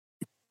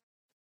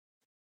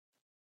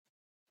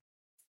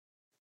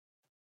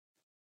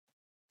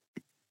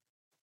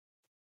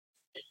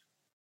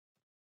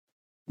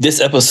This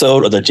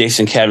episode of the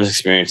Jason Cabinets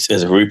Experience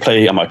is a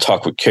replay of my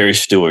talk with Kerry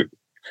Steuart.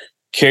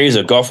 Kerry is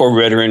a Gulf War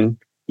veteran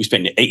who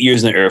spent 8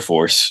 years in the Air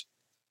Force.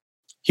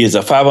 He is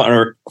a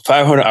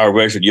 500-hour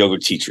registered yoga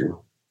teacher.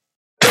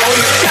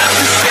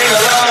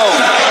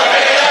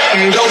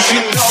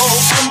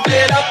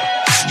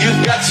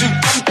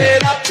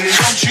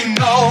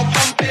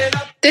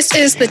 This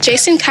is the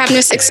Jason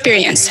Cabinets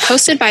Experience,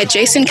 hosted by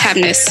Jason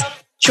Cabinets.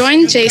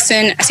 Join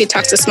Jason as he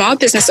talks to small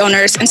business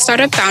owners and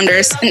startup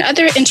founders and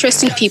other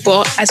interesting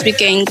people as we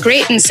gain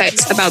great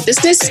insights about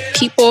business,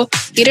 people,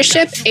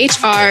 leadership,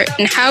 HR,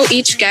 and how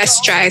each guest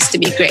strives to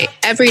be great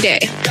every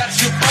day.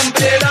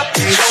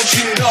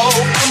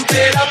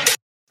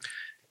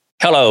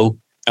 Hello,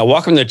 and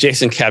welcome to the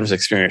Jason Cabinets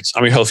Experience.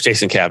 I'm your host,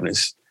 Jason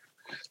Cabinets.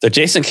 The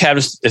Jason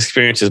Cabinets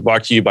Experience is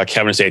brought to you by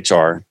Cabinets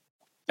HR.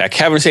 At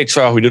Cabinets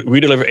HR, we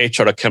deliver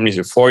HR to companies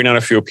with 49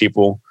 or fewer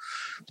people,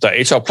 with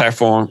our HR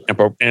platform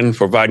and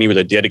providing you with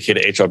a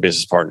dedicated HR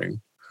business partner.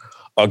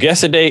 Our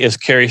guest today is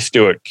Kerry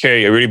Steuart.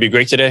 Kerry, you ready to be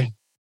great today?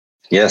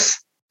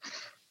 Yes.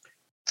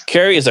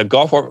 Kerry is a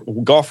Gulf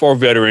War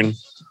veteran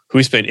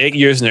who spent 8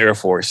 years in the Air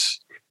Force.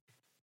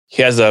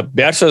 He has a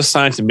Bachelor of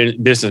Science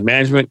in Business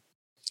Management,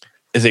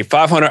 is a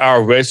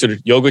 500-hour registered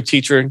yoga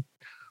teacher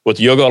with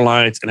the Yoga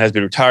Alliance, and has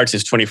been retired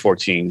since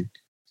 2014.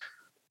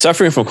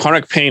 Suffering from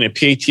chronic pain and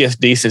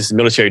PTSD since his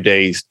military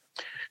days,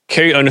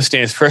 Kerry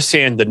understands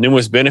firsthand the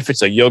numerous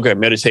benefits of yoga and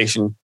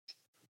meditation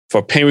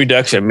for pain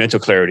reduction and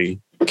mental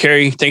clarity.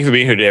 Kerry, thank you for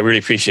being here today. I really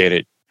appreciate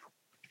it.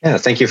 Yeah,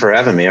 thank you for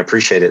having me. I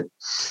appreciate it.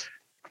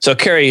 So,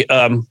 Kerry,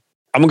 I'm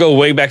gonna go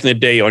way back in the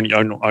day on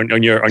your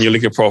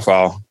LinkedIn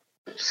profile.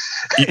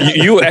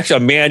 You were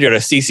actually a manager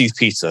at CC's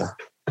Pizza.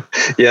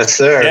 Yes,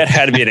 sir. That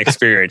had to be an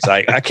experience.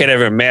 Like, I can't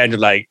ever imagine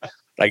like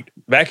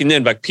back in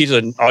then, like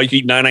pizza, all you can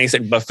eat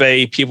 99-cent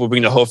buffet. People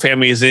bring the whole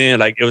families in.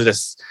 Like, it was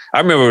just. I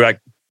remember like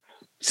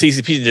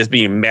CC Pizza just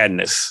being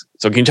madness.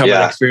 So can you tell me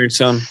about that experience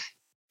some?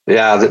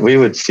 Yeah, we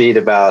would feed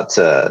about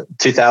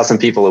 2,000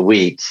 people a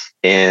week.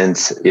 And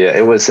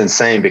it was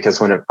insane because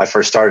when I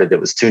first started,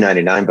 it was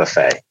 $2.99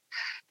 buffet.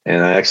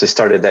 And I actually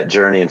started that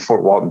journey in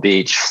Fort Walton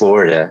Beach,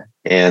 Florida.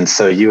 And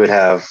so you would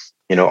have,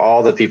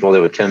 all the people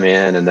that would come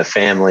in and the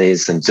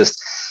families and just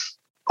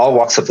all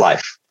walks of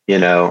life,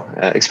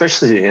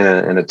 especially in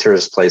a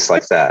tourist place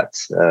like that.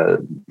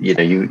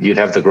 You'd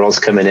have the girls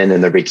coming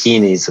in their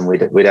bikinis, and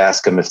we'd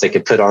ask them if they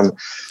could put on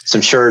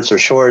some shirts or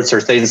shorts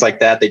or things like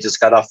that. They just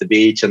got off the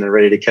beach and they're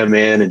ready to come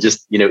in and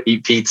just,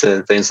 eat pizza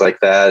and things like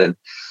that.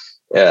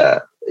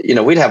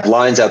 And, we'd have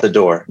lines out the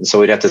door. And so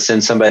we'd have to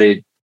send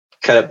somebody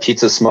cut up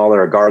pizza smaller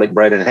or garlic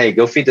bread and, hey,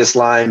 go feed this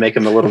line, make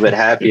them a little bit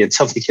happy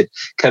until they could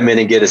come in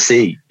and get a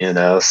seat,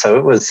 So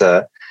it was,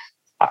 I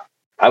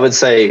would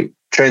say,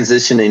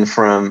 transitioning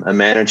from a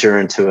manager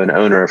into an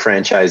owner, a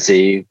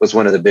franchisee, was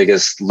one of the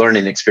biggest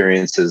learning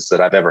experiences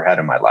that I've ever had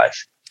in my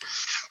life.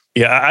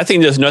 Yeah, I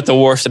think there's nothing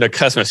worse than a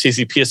customer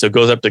CCP so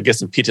goes up to get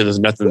some pizza. There's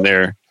nothing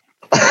there.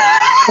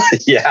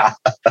 Yeah.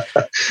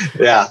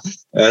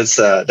 That's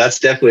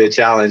definitely a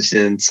challenge.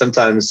 And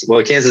sometimes,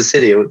 Kansas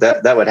City,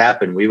 that would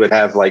happen. We would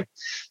have like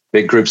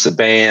big groups of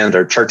band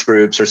or church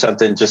groups or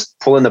something, just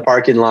pull in the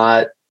parking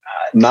lot,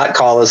 not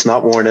call us,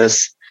 not warn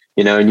us,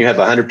 and you have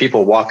 100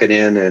 people walking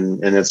in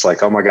and it's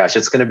like, oh my gosh,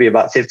 it's going to be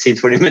about 15,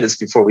 20 minutes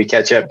before we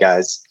catch up,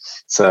 guys.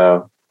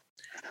 So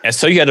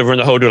you had to run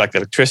the whole, like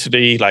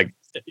electricity, like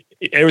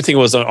everything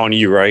was on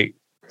you, right?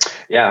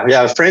 Yeah.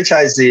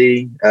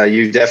 Franchisee,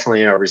 you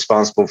definitely are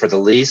responsible for the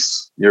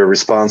lease. You're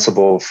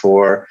responsible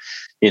for,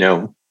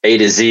 A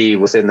to Z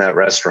within that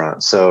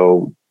restaurant.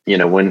 So,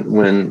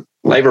 when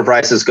labor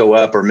prices go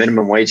up or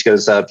minimum wage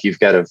goes up, you've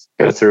got to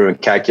go through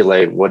and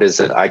calculate what is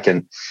it I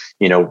can,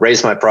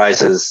 raise my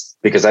prices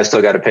because I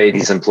still got to pay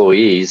these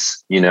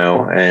employees,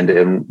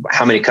 and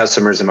how many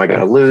customers am I going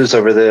to lose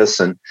over this?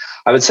 And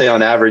I would say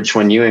on average,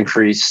 when you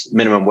increase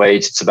minimum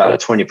wage, it's about a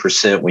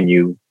 20% when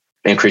you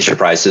increase your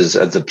prices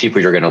of the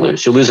people you're going to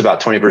lose. You lose about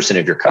 20%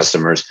 of your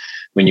customers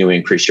when you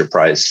increase your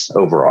price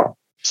overall.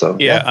 So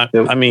yeah.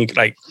 I mean,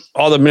 like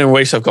all the minimum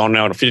wage stuff going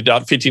now to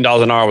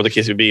 $15 an hour, what the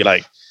case would be,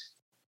 like,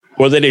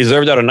 whether they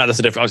deserve that or not, that's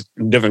a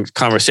different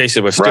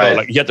conversation. But still,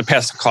 like, you have to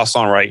pass the cost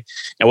on, right?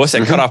 And what's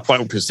that cutoff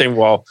point? Saying,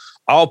 well,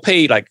 I'll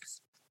pay like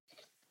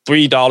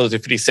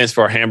 $3.50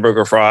 for a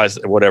hamburger, fries,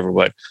 or whatever,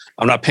 but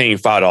I'm not paying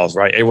 $5,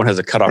 right? Everyone has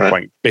a cutoff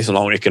point based on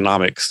their own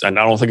economics, and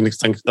I don't think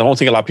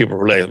a lot of people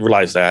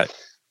realize that.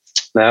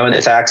 Now, and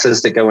the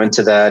taxes that go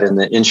into that, and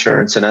the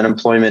insurance and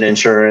unemployment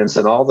insurance,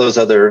 and all those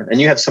other, and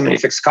you have so many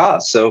fixed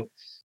costs. So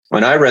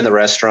when I ran the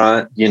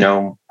restaurant,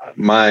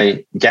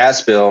 my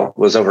gas bill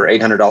was over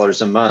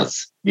 $800 a month,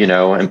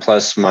 and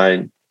plus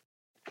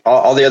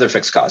all the other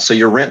fixed costs. So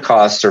your rent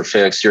costs are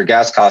fixed. Your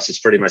gas cost is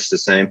pretty much the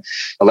same.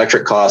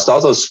 Electric cost,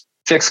 all those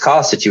fixed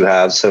costs that you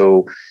have.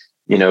 So,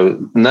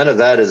 none of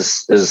that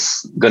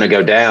is going to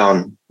go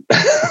down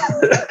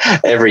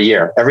every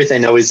year.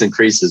 Everything always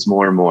increases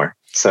more and more.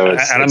 So,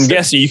 I'm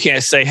guessing you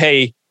can't say,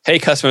 hey,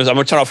 customers, I'm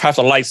going to turn off half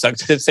the lights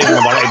to save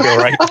my light bill,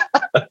 right?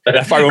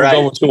 That probably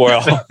won't go too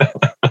well.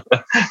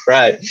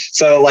 Right.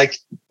 So, like,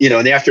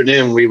 in the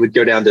afternoon, we would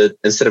go down to,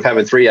 instead of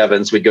having 3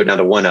 ovens, we'd go down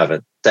to 1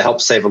 oven to help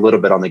save a little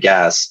bit on the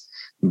gas.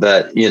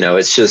 But,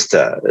 it's just,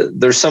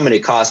 there's so many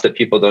costs that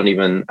people don't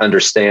even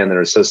understand that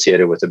are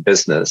associated with a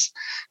business.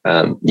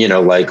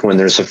 Like when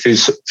there's a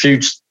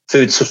food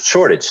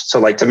shortage. So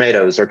like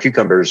tomatoes or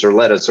cucumbers or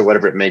lettuce or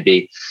whatever it may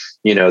be,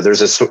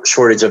 there's a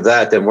shortage of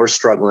that, then we're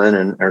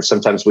struggling, or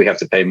sometimes we have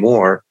to pay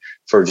more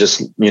for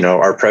just,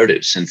 our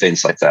produce and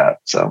things like that.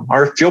 So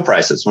our fuel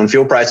prices, when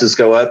fuel prices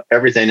go up,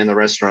 everything in the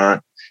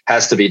restaurant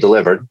has to be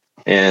delivered,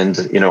 and,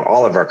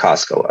 all of our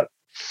costs go up.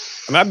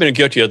 I mean, I've been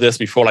guilty of this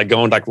before, like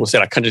going, like we'll say,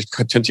 like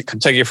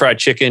Kentucky Fried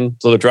Chicken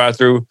to the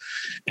drive-through,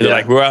 and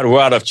like we're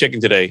out of chicken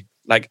today.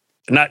 Like,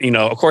 not,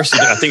 of course,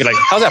 I think like,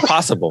 how's that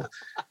possible?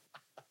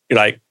 You're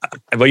like,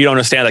 but you don't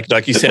understand,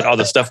 like you said, all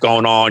the stuff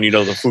going on,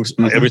 the food,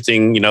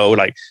 everything,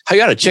 like how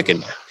you got a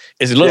chicken?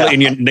 It's literally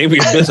in your name of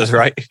your business,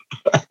 right?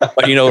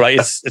 But like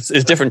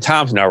it's different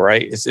times now,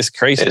 right? It's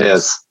crazy. It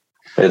is.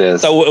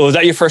 So was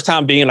that your first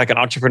time being like an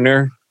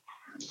entrepreneur?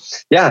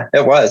 Yeah,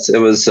 it was. It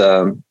was,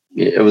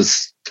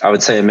 I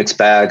would say, a mixed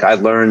bag. I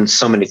learned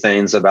so many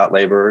things about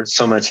labor,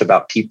 so much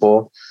about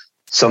people,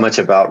 so much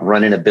about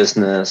running a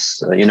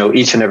business.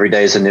 Each and every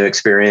day is a new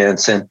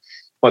experience. And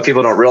what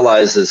people don't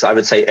realize is, I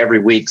would say, every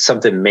week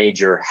something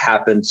major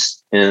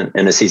happens in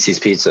a CiCi's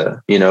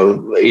Pizza.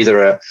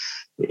 Either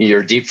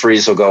your deep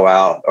freeze will go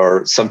out,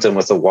 or something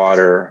with the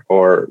water,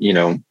 or,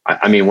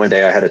 one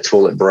day I had a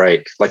toilet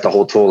break, like the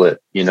whole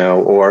toilet,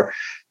 or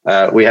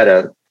we had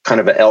a kind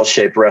of an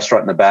L-shaped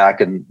restaurant in the back,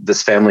 and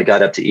this family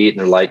got up to eat, and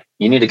they're like,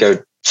 you need to go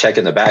check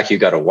in the back. You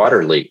got a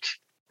water leak.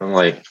 I'm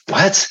like,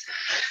 what?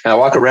 And I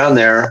walk around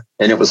there,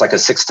 and it was like a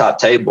 6-top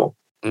table.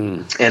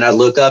 And I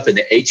look up, and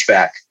the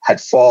HVAC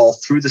had fall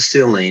through the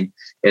ceiling,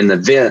 and the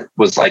vent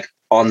was like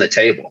on the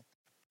table.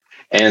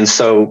 And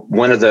so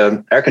one of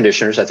the air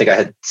conditioners, I think I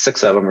had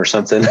 6 of them or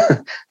something,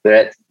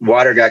 that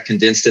water got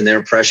condensed in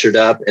there, pressured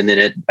up, and then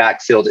it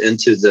backfilled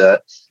into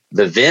the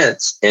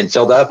vents and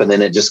filled up, and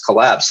then it just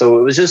collapsed. So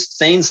it was just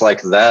things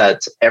like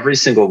that every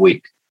single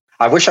week.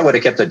 I wish I would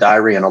have kept a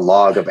diary and a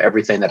log of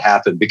everything that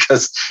happened,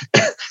 because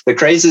the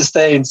craziest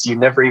things you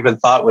never even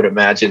thought would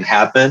imagine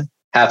happen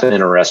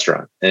in a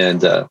restaurant.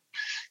 And,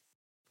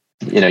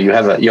 you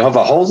have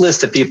a whole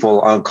list of people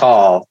on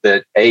call,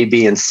 that A,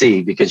 B, and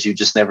C, because you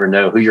just never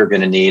know who you're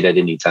going to need at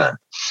any time.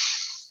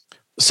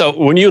 So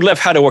when you left,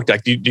 how did it work?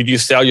 Like, did you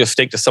sell your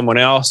stake to someone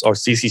else, or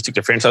CiCi's took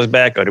the franchise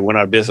back, or they went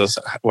out of business?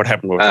 What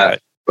happened with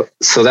that?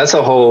 So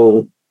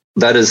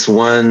that is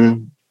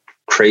one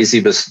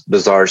crazy,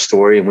 bizarre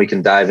story, and we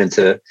can dive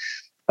into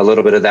a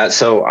little bit of that.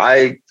 So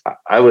I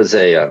was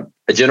a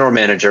general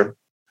manager,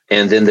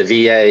 and then the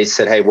VA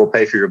said, hey, we'll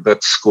pay for your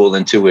book, school,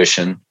 and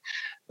tuition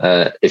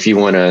if you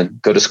want to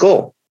go to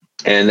school.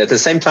 And at the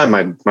same time,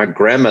 my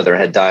grandmother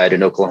had died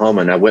in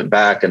Oklahoma, and I went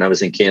back, and I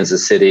was in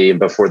Kansas City, and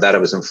before that I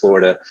was in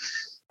Florida,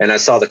 and I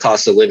saw the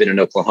cost of living in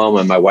Oklahoma.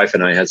 And my wife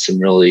and I had some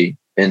really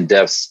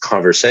in-depth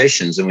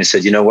conversations, and we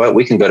said, you know what,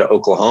 we can go to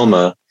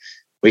Oklahoma.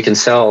 We can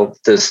sell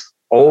this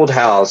old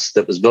house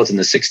that was built in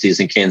the 60s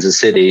in Kansas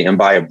City and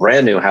buy a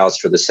brand new house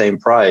for the same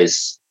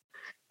price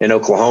in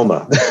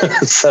Oklahoma.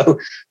 So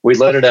we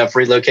loaded up,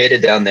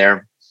 relocated down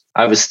there.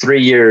 I was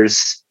 3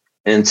 years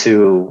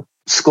into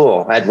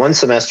school. I had 1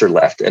 semester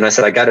left, and I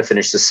said, I got to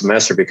finish this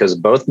semester, because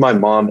both my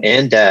mom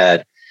and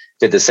dad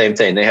did the same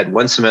thing. They had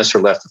 1 semester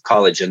left of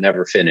college and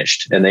never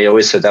finished. And they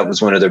always said that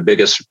was one of their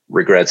biggest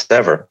regrets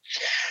ever.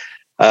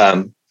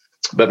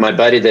 But my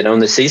buddy that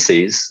owned the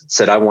CiCi's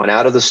said, I want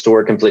out of the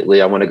store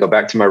completely. I want to go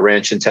back to my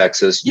ranch in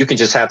Texas. You can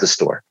just have the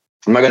store.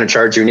 I'm not going to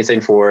charge you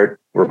anything for it.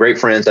 We're great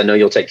friends. I know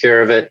you'll take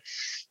care of it.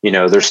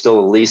 There's still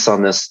a lease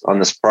on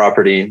this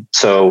property.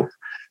 So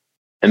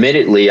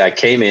immediately I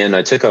came in,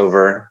 I took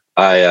over.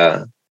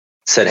 I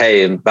said,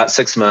 hey, in about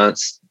 6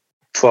 months,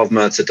 12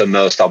 months at the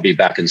most, I'll be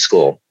back in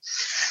school.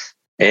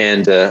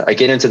 And I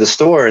get into the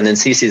store, and then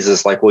CiCi's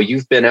is like, well,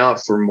 you've been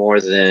out for more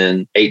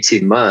than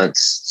 18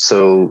 months,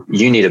 so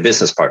you need a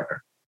business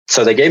partner.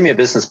 So they gave me a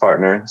business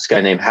partner, this guy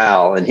named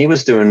Hal, and he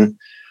was doing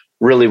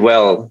really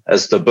well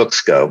as the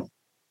books go.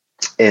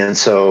 And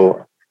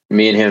so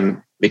me and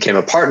him became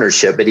a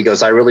partnership, but he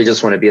goes, I really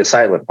just want to be a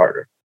silent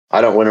partner. I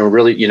don't want to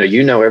really,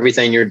 you know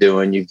everything you're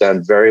doing. You've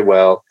done very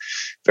well,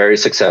 very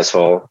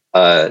successful.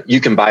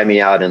 You can buy me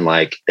out in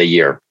like a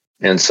year.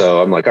 And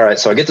so I'm like, all right,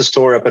 so I get the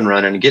store up and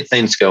running and get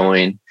things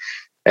going.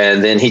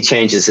 And then he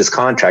changes his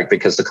contract,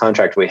 because the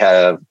contract we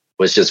have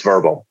was just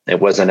verbal. It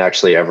wasn't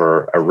actually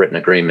ever a written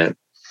agreement.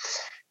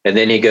 And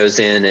then he goes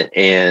in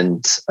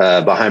and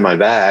behind my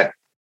back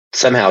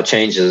somehow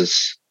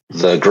changes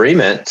the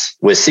agreement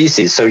with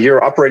CiCi's. So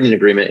your operating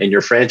agreement and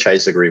your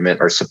franchise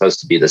agreement are supposed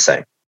to be the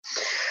same.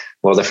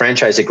 Well, the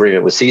franchise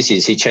agreement with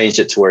CiCi's, he changed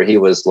it to where he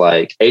was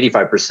like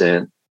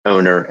 85%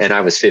 owner and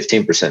I was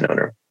 15%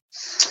 owner.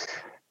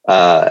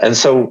 And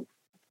so,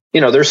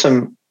 there's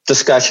some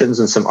discussions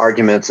and some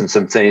arguments and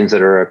some things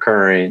that are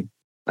occurring.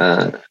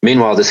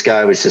 Meanwhile, this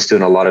guy was just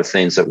doing a lot of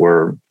things that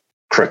were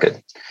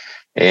crooked,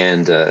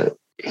 and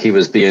he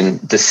was being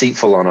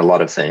deceitful on a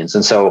lot of things.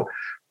 And so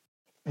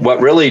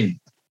what really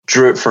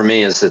drew it for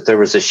me is that there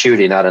was a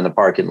shooting out in the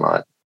parking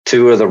lot.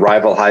 two of the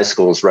rival high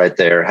schools right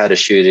there had a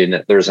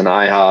shooting. There's an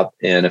IHOP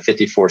and a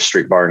 54th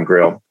Street Bar and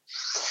Grill.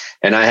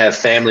 And I have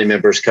family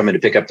members coming to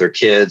pick up their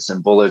kids,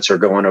 and bullets are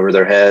going over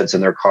their heads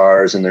and their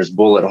cars, and there's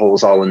bullet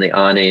holes all in the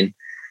awning.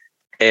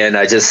 And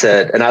I just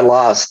said, and I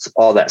lost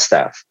all that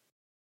staff.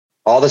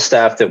 All the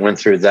staff that went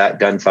through that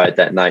gunfight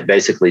that night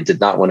basically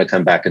did not want to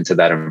come back into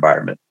that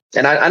environment.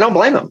 And I don't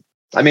blame them.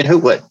 I mean, who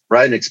would,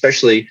 right? And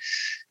especially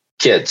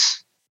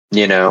kids,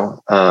 you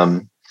know?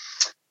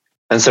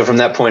 And so from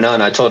that point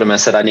on, I told him, I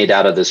said, I need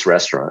out of this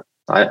restaurant.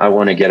 I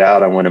want to get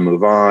out. I want to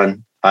move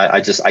on.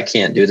 I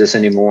can't do this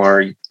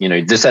anymore. You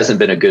know, this hasn't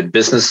been a good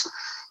business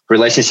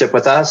relationship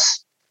with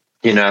us.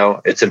 You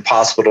know, it's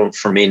impossible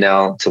for me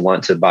now to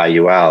want to buy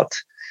you out.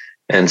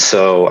 And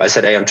so I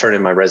said, hey, I'm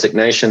turning my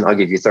resignation. I'll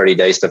give you 30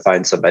 days to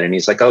find somebody. And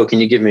he's like, oh, can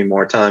you give me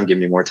more time? Give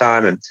me more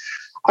time. And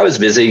I was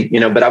busy, you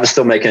know, but I was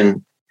still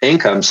making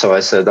income. So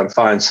I said, I'm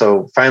fine.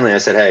 So finally I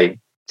said, hey,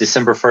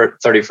 December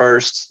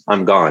 31st,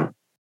 I'm gone.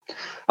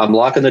 I'm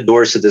locking the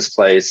doors to this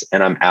place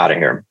and I'm out of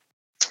here.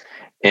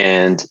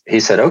 And he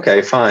said,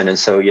 okay, fine. And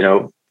so, you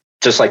know,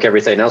 just like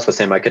everything else with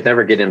him, I could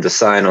never get him to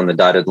sign on the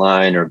dotted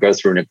line or go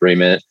through an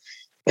agreement.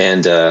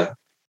 And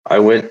I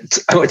went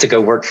to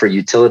go work for a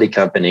utility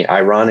company.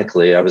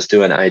 Ironically, I was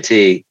doing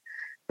IT,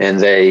 and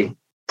they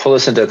pull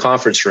us into a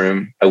conference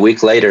room a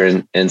week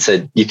later and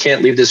said, you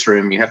can't leave this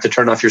room. You have to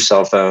turn off your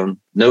cell phone,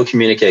 no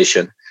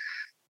communication.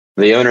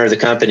 The owner of the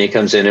company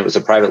comes in. It was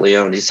a privately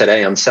owned. He said,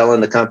 hey, I'm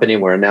selling the company.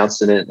 We're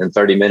announcing it in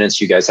 30 minutes.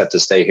 You guys have to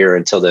stay here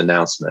until the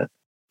announcement.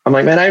 I'm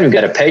like, man, I haven't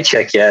got a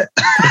paycheck yet.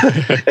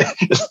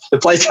 The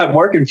place I'm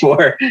working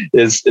for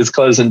is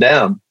closing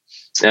down.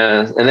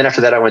 And then after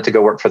that, I went to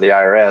go work for the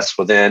IRS.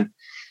 Well, then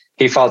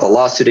he filed a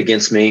lawsuit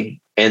against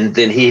me, and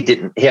then he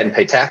hadn't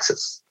paid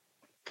taxes.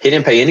 He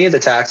didn't pay any of the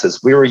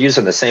taxes. We were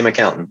using the same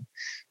accountant.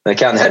 The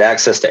accountant had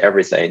access to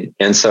everything.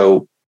 And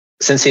so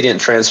since he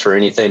didn't transfer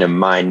anything in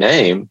my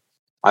name,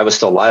 I was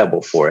still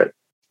liable for it.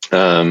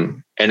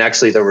 And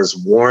actually there was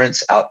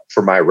warrants out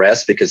for my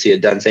arrest because he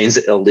had done things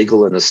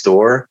illegal in the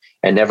store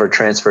and never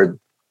transferred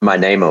my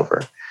name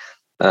over.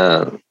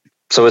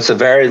 So it's a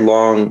very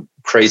long,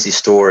 crazy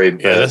story.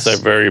 Yeah, that's a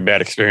very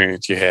bad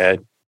experience you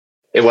had.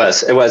 It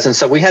was. And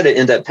so we had to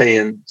end up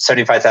paying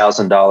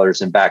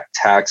 $75,000 in back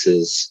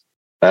taxes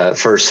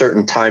for a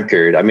certain time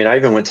period. I mean, I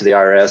even went to the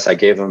IRS. I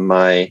gave them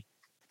my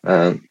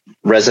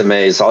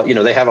resumes.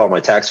 They have all my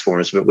tax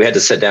forms, but we had to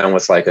sit down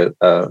with like a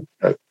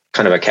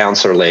kind of a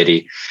counselor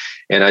lady.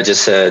 And I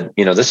just said,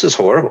 this is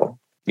horrible,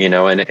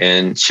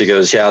 and she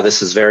goes, yeah,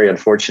 this is very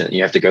unfortunate.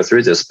 You have to go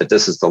through this, but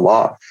this is the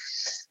law.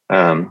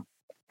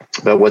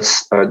 But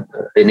what's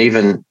an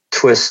even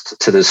twist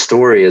to this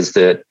story is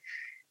that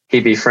he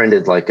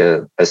befriended like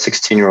a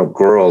 16-year-old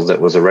girl that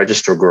was a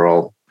register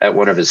girl at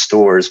one of his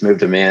stores,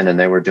 moved him in, and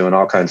they were doing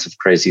all kinds of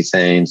crazy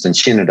things. And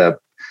she ended up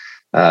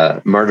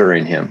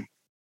murdering him.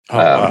 Oh,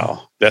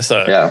 wow. That's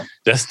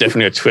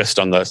definitely a twist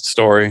on the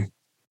story.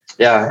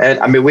 Yeah. And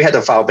I mean, we had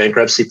to file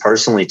bankruptcy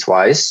personally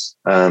twice.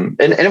 And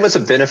it was a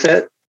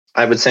benefit,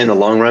 I would say, in the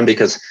long run,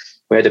 because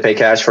we had to pay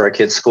cash for our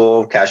kids'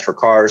 school, cash for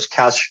cars,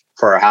 cash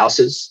for our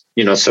houses,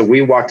 so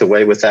we walked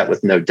away with that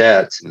with no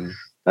debt.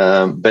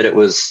 But it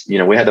was,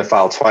 we had to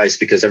file twice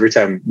because every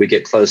time we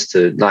get close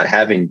to not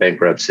having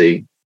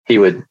bankruptcy, he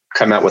would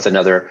come out with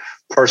another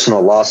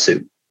personal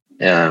lawsuit,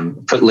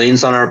 put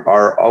liens on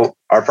our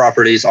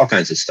properties, all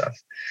kinds of stuff.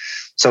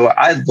 So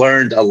I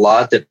learned a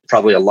lot that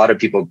probably a lot of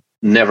people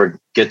never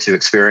get to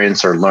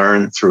experience or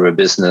learn through a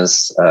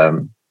business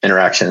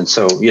interaction.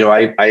 So,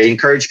 I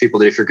encourage people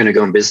that if you're going to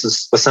go in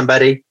business with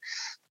somebody,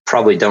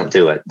 probably don't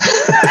do it.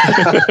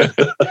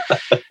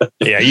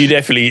 Yeah, you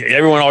definitely,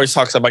 everyone always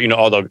talks about,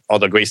 all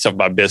the great stuff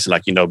about business,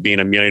 like, being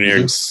a millionaire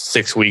in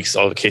 6 weeks,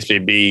 all the case may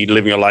be,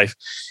 living your life.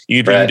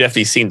 You've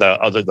definitely seen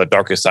the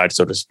darker side,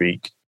 so to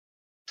speak.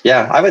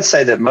 Yeah, I would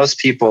say that most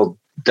people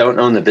don't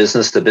own the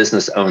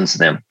business owns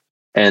them.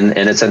 And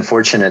it's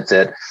unfortunate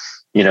that,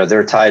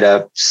 they're tied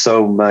up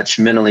so much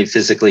mentally,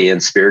 physically,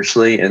 and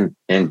spiritually and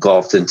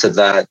engulfed into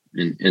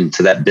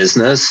that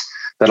business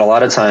that a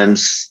lot of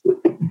times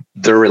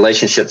their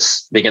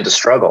relationships begin to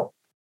struggle,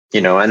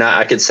 and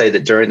I could say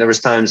that there was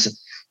times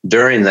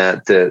during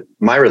that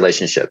my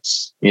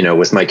relationships,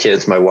 with my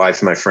kids, my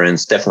wife, my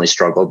friends definitely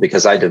struggled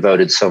because I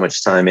devoted so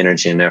much time,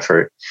 energy, and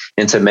effort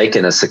into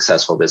making a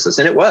successful business.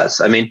 And it was,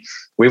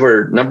 we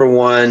were number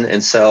one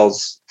in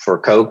sales for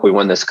Coke. We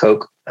won this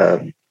Coke,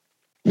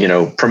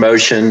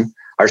 promotion.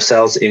 Our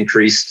sales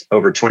increased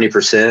over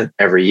 20%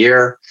 every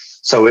year.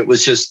 So it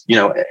was just,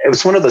 it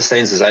was one of those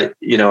things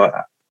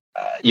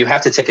you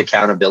have to take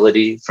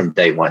accountability from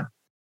day one,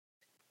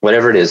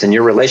 whatever it is in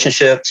your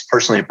relationships,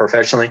 personally and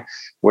professionally,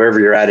 wherever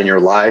you're at in your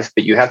life,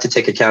 but you have to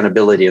take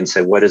accountability and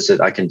say, what is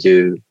it I can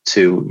do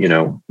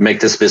to,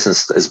 make this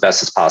business as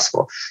best as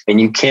possible?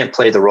 And you can't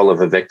play the role of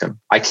a victim.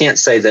 I can't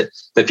say that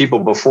the people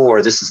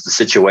before, this is the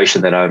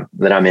situation that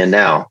I'm in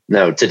now.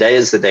 No, today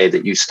is the day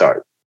that you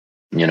start.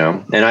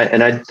 And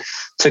I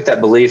took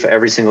that belief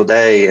every single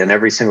day, and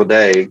every single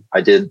day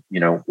I did,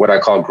 what I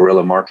call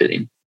guerrilla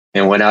marketing,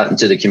 and went out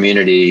into the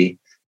community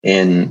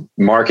and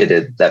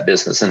marketed that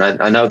business. And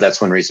I know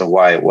that's one reason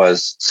why it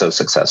was so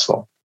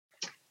successful.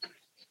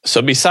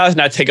 So besides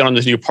not taking on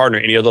this new partner,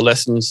 any other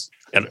lessons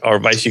or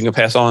advice you can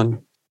pass on?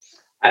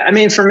 I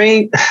mean, for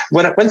me,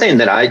 one thing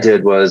that I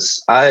did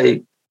was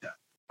I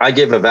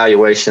give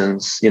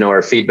evaluations,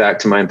 or feedback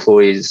to my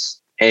employees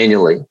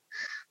annually.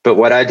 But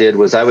what I did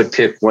was I would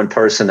pick one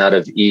person out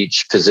of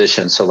each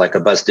position. So like a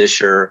bus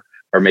disher,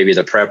 or maybe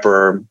the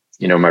prepper,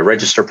 my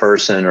register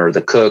person, or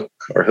the cook,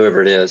 or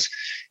whoever it is.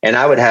 And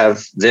I would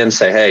have them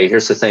say, hey,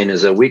 here's the thing,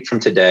 is a week from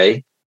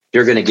today,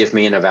 you're going to give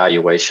me an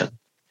evaluation.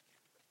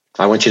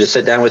 I want you to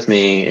sit down with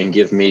me and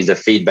give me the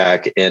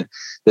feedback. And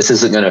this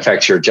isn't going to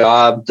affect your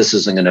job. This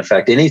isn't going to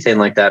affect anything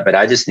like that. But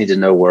I just need to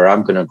know where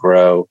I'm going to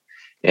grow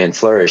and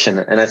flourish. And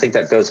I think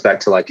that goes back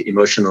to like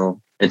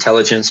emotional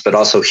intelligence, but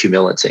also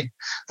humility,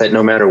 that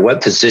no matter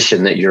what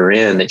position that you're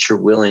in, that you're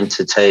willing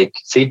to take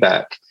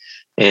feedback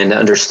and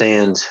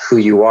understand who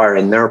you are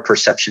and their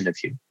perception of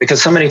you.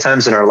 Because so many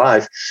times in our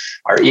life,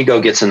 our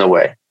ego gets in the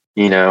way,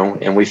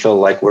 and we feel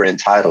like we're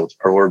entitled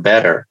or we're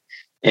better.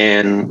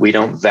 And we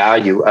don't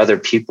value other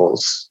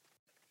people's,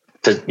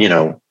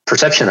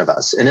 perception of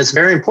us. And it's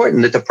very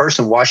important that the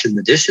person washing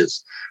the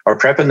dishes or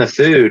prepping the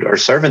food or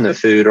serving the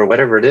food or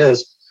whatever it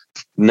is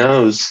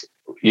knows,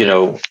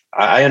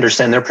 I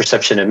understand their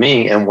perception of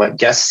me and what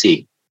guests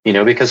see,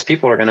 because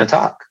people are going to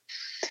talk.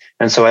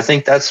 And so I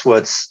think that's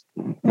what's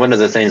one of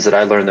the things that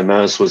I learned the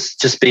most was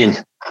just being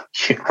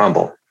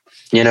humble,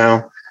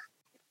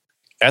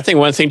 I think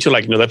one thing too,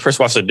 like, that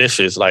person washing the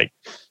dishes, like,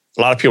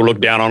 a lot of people look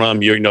down on them,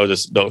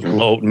 this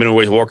low minimum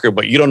wage worker,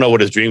 but you don't know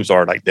what his dreams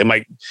are. Like, they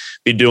might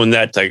be doing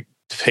that to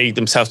pay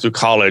themselves through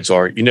college,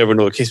 or you never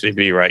know what the case may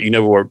be, right? You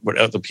never know what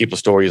other people's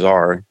stories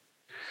are.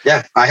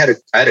 Yeah, I had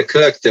a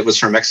cook that was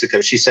from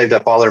Mexico. She saved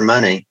up all her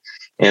money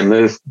and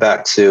moved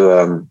back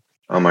to,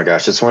 oh my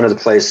gosh, it's one of the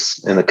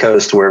places in the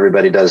coast where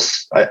everybody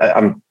does.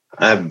 I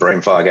have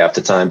brain fog half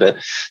the time, but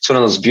it's one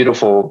of those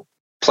beautiful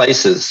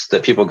places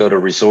that people go to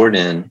resort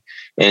in.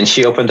 And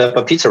she opened up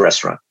a pizza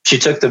restaurant. She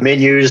took the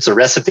menus, the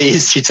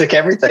recipes, she took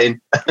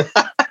everything.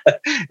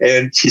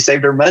 And she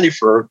saved her money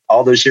for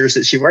all those years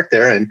that she worked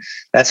there. And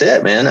that's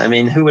it, man. I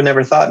mean, who would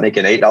never thought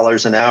making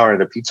 $8 an hour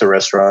at a pizza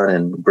restaurant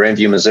in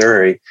Grandview,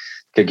 Missouri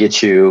could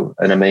get you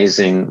an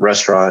amazing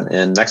restaurant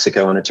in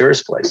Mexico and a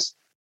tourist place,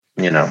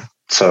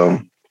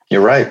 So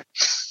you're right.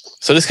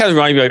 So this kind of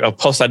reminds me of a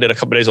post I did a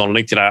couple of days on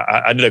LinkedIn.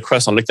 I did a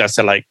question on LinkedIn. I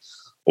said, like,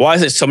 why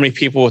is it so many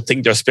people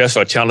think they're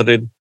special or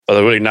talented, but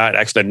they're really not?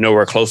 Actually, they're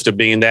nowhere close to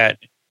being that.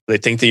 They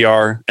think they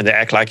are, and they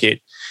act like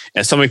it.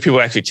 And so many people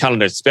are actually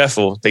talented and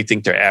special, they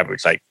think they're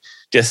average. Like,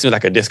 just seems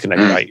like a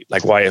disconnect, right?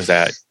 Like, why is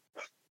that?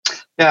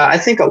 Yeah, I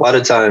think a lot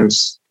of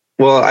times,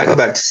 I go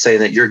back to saying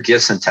that your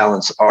gifts and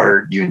talents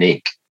are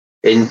unique.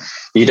 And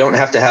you don't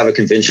have to have a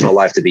conventional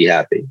life to be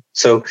happy.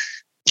 So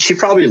she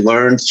probably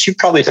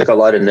took a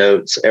lot of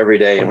notes every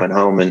day and went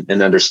home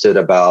and understood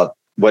about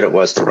what it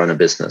was to run a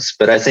business.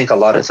 But I think a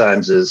lot of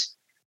times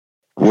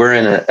we're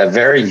in a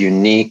very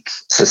unique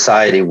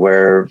society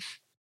where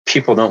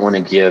people don't want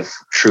to give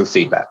true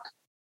feedback,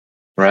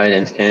 right?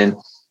 And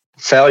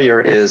failure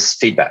is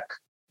feedback.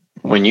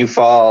 When you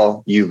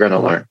fall, you're going to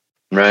learn,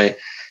 right?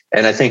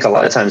 And I think a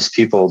lot of times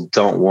people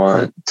don't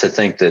want to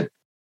think that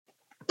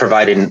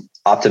providing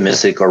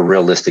optimistic or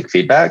realistic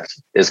feedback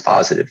is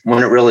positive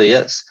when it really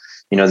is.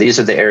 These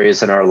are the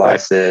areas in our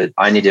life that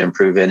I need to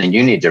improve in and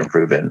you need to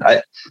improve in.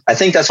 I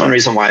think that's one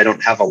reason why I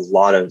don't have a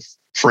lot of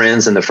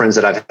friends, and the friends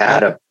that I've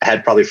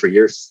had probably for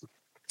years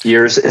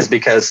is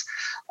because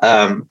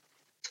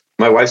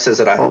my wife says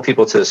that I hold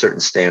people to a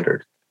certain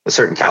standard, a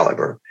certain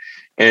caliber.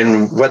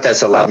 And what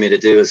that's allowed me to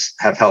do is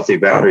have healthy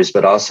boundaries,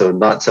 but also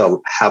not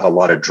to have a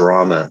lot of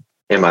drama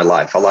in my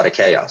life, a lot of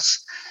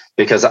chaos,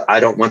 because I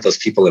don't want those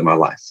people in my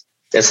life.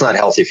 It's not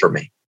healthy for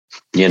me,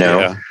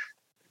 Yeah,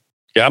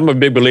 I'm a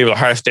big believer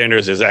higher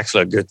standards is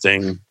actually a good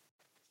thing.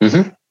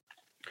 Mm-hmm.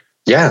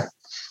 Yeah.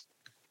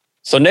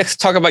 So next,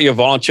 talk about your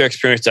volunteer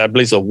experience at, I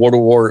believe, the World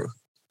War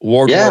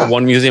I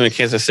Museum in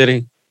Kansas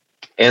City.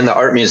 And the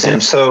art museum.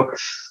 So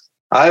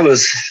I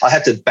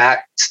have to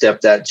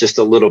backstep that just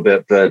a little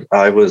bit, but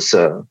I was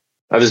doing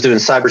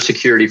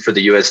cybersecurity for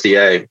the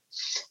USDA,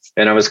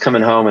 and I was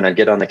coming home and I'd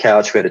get on the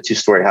couch. We had a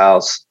 2-story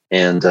house,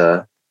 and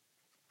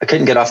I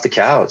couldn't get off the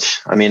couch.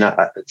 I mean,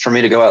 for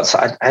me to go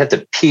outside, I had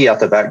to pee out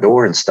the back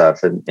door and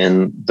stuff.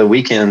 And the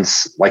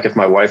weekends, like if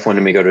my wife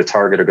wanted me to go to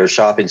Target or go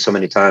shopping so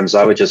many times,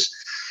 I would just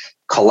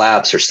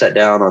collapse or sit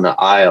down on the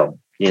aisle,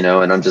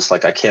 and I'm just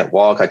like, I can't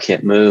walk, I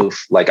can't move.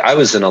 Like, I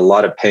was in a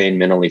lot of pain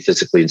mentally,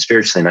 physically, and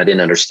spiritually, and I didn't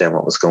understand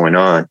what was going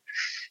on.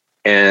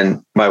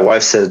 And my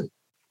wife said,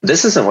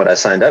 this isn't what I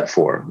signed up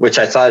for, which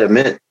I thought it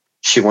meant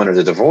she wanted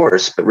a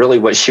divorce. But really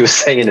what she was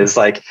saying is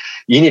like,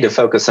 you need to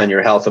focus on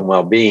your health and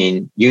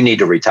well-being. You need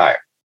to retire.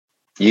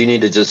 You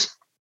need to just,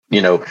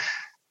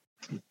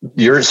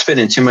 you're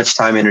spending too much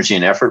time, energy,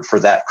 and effort for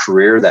that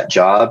career, that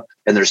job.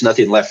 And there's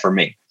nothing left for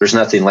me. There's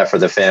nothing left for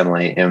the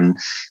family. And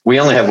we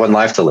only have one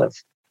life to live.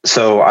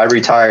 So I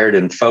retired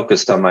and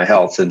focused on my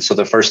health. And so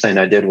the first thing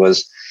I did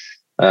was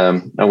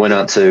I went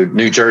out to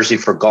New Jersey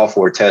for Gulf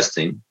War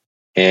testing.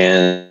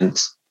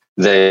 And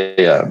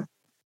they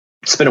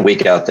spent a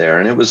week out there,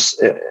 and it was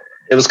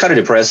kind of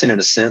depressing in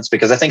a sense,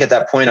 because I think at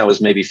that point I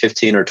was maybe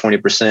 15 or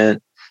 20%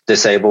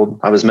 disabled.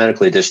 I was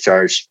medically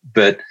discharged,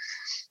 but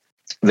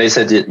they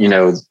said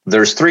that,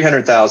 there's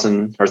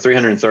 300,000 or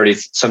 330,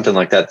 something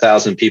like that,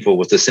 thousand people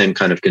with the same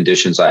kind of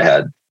conditions I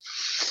had.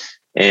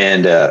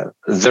 And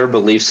their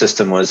belief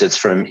system was it's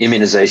from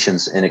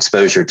immunizations and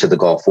exposure to the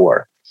Gulf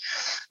War.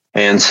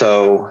 And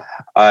so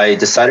I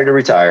decided to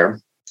retire.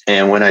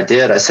 And when I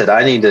did, I said,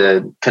 I need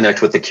to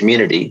connect with the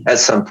community at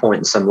some point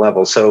in some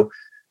level. So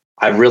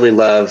I really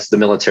love the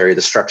military,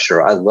 the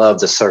structure. I love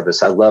the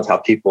service. I love how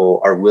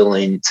people are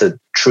willing to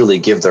truly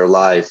give their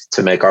life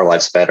to make our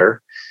lives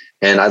better.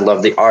 And I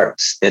love the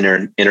arts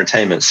and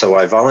entertainment. So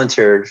I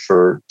volunteered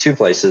for 2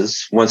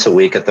 places once a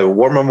week, at the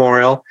War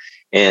Memorial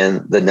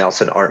and the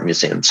Nelson Art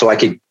Museum. So I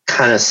could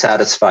kind of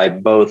satisfy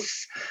both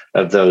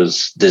of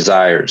those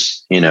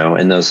desires,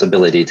 and those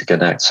ability to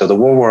connect. So the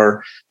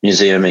War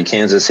Museum in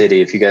Kansas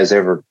City, if you guys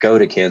ever go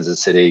to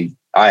Kansas City,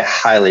 I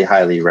highly,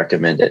 highly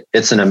recommend it.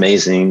 It's an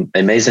amazing,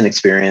 amazing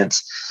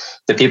experience.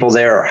 The people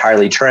there are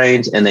highly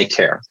trained, and they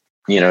care.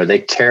 They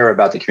care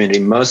about the community.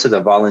 Most of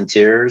the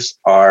volunteers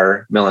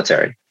are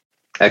military,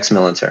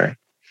 ex-military.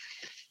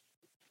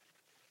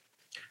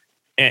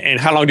 And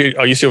how long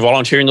are you still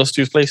volunteering those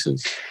 2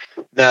 places?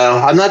 No,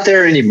 I'm not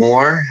there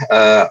anymore.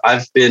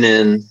 I've been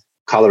in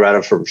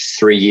Colorado for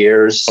 3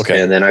 years.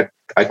 Okay. And then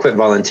I quit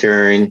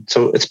volunteering.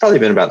 So it's probably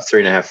been about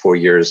 3.5, 4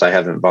 years I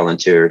haven't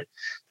volunteered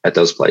at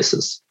those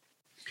places.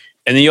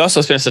 And then you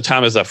also spent some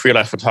time as a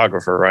freelance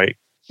photographer, right?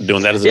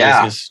 Doing that as a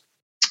business?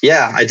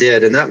 Yeah, I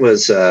did. And that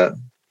was, that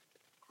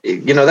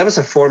was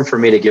a form for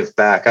me to give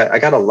back. I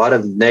got a lot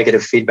of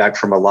negative feedback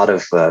from a lot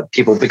of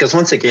people, because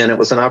once again, it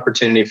was an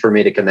opportunity for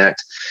me to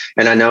connect.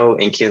 And I know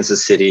in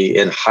Kansas City,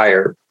 in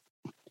higher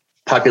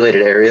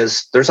populated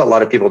areas, there's a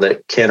lot of people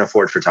that can't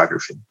afford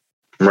photography,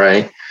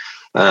 right?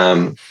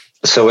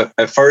 So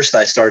at first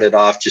I started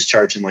off just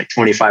charging like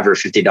 $25 or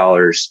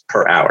 $50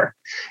 per hour.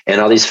 And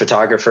all these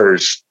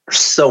photographers are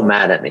so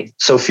mad at me,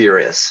 so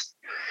furious.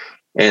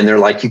 And they're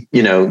like,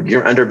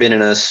 you're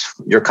underbidding us,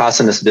 you're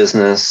costing us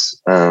business.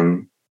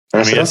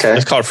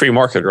 It's called free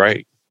market,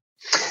 right?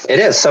 It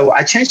is. So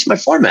I changed my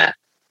format.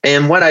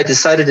 And what I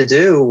decided to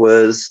do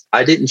was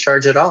I didn't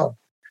charge at all.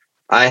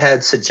 I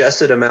had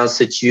suggested amounts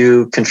that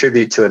you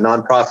contribute to a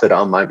nonprofit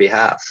on my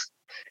behalf.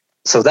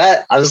 So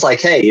that I was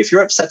like, hey, if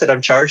you're upset that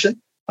I'm charging,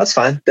 that's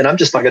fine. Then I'm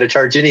just not going to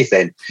charge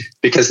anything,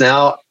 because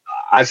now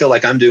I feel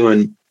like I'm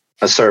doing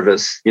a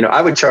service.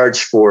 I would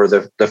charge for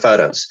the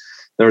photos.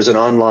 There was an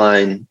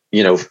online,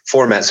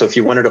 format. So if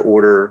you wanted to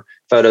order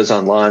photos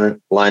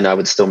online, I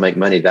would still make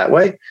money that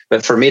way.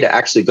 But for me to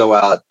actually go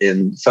out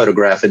and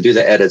photograph and do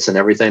the edits and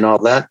everything, all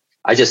that,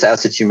 I just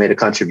asked that you made a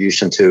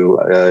contribution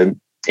to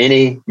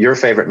your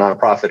favorite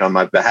nonprofit on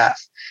my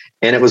behalf.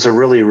 And it was a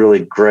really,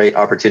 really great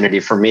opportunity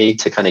for me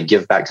to kind of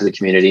give back to the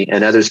community,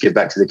 and others give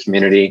back to the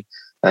community,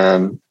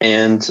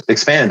 and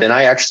expand. And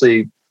I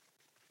actually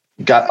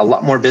got a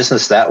lot more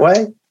business that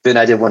way than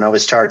I did when I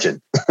was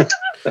charging.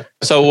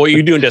 So were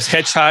you doing just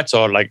headshots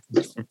or like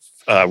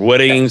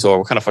weddings, or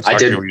what kind of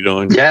photography were you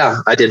doing? Yeah,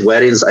 I did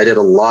weddings. I did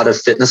a lot of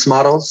fitness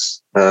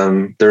models.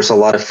 There's a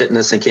lot of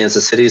fitness in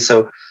Kansas City.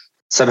 So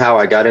somehow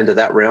I got into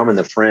that realm, and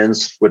the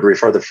friends would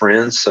refer the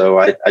friends. So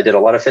I did a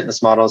lot of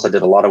fitness models. I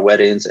did a lot of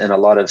weddings and a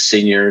lot of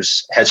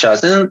seniors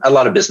headshots, and a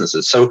lot of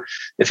businesses. So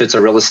if it's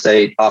a real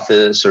estate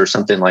office or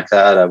something like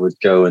that, I would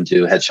go and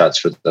do headshots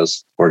for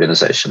those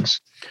organizations.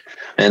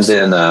 And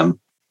then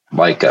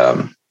what's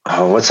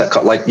that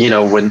called? Like,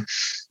 when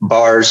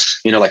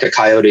bars, like a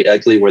Coyote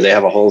Ugly, where they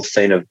have a whole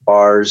thing of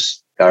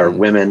bars or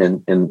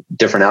women in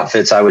different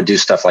outfits, I would do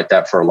stuff like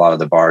that for a lot of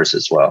the bars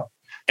as well.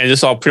 And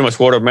this all pretty much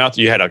word of mouth?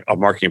 You had a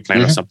marketing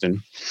plan or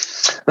something?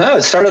 No,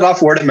 it started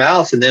off word of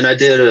mouth, and then I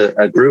did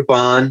a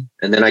Groupon,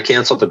 and then I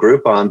canceled the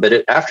Groupon.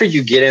 But after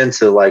you get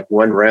into like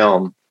one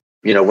realm,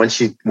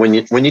 when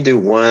you do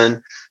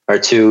 1 or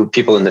 2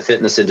 people in the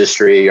fitness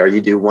industry, or you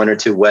do 1 or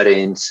 2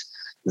 weddings,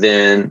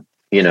 then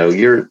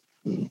you're.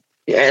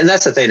 And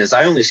that's the thing, is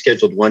I only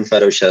scheduled 1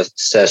 photo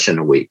session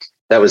a week.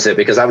 That was it,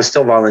 because I was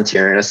still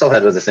volunteering. I still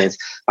had other things.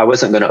 I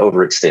wasn't going to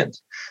overextend.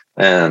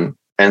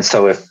 And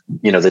so if,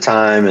 the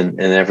time and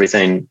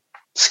everything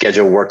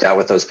schedule worked out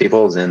with those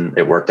people, then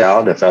it worked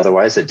out. If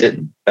otherwise, it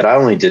didn't. But I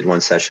only did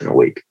 1 session a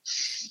week.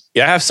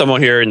 Yeah, I have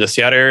someone here in the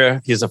Seattle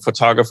area. He's a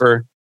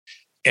photographer,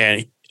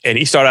 and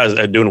he started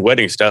out doing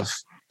wedding stuff.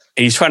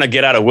 And he's trying to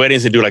get out of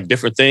weddings and do like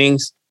different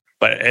things.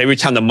 But every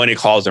time the money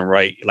calls him,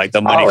 right? Like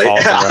the money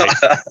calls him,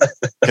 right?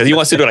 Because he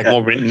wants to do like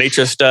more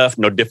nature stuff,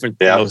 different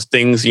those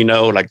things,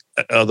 like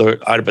other,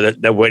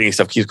 but that wedding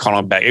stuff keeps calling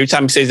him back. Every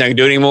time he says he's not going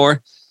to do it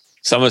anymore,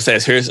 someone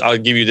says, I'll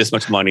give you this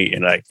much money.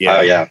 And like, yeah.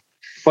 Oh, yeah.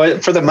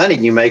 But for the money,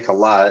 you make a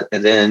lot.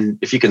 And then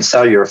if you can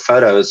sell your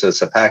photos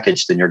as a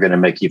package, then you're going to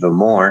make even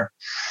more.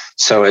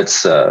 So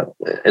it's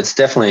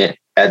definitely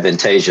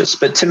advantageous.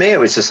 But to me, it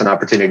was just an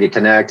opportunity to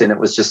connect. And it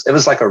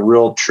was like a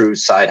real true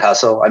side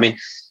hustle. I mean,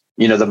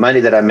 the money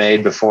that I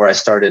made before I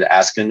started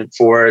asking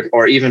for it,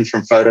 or even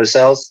from photo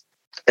sales,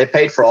 it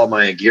paid for all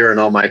my gear and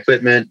all my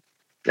equipment.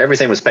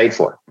 everything was paid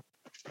for,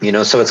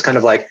 so it's kind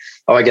of like,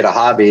 oh, I get a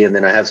hobby and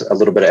then I have a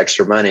little bit of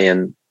extra money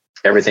and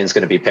everything's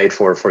going to be paid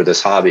for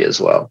this hobby as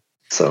well.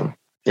 So,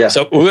 yeah.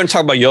 So we're going to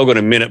talk about yoga in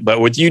a minute, but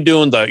with you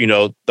doing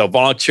the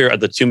volunteer at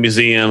the two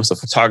museums, the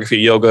photography,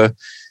 yoga,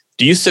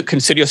 do you still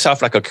consider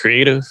yourself like a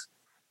creative?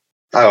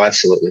 Oh,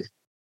 absolutely.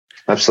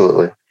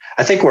 Absolutely.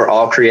 I think we're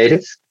all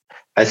creative.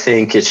 I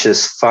think it's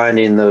just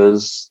finding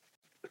the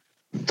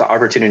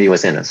opportunity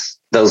within us,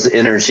 those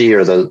energy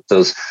or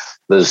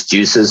those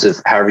juices,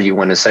 of however you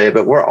want to say it,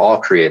 but we're all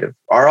creative.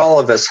 All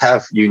of us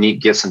have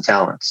unique gifts and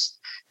talents.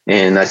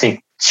 And I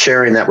think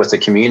sharing that with the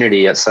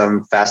community at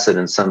some facet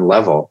and some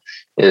level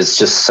is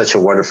just such a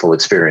wonderful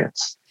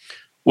experience.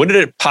 When did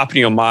it pop in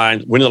your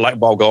mind? When did the light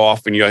bulb go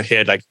off in your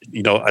head? Like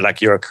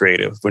you're a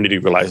creative. When did you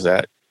realize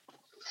that?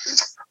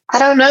 I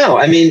don't know.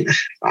 I mean,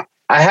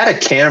 I had a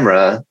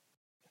camera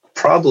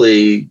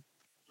probably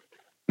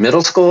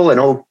middle school, an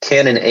old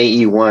Canon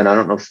AE1. I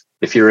don't know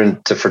if you're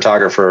into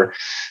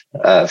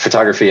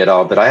photography at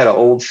all, but I had an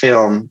old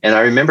film and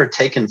I remember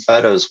taking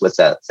photos with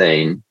that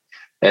thing.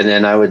 And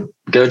then I would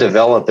go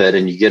develop it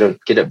and you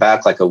get it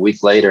back like a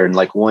week later and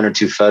like one or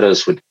two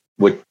photos would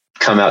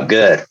come out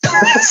good.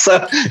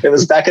 So it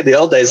was back in the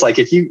old days. Like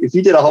if you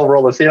did a whole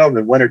roll of film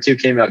and one or two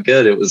came out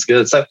good, it was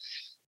good. So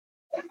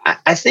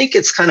I think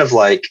it's kind of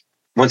like,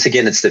 once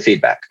again, it's the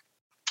feedback,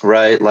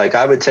 right? Like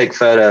I would take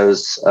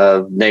photos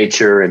of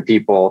nature and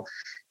people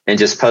and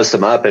just post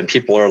them up and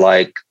people are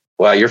like,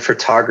 wow, your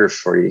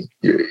photography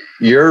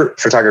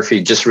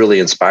just really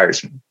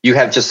inspires me. You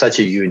have just such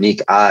a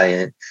unique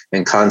eye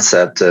and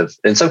concept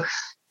and so,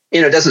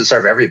 it doesn't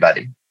serve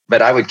everybody,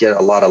 but I would get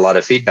a lot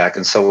of feedback.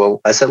 And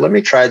so, I said, let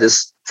me try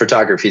this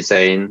photography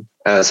thing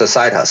as a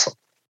side hustle,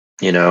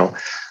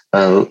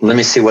 let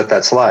me see what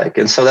that's like.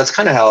 And so that's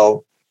kind of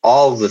how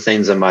all of the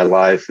things in my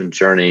life and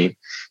journey,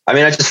 I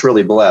mean, I just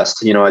really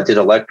blessed, I did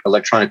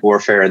electronic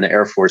warfare in the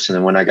Air Force. And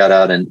then when I got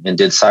out and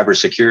did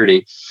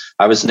cybersecurity,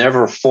 I was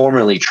never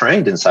formally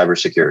trained in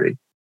cybersecurity.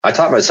 I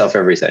taught myself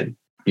everything,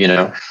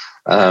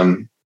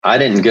 I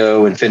didn't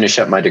go and finish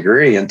up my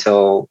degree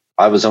until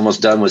I was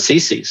almost done with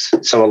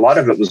CCs. So a lot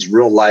of it was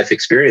real life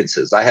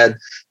experiences. I had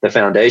the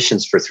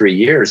foundations for 3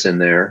 years in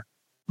there,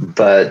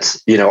 but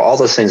all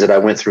those things that I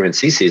went through in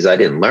CCs, I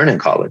didn't learn in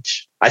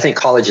college. I think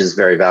college is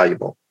very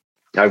valuable.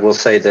 I will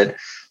say that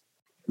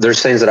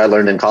there's things that I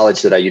learned in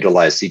college that I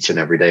utilize each and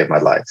every day of my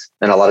life.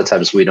 And a lot of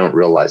times we don't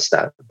realize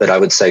that. But I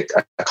would say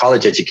a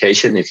college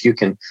education, if you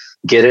can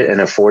get it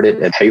and afford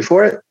it and pay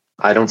for it,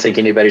 I don't think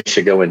anybody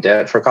should go in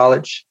debt for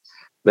college.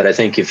 But I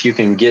think if you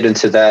can get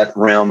into that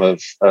realm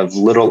of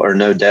little or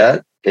no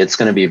debt, it's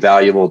going to be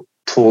valuable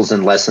tools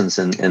and lessons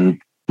and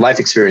life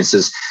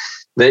experiences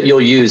that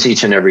you'll use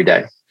each and every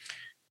day.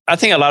 I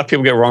think a lot of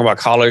people get wrong about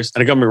college.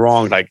 And don't get me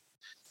wrong, like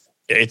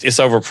it's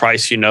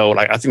overpriced,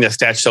 Like I think the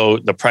stats show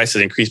the price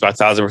has increased by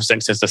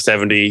 1,000% since the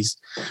 70s.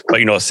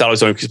 But,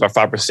 salaries only increased by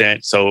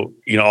 5%. So,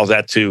 all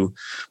that too.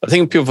 But I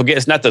think people forget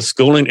it's not the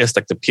schooling, it's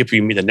like the people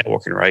you meet, the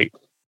networking, right?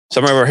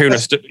 So I remember hearing a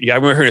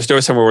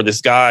story somewhere where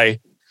this guy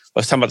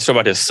was talking about the story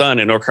about his son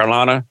in North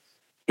Carolina.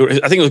 I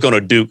think he was going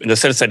to Duke. And the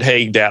son said,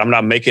 hey, Dad, I'm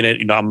not making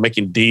it. I'm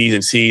making D's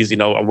and C's.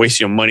 I'm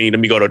wasting your money. Let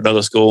me go to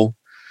another school.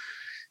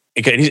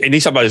 And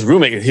he's talking about his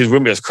roommate. His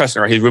roommate is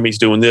crushing, right? His roommate's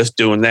doing this,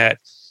 doing that.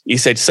 He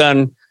said,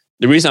 son,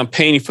 the reason I'm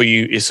paying for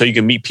you is so you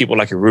can meet people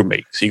like your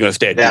roommate. So you're going to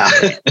stay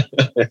at Duke.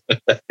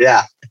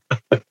 Yeah.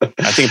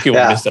 I think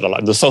people miss that a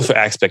lot. The social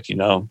aspect,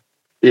 Yeah.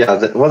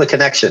 The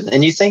connection.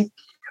 And you think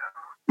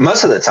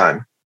most of the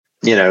time,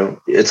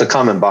 it's a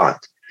common bond.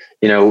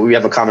 We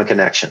have a common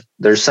connection.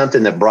 There's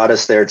something that brought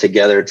us there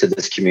together to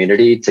this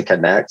community to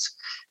connect,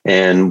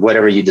 and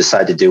whatever you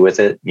decide to do with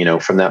it,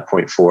 from that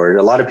point forward.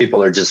 A lot of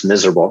people are just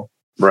miserable,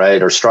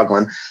 right? Or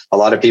struggling. A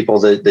lot of people,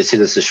 they see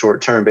this as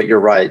short term, but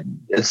you're right.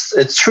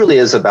 It truly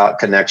is about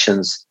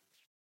connections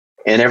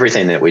and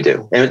everything that we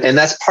do. And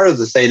that's part of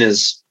the thing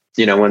is,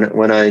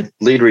 when I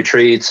lead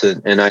retreats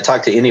and I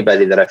talk to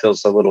anybody that I feel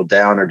is a little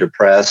down or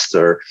depressed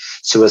or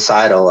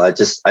suicidal, I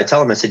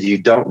tell them, I said, you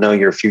don't know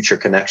your future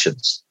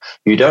connections.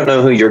 You don't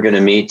know who you're going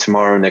to meet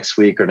tomorrow, next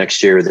week, or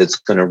next year that's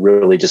going to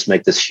really just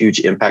make this huge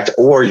impact,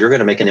 or you're going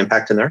to make an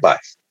impact in their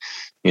life,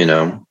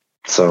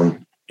 So.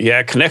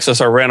 Yeah,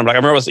 connections are random. Like I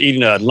remember I was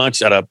eating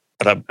lunch at a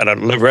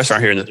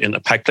restaurant here in the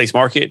Pike Place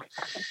Market.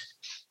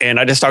 And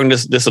I just talking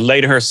to this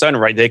lady and her son,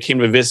 right? They came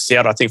to visit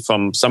Seattle, I think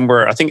from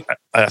somewhere in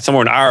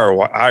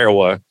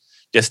Iowa,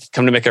 just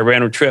come to make a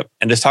random trip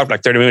and just talk for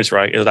like 30 minutes,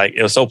 right?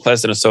 It was so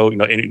pleasant and so,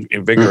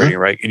 invigorating,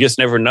 right? You just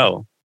never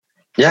know.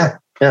 Yeah.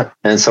 Yeah.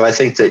 And so I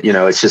think that,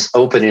 it's just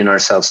opening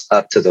ourselves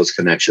up to those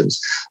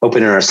connections,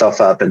 opening ourselves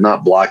up and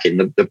not blocking.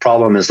 The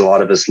problem is a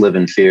lot of us live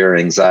in fear,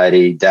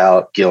 anxiety,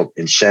 doubt, guilt,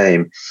 and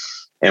shame,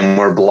 and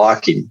we're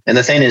blocking. And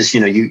the thing is,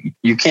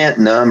 you can't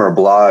numb or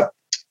block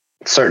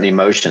certain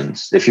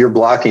emotions. If you're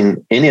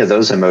blocking any of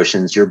those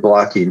emotions, you're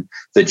blocking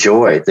the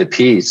joy, the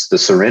peace, the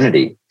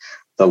serenity,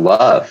 the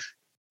love,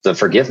 the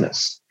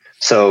forgiveness.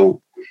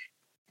 So,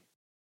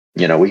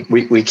 we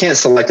can't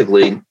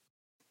selectively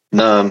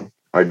numb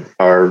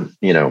our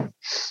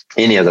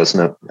any of those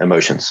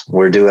emotions.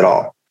 We're do it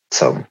all.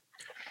 So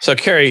So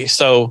Kerry,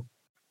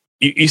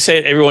 you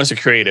said everyone's a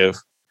creative,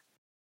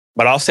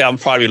 but I'll say I'm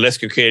probably less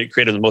creative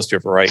than most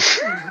people, right?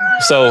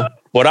 So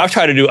what I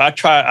try to do,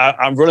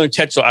 I'm really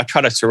intentional. I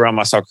try to surround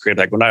myself with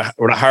creative. Like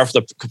when I hire for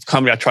the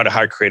company, I try to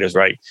hire creators,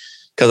 right?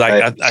 Because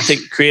I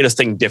think creatives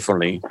think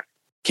differently.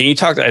 Can you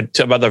talk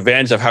about the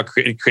advantage of how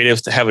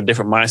creatives to have a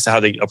different mindset, how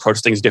they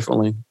approach things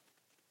differently?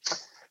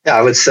 Yeah,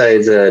 I would say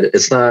that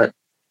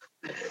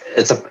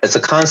it's a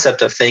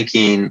concept of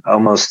thinking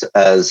almost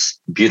as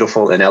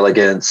beautiful and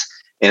elegant,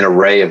 an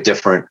array of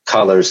different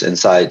colors,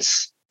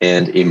 insights,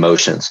 and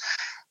emotions.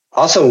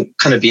 Also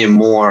kind of being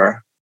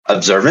more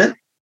observant.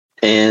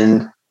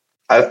 And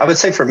I would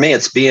say for me,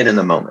 it's being in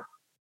the moment,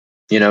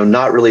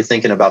 not really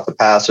thinking about the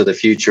past or the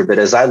future. But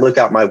as I look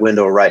out my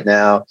window right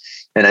now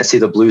and I see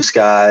the blue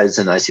skies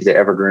and I see the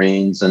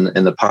evergreens and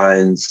the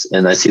pines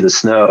and I see the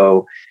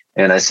snow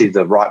and I see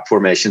the rock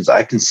formations,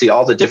 I can see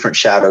all the different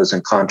shadows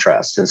and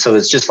contrasts. And so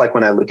it's just like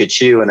when I look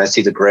at you and I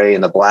see the gray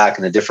and the black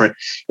and the different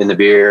in the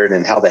beard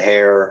and how the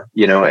hair,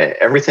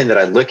 everything that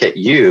I look at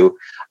you,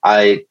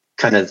 I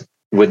kind of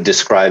would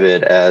describe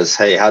it as,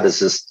 hey, how does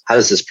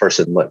this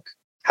person look?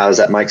 How's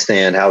that mic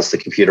stand? How's the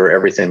computer?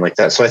 Everything like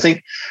that. So I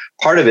think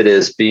part of it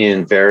is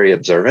being very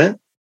observant.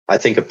 I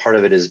think a part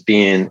of it is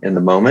being in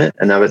the moment.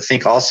 And I would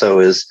think also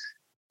is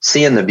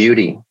seeing the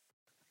beauty,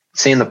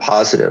 seeing the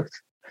positive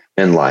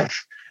in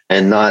life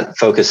and not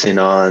focusing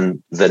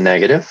on the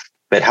negative.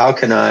 But how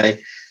can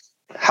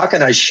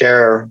I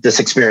share this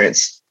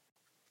experience?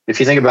 If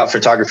you think about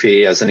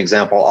photography as an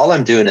example, all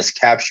I'm doing is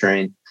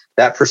capturing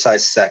that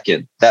precise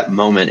second, that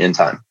moment in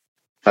time.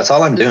 That's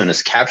all I'm doing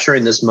is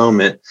capturing this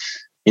moment.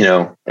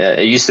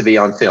 It used to be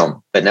on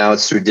film, but now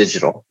it's through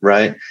digital,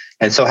 right?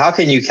 And so how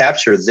can you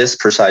capture this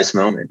precise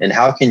moment? And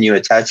how can you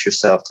attach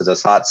yourself to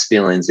those thoughts,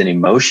 feelings, and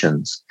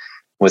emotions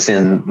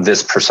within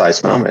this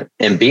precise moment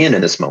and being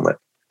in this moment,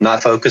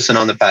 not focusing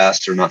on the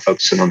past or not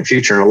focusing on the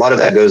future? And a lot of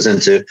that goes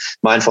into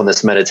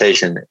mindfulness,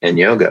 meditation, and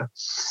yoga.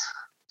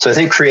 So I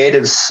think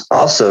creatives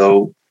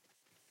also,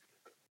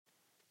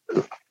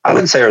 I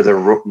wouldn't say are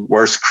the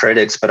worst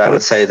critics, but I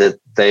would say that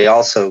they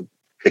also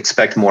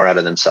expect more out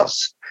of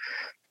themselves.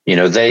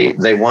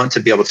 They want to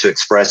be able to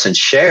express and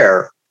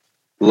share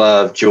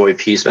love, joy,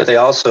 peace, but they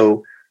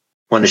also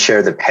want to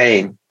share the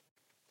pain,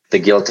 the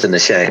guilt, and the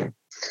shame.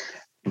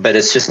 But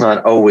it's just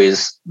not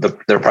always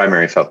their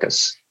primary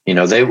focus. They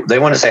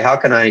want to say, how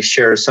can I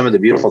share some of the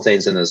beautiful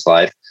things in this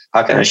life?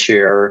 How can I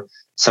share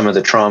some of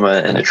the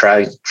trauma and the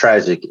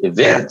tragic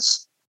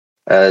events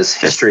as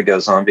history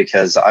goes on?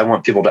 Because I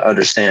want people to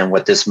understand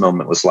what this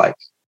moment was like.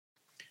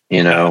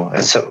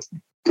 And so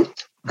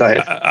go ahead.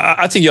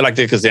 I think you like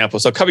the example.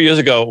 So a couple of years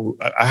ago,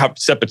 I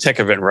set up a tech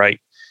event,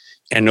 right?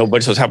 And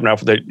nobody was helping out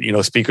for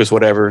the speakers,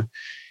 whatever.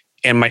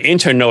 And my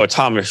intern, Noah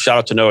Thomas, shout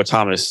out to Noah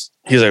Thomas.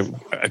 He's a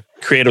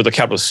creator with a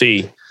capital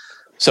C.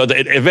 So the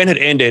event had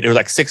ended. There was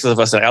like 6 of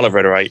us in the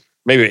elevator, right?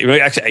 Maybe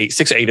actually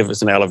 6 or 8 of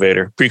us in the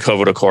elevator,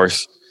 pre-COVID, of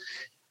course.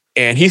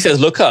 And he says,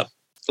 look up.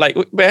 Like,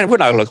 man, we're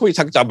not looking. What are you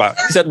talking about?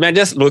 He said, man,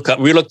 just look up.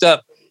 We looked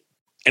up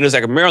and there's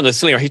like a mirror on the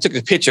ceiling. He took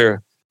a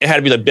picture. It had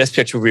to be the best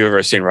picture we've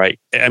ever seen, right?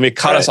 I mean, it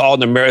caught us all in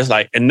the mirrors,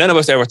 and none of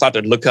us ever thought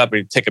to look up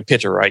and take a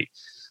picture, right?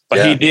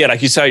 But he did.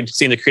 Like, you started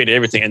seeing the creative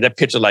everything, and that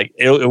picture,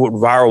 it went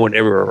viral and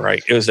everywhere,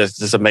 right? It was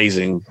just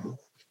amazing.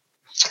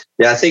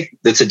 Yeah, I think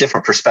it's a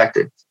different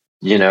perspective,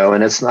 and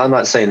I'm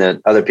not saying that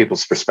other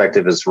people's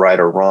perspective is right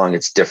or wrong.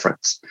 It's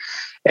different.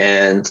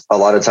 And a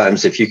lot of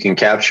times, if you can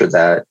capture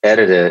that,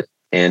 edit it,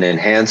 and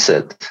enhance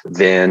it,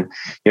 then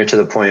you're to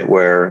the point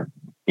where,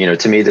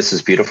 to me, this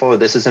is beautiful.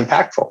 This is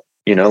impactful.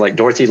 Like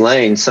Dorothy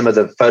Lane, some of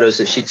the photos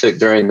that she took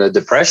during the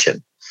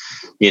Depression,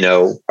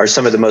 are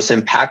some of the most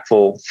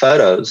impactful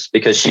photos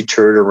because she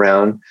toured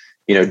around,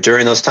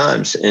 during those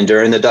times and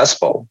during the Dust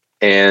Bowl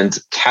and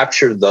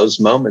captured those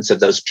moments of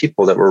those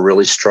people that were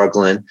really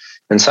struggling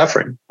and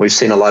suffering. We've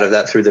seen a lot of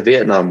that through the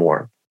Vietnam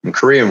War and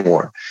Korean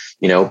War,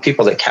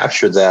 people that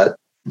captured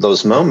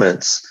those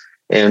moments.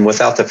 And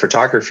without the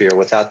photography or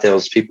without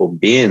those people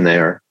being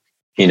there,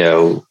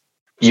 you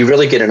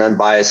really get an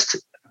unbiased,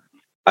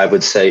 I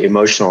would say,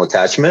 emotional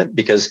attachment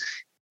because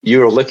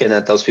you're looking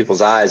at those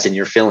people's eyes and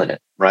you're feeling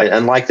it, right?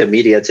 Unlike the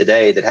media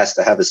today that has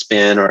to have a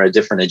spin or a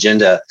different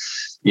agenda,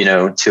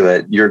 to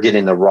it, you're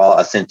getting the raw,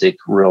 authentic,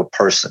 real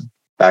person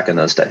back in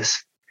those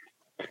days.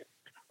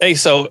 Hey,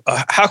 so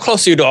how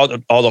close are you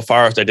to all the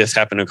fires that just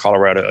happened in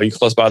Colorado? Are you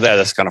close by that?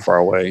 That's kind of far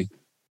away.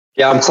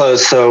 Yeah, I'm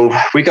close. So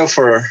we go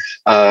for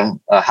a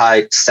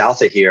hike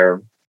south of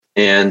here.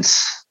 And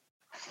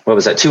what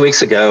was that? 2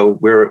 weeks ago,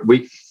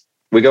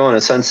 we go on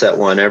a sunset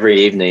one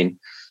every evening,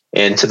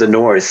 and to the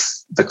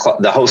north,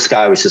 the whole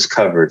sky was just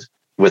covered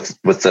with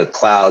the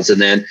clouds.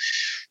 And then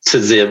to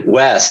the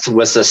west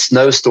was a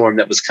snowstorm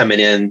that was coming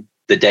in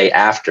the day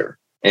after.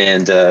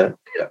 And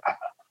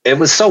it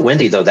was so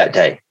windy though that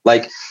day.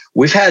 Like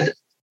we've had,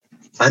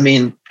 I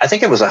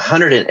think it was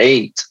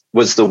 108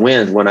 was the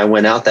wind when I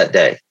went out that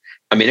day.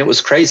 I mean, it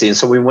was crazy. And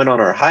so we went on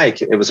our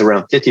hike. It was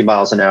around 50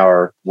 miles an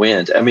hour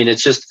wind. I mean,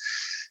 it's just,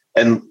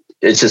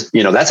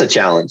 that's a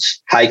challenge,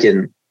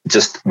 hiking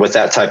just with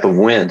that type of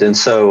wind. And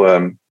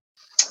so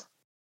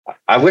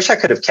I wish I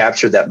could have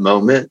captured that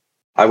moment.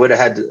 I would have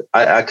had to,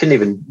 I couldn't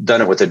even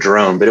done it with a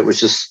drone, but it was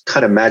just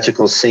kind of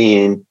magical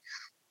seeing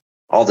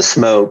all the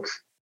smoke,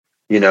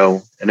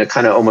 and it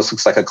kind of almost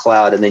looks like a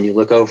cloud. And then you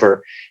look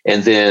over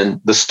and then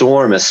the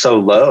storm is so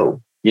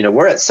low.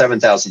 We're at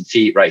 7,000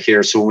 feet right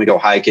here. So when we go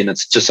hiking,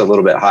 it's just a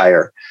little bit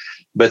higher.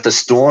 But the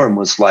storm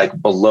was like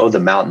below the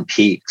mountain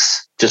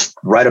peaks, just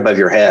right above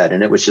your head.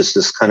 And it was just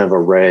this kind of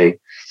array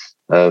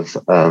of,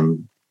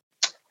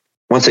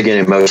 once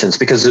again, emotions,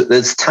 because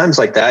it's times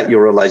like that,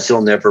 you'll realize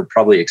you'll never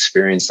probably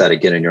experience that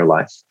again in your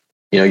life.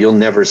 You'll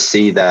never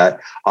see that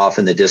off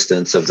in the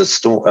distance of the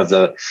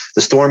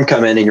storm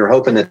come in, and you're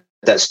hoping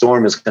that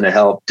storm is going to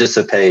help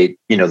dissipate,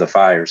 the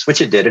fires,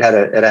 which it did. It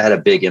had a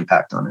big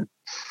impact on it.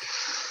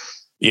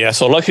 Yeah.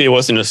 So luckily it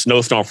wasn't a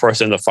snowstorm first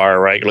in the fire,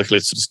 right?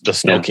 Luckily the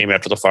snow came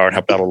after the fire and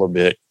helped out a little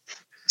bit.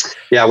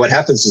 Yeah. What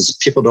happens is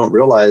people don't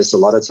realize a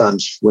lot of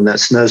times when that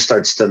snow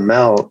starts to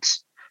melt,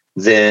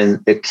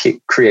 then it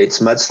creates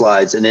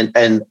mudslides,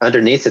 and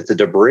underneath it, the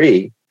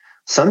debris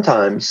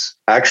sometimes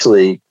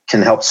actually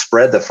can help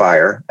spread the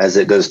fire as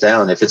it goes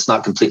down if it's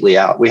not completely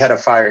out. We had a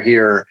fire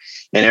here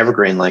in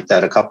Evergreen like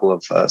that a couple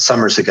of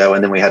summers ago,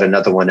 and then we had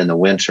another one in the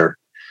winter.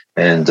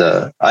 And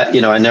I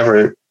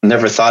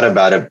never thought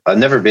about it. I've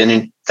never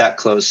been that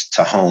close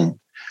to home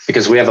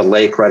because we have a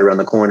lake right around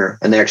the corner,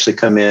 and they actually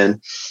come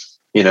in,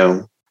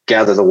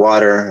 gather the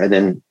water and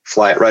then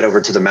fly it right over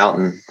to the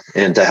mountain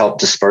and to help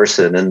disperse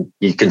it. And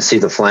you can see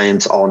the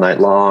flames all night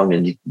long,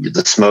 and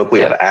the smoke. We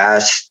have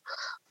ash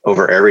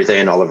over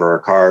everything, all over our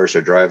cars,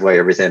 our driveway,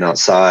 everything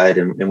outside.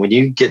 And when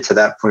you get to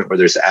that point where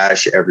there's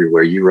ash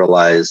everywhere, you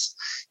realize,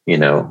 you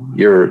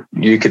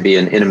could be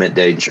in imminent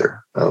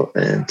danger.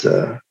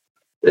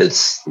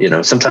 It's,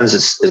 sometimes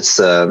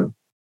it's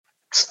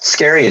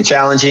scary and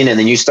challenging. And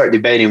then you start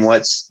debating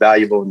what's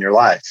valuable in your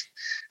life.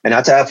 And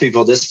I tell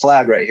people, this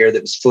flag right here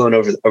that was flown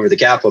over the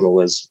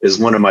Capitol is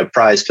one of my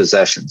prized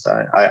possessions.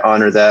 I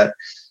honor that.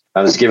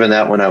 I was given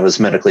that when I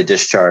was medically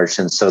discharged.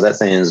 And so that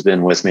thing has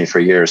been with me for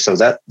years. So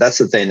that's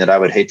the thing that I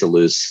would hate to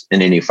lose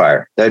in any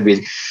fire.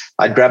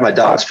 I'd grab my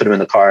dogs, put them in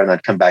the car, and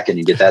I'd come back in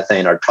and get that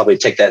thing. I'd probably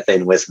take that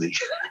thing with me.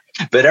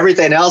 But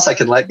everything else I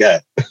can let go.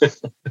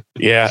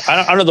 Yeah.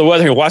 I know the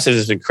weather here in Washington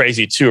has been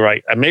crazy too,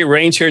 right? I made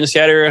rain here in the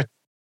Seattle area.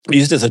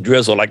 Used as a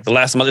drizzle. Like the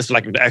last month, it's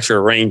like the actual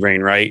rain,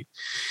 right?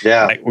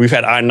 Yeah. Like we've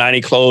had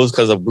I-90 closed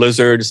because of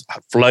blizzards,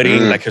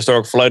 flooding, like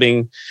historic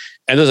flooding.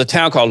 And there's a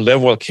town called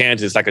Leavenworth,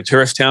 Kansas, like a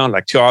tourist town,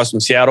 like 2 hours from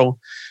Seattle.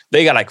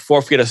 They got like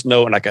 4 feet of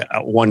snow in like a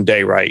one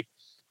day, right?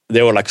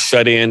 They were like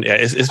shut in. Yeah,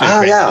 it's been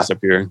crazy up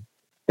here.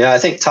 Yeah, I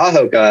think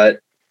Tahoe got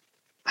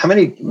how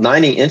many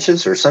 90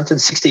 inches or something,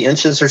 60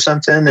 inches or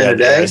something in a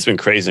day. Yeah, it's been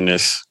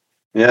craziness.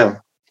 Yeah.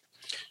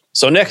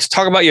 So next,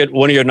 talk about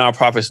one of your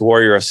nonprofits,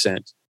 Warrior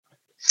Ascent.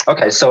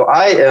 Okay, so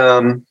I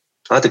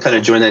have to kind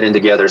of join that in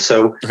together.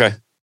 So okay.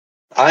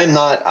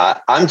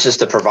 I'm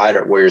just a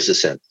provider at Warriors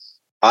Ascent.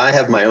 I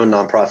have my own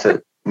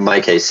nonprofit,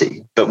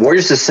 MyKC, but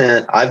Warriors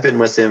Ascent, I've been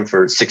with them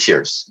for 6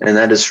 years. And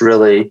that is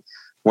really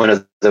one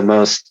of the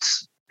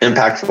most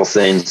impactful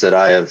things that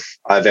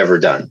I've ever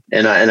done.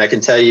 And I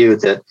can tell you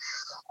that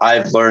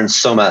I've learned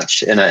so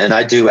much. And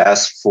I do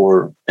ask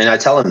for, and I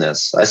tell them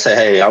this, I say,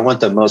 hey, I want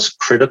the most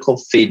critical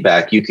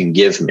feedback you can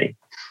give me.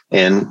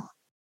 And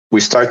we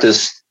start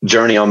this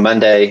journey on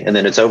Monday and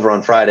then it's over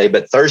on Friday,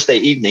 but Thursday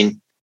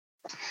evening,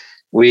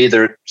 we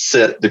either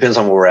sit, depends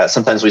on where we're at.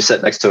 Sometimes we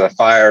sit next to a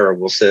fire or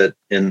we'll sit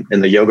in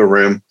the yoga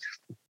room.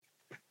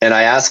 And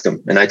I ask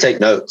them and I take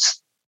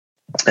notes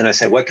and I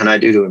say, what can I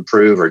do to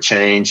improve or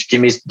change? Give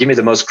me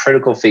the most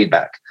critical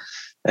feedback.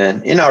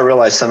 And, I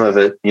realize some of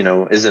it,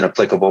 isn't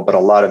applicable, but a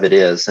lot of it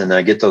is. And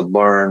I get to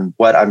learn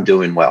what I'm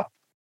doing well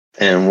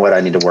and what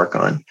I need to work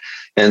on.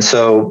 And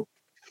so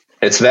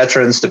it's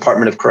veterans,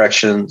 Department of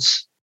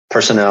Corrections,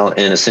 personnel,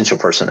 and essential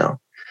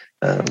personnel.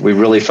 We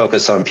really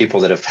focus on people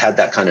that have had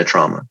that kind of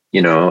trauma,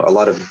 a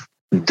lot of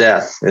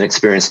death and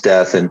experienced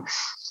death. And,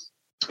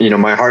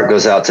 my heart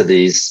goes out to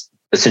these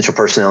essential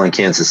personnel in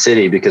Kansas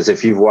City, because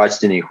if you've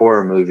watched any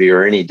horror movie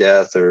or any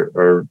death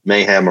or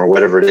mayhem or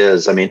whatever it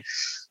is, I mean,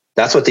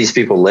 that's what these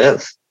people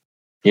live.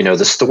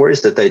 The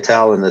stories that they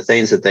tell and the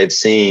things that they've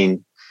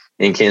seen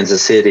in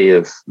Kansas City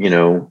of,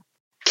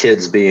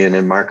 kids being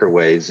in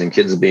microwaves and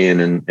kids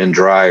being in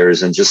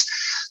dryers and just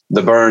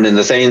the burn and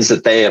the things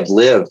that they have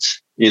lived,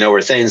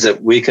 are things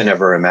that we can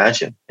never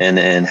imagine,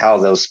 and how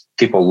those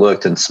people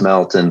looked and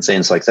smelt and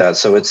things like that.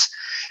 So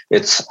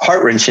it's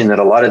heart-wrenching that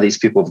a lot of these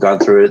people have gone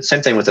through it.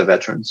 Same thing with the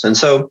veterans. And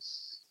so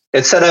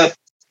it's set up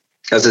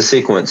as a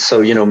sequence.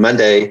 So,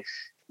 Monday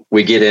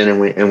we get in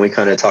and we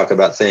kind of talk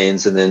about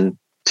things. And then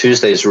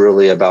Tuesday is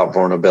really about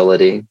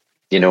vulnerability,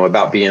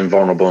 about being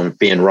vulnerable and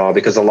being raw,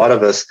 because a lot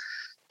of us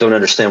don't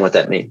understand what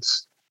that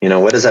means.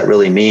 What does that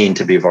really mean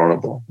to be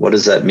vulnerable? What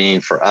does that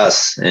mean for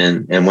us?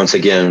 And once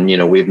again,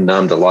 we've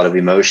numbed a lot of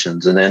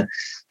emotions. And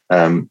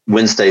then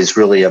Wednesday is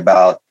really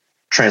about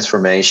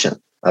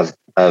transformation of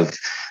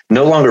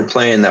no longer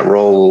playing that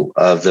role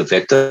of the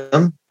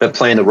victim, but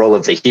playing the role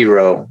of the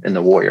hero and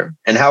the warrior.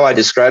 And how I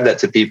describe that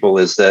to people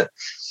is that,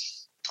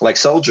 like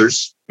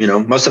soldiers,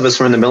 most of us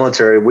were in the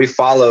military, we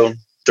follow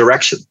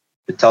direction.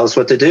 It tells us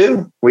what to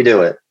do. We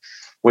do it.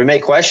 We may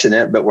question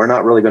it, but we're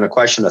not really going to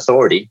question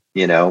authority.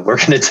 We're going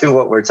to do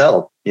what we're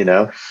told,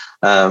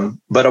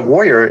 but a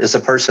warrior is a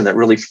person that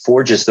really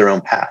forges their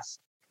own path.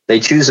 They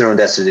choose their own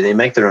destiny. They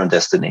make their own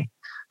destiny.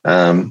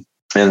 And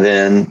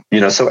then,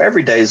 so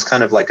every day is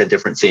kind of like a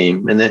different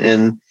theme.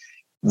 And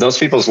those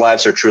people's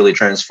lives are truly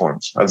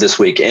transformed of this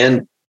week.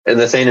 And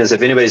the thing is,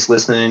 if anybody's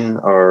listening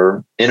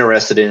or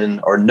interested in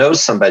or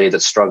knows somebody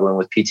that's struggling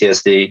with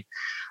PTSD,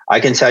 I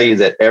can tell you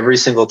that every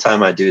single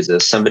time I do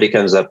this, somebody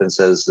comes up and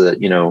says that,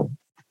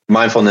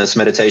 mindfulness,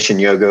 meditation,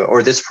 yoga,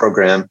 or this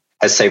program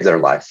has saved their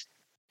life.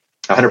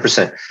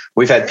 100%.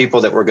 We've had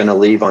people that were going to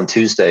leave on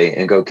Tuesday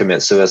and go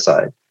commit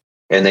suicide,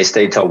 and they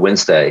stayed till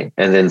Wednesday.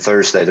 And then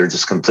Thursday, they're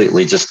just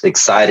completely just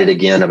excited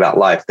again about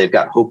life. They've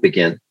got hope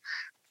again.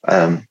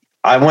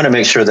 I want to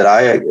make sure that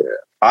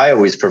I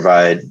always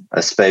provide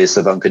a space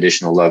of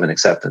unconditional love and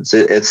acceptance.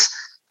 It's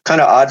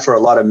kind of odd for a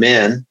lot of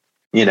men,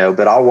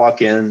 but I'll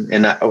walk in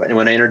and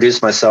when I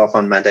introduce myself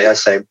on Monday, I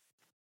say,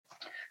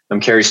 I'm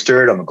Kerry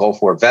Steuart. I'm a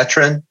Gulf War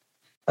veteran.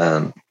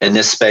 In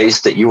this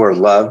space that you are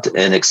loved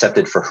and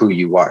accepted for who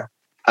you are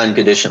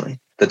unconditionally,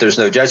 that there's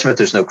no judgment,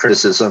 there's no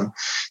criticism,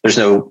 there's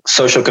no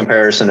social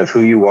comparison of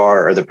who you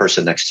are or the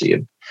person next to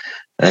you.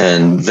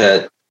 And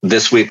that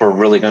this week we're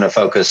really going to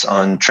focus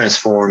on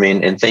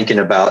transforming and thinking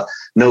about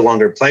no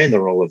longer playing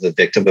the role of the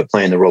victim, but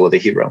playing the role of the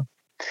hero.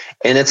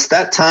 And it's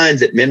that time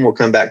that men will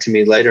come back to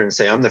me later and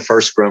say, I'm the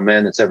first grown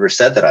man that's ever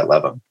said that I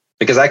love him,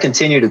 because I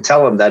continue to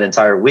tell him that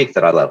entire week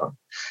that I love him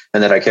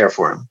and that I care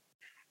for him.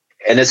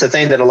 And it's a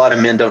thing that a lot of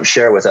men don't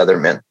share with other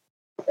men.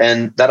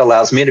 And that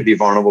allows me to be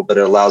vulnerable, but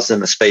it allows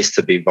them a space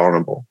to be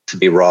vulnerable, to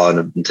be raw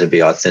and to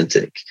be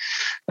authentic.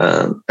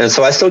 And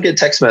so I still get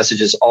text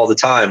messages all the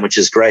time, which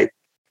is great,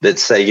 that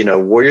say,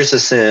 Warriors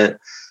Ascent,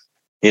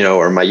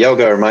 or my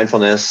yoga or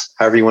mindfulness,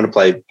 however you want to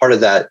play, part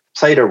of that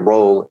played a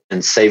role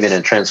in saving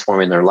and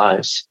transforming their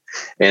lives.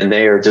 And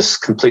they are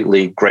just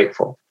completely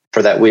grateful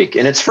for that week.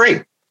 And it's free.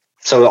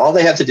 So all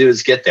they have to do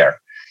is get there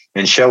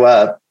and show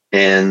up.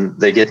 And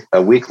they get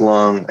a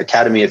week-long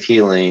Academy of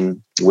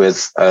Healing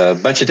with a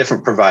bunch of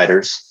different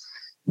providers.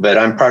 But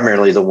I'm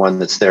primarily the one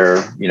that's there.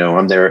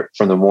 I'm there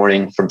from the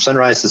morning, from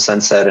sunrise to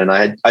sunset. And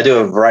I do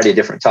a variety of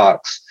different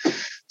talks.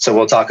 So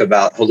we'll talk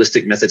about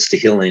holistic methods to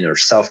healing, or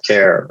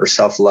self-care, or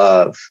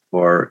self-love,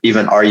 or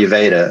even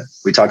Ayurveda.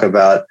 We talk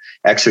about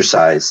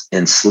exercise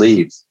and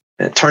sleep,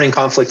 and turning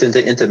conflict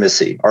into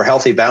intimacy, or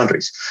healthy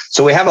boundaries.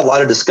 So we have a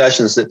lot of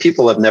discussions that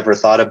people have never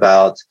thought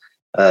about.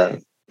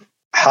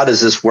 How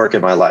does this work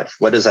in my life?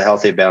 What does a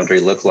healthy boundary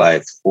look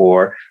like?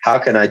 Or how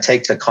can I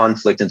take the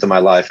conflict into my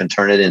life and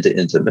turn it into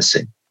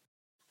intimacy?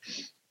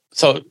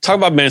 So talk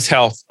about men's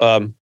health.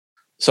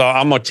 So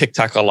I'm on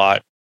TikTok a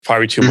lot,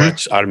 probably too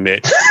much, I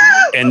admit.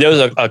 And there was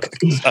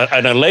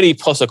a lady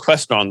posted a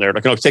question on there.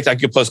 Like, TikTok,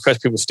 you post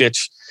questions, people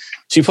stitch.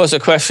 She posted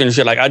a question.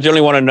 She's like, I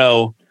generally want to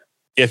know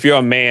if you're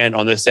a man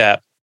on this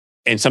app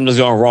and something's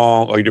going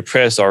wrong, or you're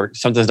depressed, or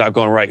something's not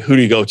going right, who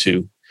do you go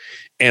to?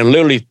 And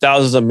literally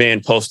thousands of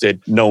men posted,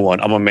 no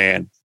one, I'm a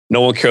man. No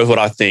one cares what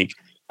I think.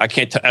 I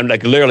can't, I'm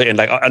like literally, and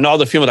like, and all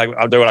the females,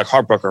 like, they were like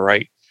heartbroken,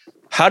 right?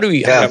 How do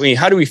we,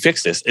 how do we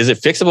fix this? Is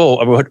it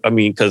fixable? I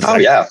mean, because. Oh,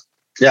 yeah.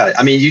 Yeah.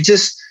 I mean,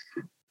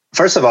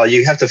 first of all,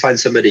 you have to find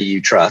somebody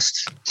you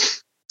trust.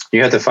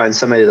 You have to find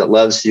somebody that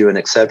loves you and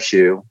accepts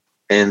you,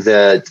 and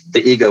that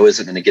the ego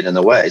isn't going to get in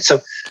the way.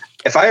 So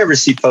if I ever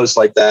see posts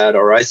like that,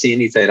 or I see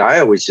anything, I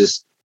always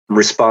just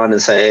respond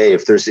and say, hey,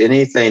 if there's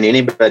anything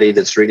anybody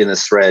that's reading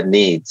this thread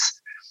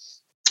needs,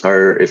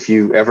 or if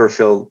you ever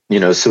feel,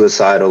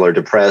 suicidal or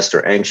depressed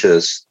or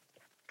anxious,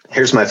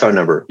 here's my phone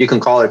number. You can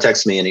call or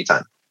text me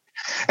anytime.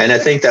 And I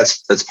think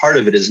that's part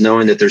of it, is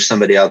knowing that there's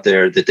somebody out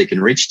there that they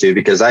can reach to,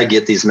 because I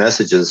get these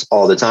messages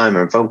all the time,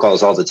 or phone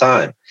calls all the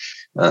time.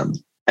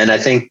 And I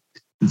think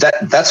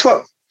that's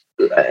what,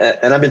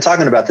 and I've been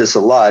talking about this a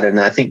lot, and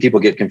I think people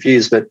get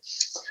confused, but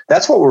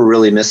that's what we're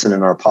really missing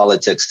in our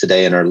politics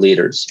today, and our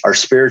leaders, our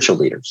spiritual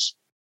leaders.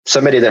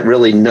 Somebody that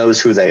really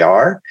knows who they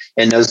are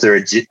and knows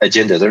their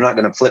agenda. They're not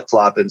going to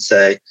flip-flop and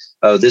say,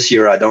 oh, this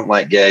year I don't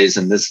like gays,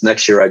 and this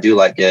next year I do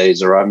like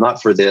gays, or I'm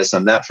not for this,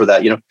 I'm not for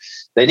that.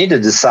 They need to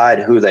decide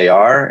who they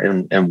are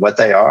and what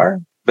they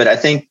are. But I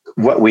think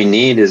what we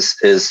need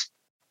is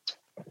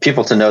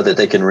people to know that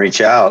they can reach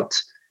out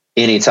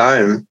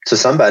anytime to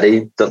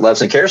somebody that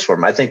loves and cares for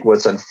them. I think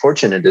what's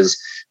unfortunate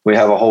is we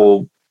have a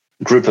whole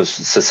group of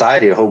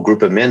society, a whole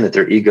group of men that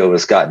their ego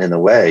has gotten in the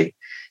way,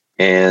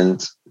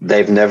 and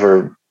they've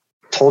never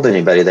told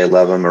anybody they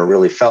love them or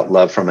really felt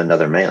love from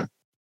another man.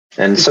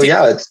 And so,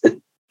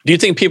 do you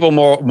think people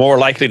more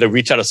likely to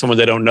reach out to someone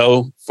they don't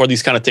know for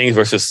these kind of things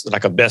versus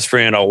like a best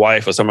friend or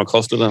wife or someone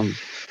close to them?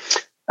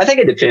 I think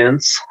it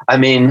depends. I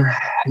mean,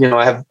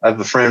 I have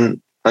a friend,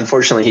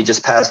 unfortunately, he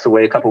just passed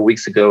away a couple of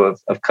weeks ago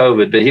of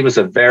COVID, but he was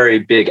a very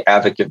big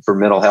advocate for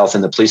mental health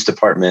in the police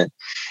department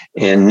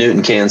in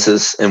Newton,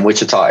 Kansas, and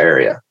Wichita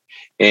area.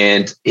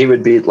 And he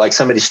would be like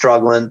somebody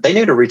struggling, they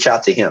knew to reach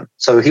out to him.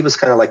 So he was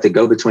kind of like the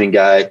go-between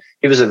guy.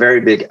 He was a very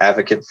big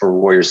advocate for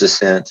Warriors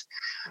Ascent.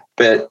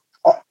 But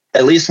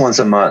at least once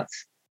a month,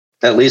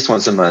 at least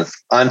once a month,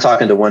 I'm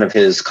talking to one of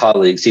his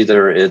colleagues.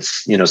 Either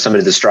it's,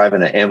 somebody that's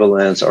driving an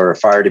ambulance or a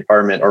fire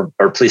department or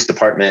police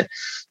department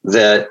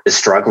that is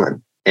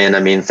struggling. And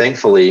I mean,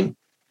 thankfully,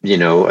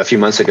 a few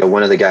months ago,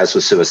 one of the guys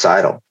was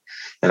suicidal,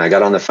 and I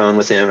got on the phone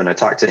with him and I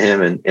talked to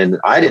him, and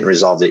I didn't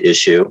resolve the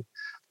issue.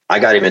 I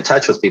got him in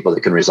touch with people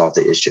that can resolve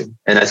the issue.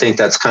 And I think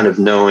that's kind of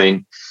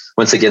knowing,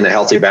 once again, the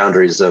healthy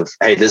boundaries of,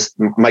 hey, this,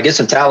 my gifts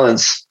and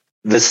talents,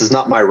 this is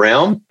not my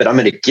realm, but I'm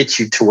going to get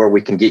you to where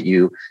we can get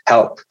you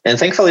help. And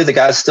thankfully, the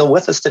guy's still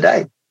with us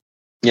today,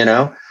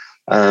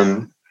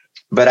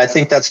 But I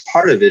think that's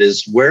part of it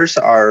is, where's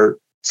our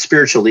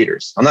spiritual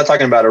leaders? I'm not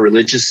talking about a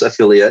religious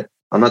affiliate.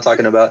 I'm not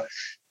talking about,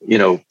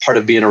 part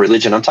of being a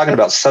religion. I'm talking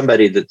about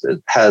somebody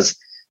that has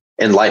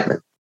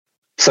enlightenment,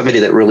 somebody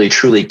that really,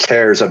 truly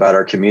cares about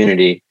our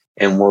community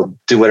and will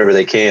do whatever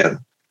they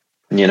can,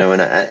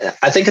 and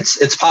I think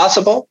it's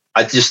possible.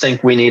 I just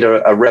think we need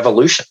a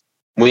revolution.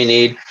 We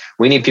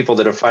need people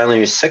that are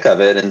finally sick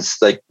of it. And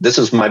it's like, this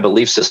is my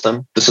belief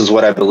system. This is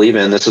what I believe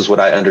in. This is what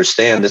I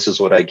understand. This is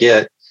what I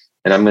get.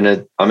 And I'm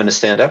going to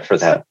stand up for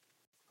that.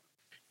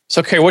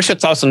 So, Kerry, what's your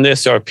thoughts on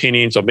this or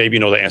opinions, or maybe you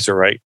know the answer,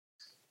 right?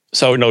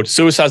 So,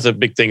 suicide is a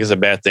big thing, is a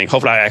bad thing.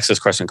 Hopefully I asked this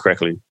question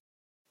correctly.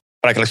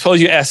 But like,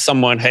 suppose you ask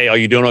someone, hey, are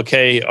you doing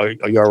okay? Are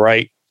you all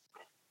right?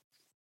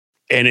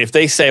 And if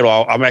they say,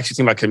 well, I'm actually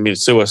thinking about committing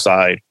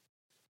suicide,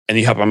 and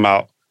you help them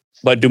out.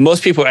 But do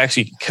most people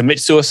actually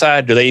commit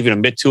suicide? Do they even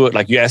admit to it?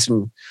 Like, you ask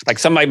them, like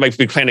somebody might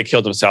be planning to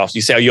kill themselves.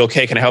 You say, are you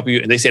okay? Can I help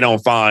you? And they say, no, I'm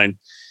fine.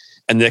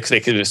 And next they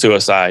commit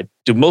suicide.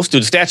 Do the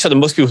stats show that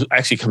most people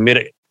actually commit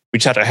it,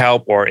 reach out to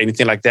help or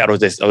anything like that, or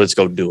let's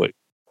go do it?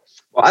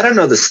 Well, I don't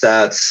know the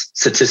stats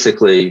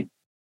statistically,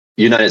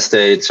 United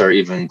States or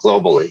even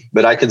globally,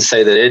 but I can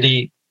say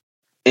that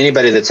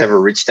anybody that's ever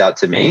reached out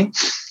to me,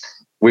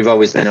 we've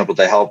always been able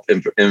to help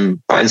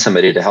and find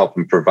somebody to help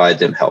and provide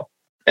them help,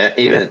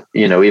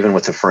 even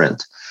with a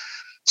friend.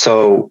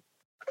 So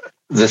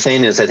the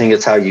thing is, I think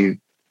it's how you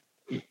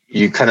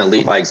kind of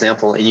lead by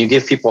example, and you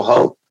give people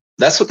hope.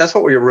 That's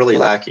what we're really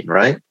lacking,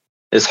 right?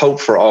 Is hope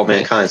for all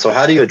mankind. So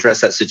how do you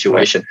address that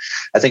situation?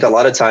 I think a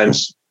lot of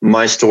times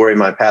my story,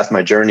 my path,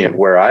 my journey of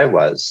where I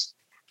was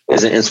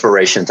is an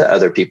inspiration to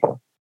other people,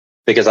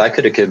 because I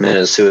could have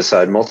committed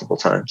suicide multiple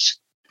times,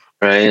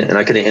 right? And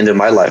I could have ended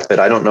my life, but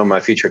I don't know my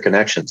future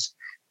connections.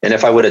 And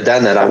if I would have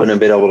done that, I wouldn't have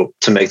been able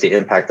to make the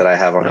impact that I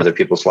have on other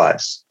people's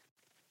lives,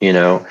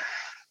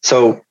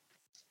 So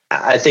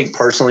I think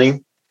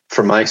personally,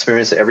 from my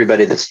experience,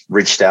 everybody that's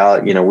reached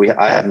out,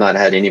 I have not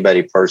had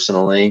anybody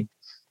personally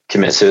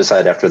commit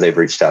suicide after they've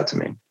reached out to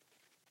me.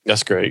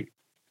 That's great.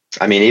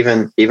 I mean,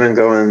 even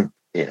going,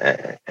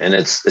 and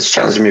it's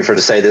challenging me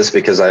to say this,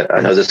 because I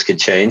know this could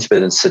change,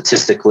 but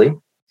statistically,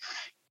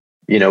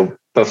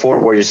 before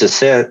Warriors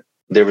Ascent,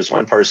 there was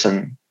one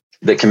person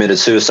that committed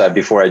suicide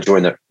before I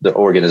joined the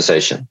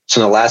organization.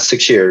 So in the last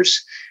 6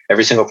 years,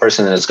 every single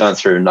person that has gone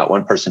through, not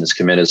one person has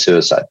committed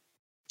suicide.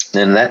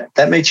 And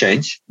that may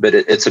change, but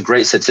it's a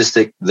great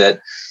statistic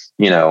that,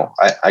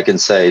 I can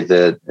say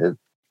that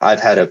I've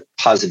had a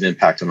positive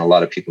impact on a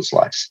lot of people's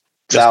lives.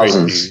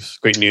 Thousands.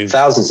 Great news.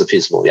 Thousands of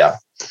people. Yeah.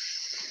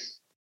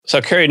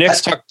 So, Kerry,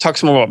 next talk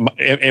some more about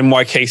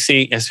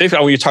MYKC, and especially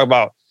when you talk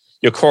about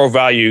your core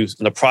values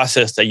and the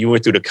process that you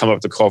went through to come up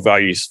with the core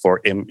values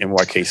for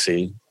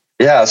MYKC.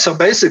 Yeah. So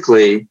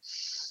basically,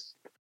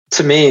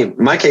 to me,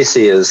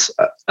 MyKC is,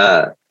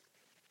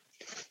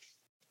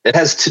 it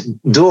has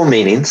dual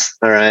meanings.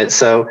 All right.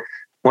 So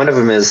one of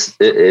them is,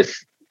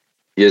 if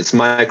it's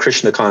my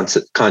Krishna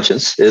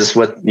conscience, is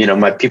what,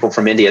 my people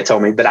from India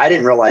told me, but I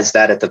didn't realize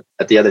that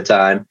at the other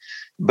time.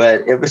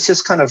 But it was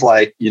just kind of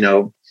like,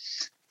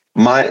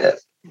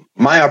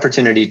 my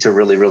opportunity to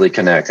really, really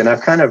connect. And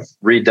I've kind of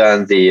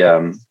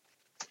redone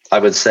I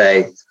would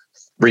say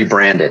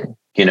rebranded,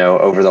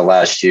 over the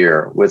last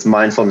year with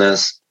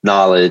mindfulness,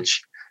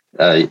 knowledge,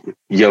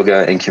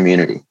 yoga, and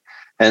community.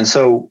 And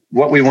so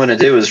what we want to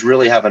do is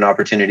really have an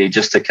opportunity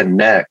just to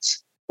connect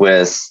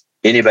with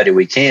anybody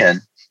we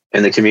can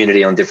in the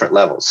community on different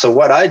levels. So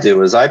what I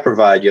do is I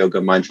provide yoga,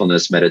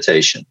 mindfulness,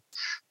 meditation,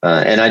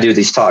 and I do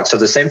these talks. So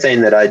the same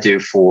thing that I do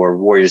for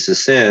Warriors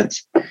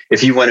Ascent,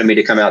 if you wanted me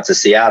to come out to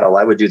Seattle,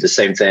 I would do the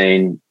same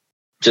thing.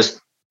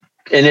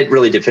 And it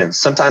really depends.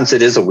 Sometimes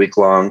it is a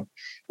week-long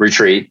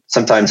retreat.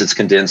 Sometimes it's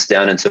condensed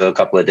down into a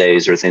couple of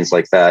days or things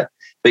like that.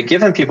 But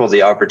giving people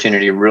the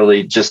opportunity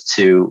really just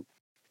to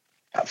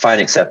find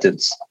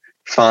acceptance,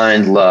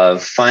 find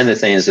love, find the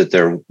things that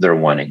they're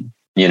wanting,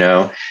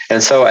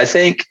 And so I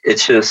think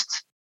it's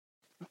just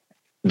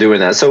doing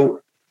that.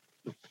 So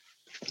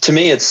to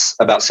me, it's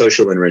about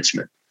social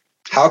enrichment.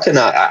 How can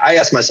I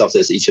ask myself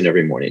this each and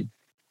every morning,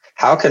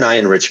 how can I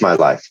enrich my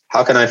life?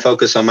 How can I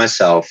focus on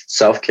myself,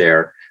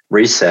 self-care,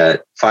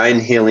 reset,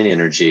 find healing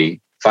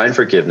energy, find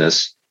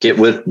forgiveness, get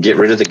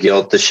rid of the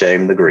guilt, the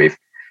shame, the grief?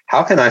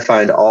 How can I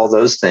find all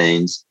those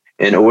things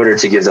in order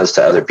to give those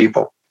to other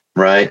people?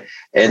 Right.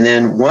 And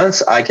then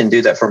once I can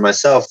do that for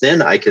myself,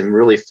 then I can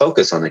really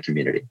focus on the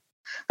community.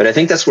 But I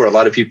think that's where a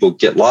lot of people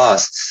get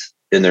lost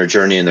in their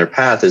journey and their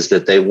path, is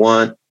that they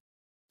want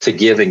to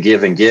give and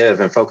give and give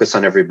and focus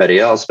on everybody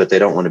else, but they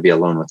don't want to be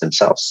alone with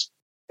themselves.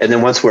 And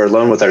then once we're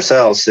alone with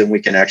ourselves, then we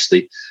can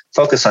actually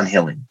focus on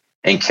healing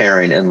and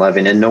caring and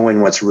loving and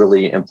knowing what's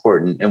really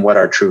important and what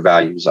our true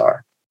values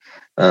are.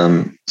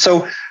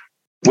 So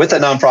with a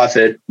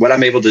nonprofit, what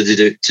I'm able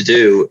to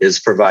do is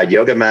provide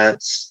yoga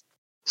mats.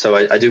 So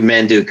I do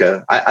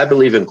Manduka. I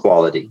believe in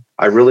quality.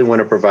 I really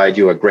want to provide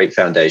you a great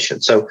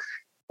foundation. So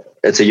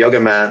it's a yoga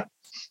mat.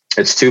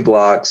 It's 2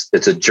 blocks.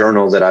 It's a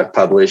journal that I've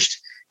published,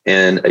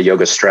 and a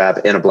yoga strap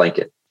and a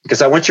blanket,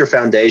 because I want your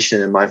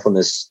foundation in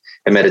mindfulness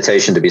and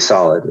meditation to be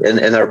solid.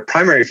 And our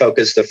primary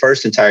focus the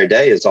first entire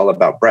day is all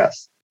about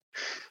breath,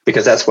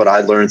 because that's what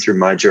I learned through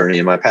my journey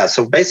in my past.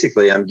 So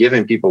basically, I'm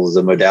giving people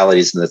the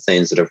modalities and the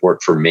things that have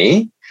worked for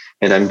me,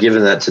 and I'm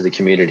giving that to the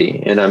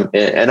community. And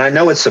I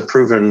know it's a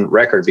proven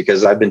record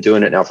because I've been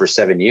doing it now for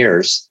 7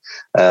 years,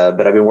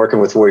 but I've been working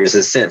with Warriors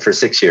Ascent for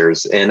 6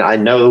 years. And I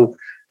know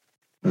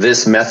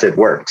this method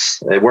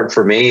works. It worked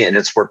for me, and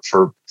it's worked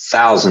for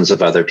thousands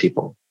of other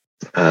people.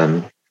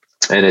 And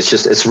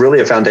it's really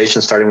a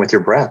foundation starting with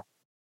your breath.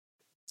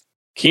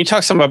 Can you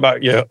talk some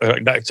about your,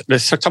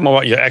 let's talk some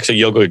about your actual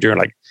yoga journey.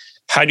 Like,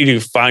 how did you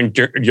find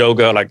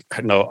yoga? Like,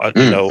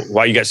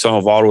 why you got so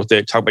involved with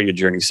it? Talk about your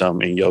journey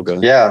some in yoga.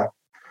 Yeah,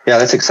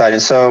 that's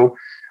exciting. So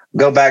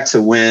go back to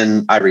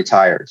when I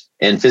retired,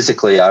 and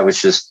physically, I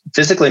was just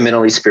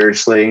mentally,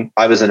 spiritually,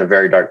 I was in a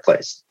very dark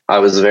place. I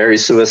was very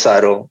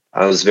suicidal.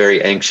 I was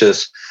very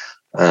anxious.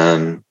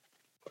 I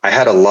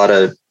had a lot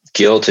of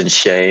guilt and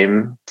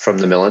shame from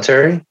the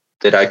military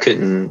that I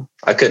couldn't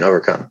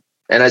overcome.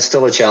 And it's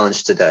still a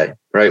challenge today,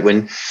 right?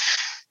 When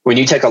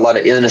you take a lot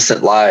of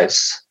innocent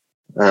lives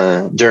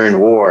during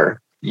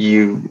war,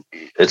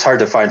 it's hard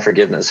to find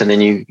forgiveness. And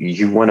then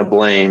you want to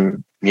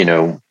blame,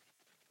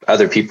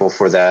 other people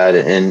for that.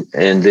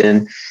 And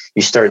then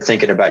you start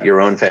thinking about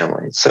your own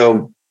family.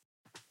 So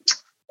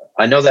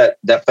I know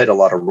that played a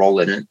lot of role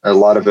in it. A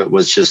lot of it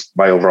was just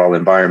my overall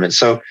environment.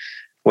 So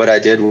what I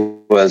did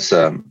was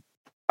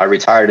I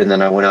retired, and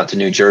then I went out to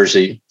New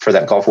Jersey for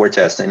that Gulf War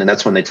testing. And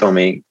that's when they told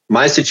me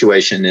my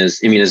situation is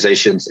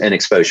immunizations and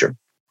exposure,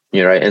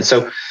 right? And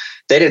so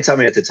they didn't tell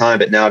me at the time,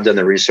 but now I've done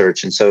the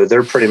research. And so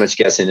they're pretty much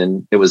guessing,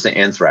 and it was the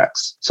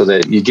anthrax. So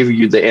that you give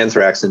you the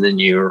anthrax, and then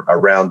you're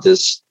around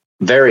this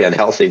very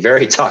unhealthy,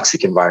 very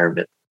toxic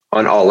environment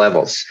on all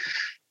levels.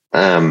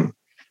 And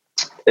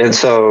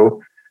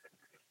so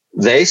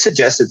they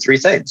suggested 3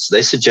 things.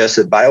 They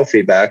suggested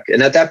biofeedback.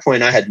 And at that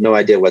point, I had no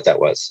idea what that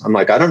was. I'm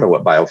like, I don't know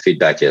what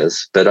biofeedback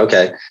is, but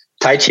okay.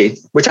 Tai Chi,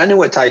 which I knew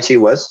what Tai Chi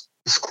was.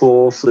 It's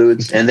cool,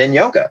 fluids, and then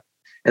yoga.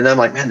 And then I'm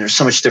like, man, there's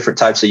so much different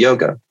types of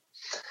yoga.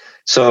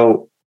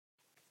 So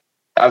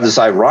I was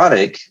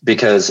ironic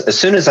because as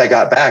soon as I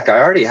got back, I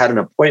already had an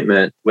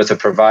appointment with a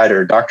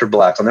provider, Dr.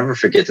 Black. I'll never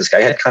forget this guy.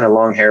 He had kind of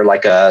long hair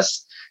like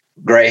us,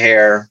 gray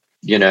hair,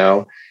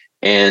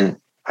 and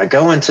I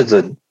go into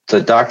the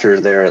doctor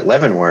there at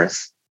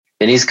Leavenworth,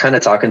 and he's kind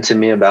of talking to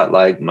me about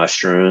like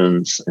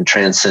mushrooms and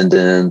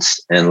transcendence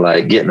and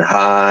like getting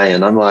high.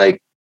 And I'm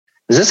like,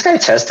 is this guy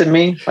testing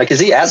me? Like, is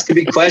he asking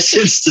me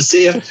questions to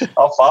see if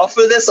I'll fall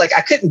for this? Like,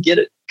 I couldn't get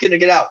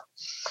out.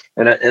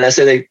 And I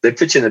say they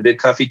put you in a big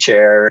comfy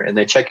chair, and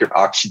they check your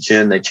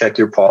oxygen, they check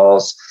your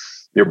pulse,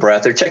 your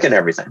breath. They're checking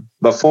everything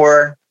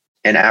before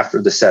and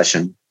after the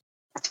session.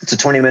 It's a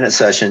 20-minute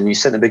session. You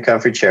sit in a big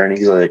comfy chair, and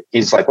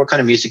he's like, what kind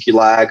of music you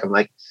like? I'm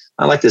like,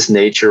 I like this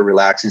nature,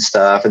 relaxing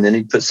stuff. And then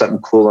he put something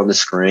cool on the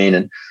screen,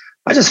 and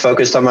I just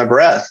focused on my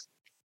breath.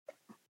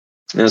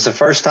 And it was the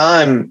first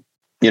time,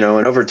 in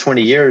over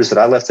 20 years that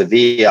I left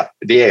the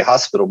VA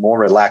hospital more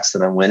relaxed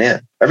than I went in.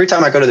 Every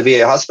time I go to the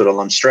VA hospital,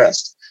 I'm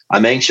stressed.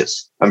 I'm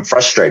anxious. I'm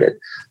frustrated.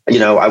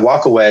 I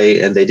walk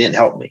away, and they didn't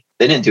help me.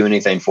 They didn't do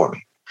anything for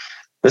me.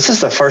 This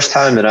is the first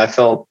time that I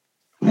felt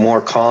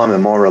more calm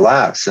and more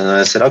relaxed. And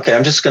I said, okay,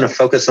 I'm just going to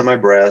focus on my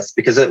breath,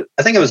 because I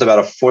think it was about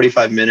a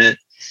 45-minute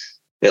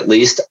at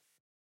least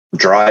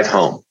drive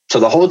home. So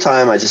the whole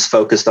time I just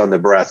focused on the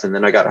breath. And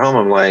then I got home,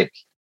 I'm like,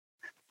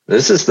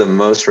 this is the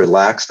most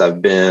relaxed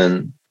I've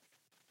been.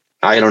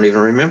 I don't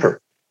even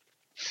remember.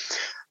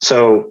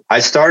 So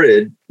I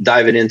started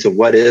diving into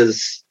what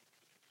is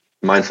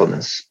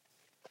mindfulness,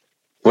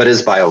 what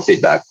is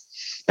biofeedback.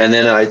 And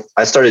then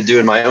I started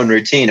doing my own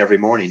routine every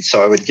morning.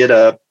 So I would get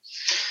up.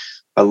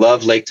 I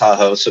love Lake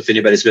Tahoe. So if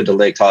anybody's been to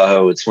Lake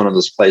Tahoe, it's one of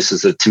those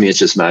places that to me, it's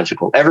just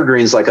magical.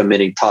 Evergreen's like a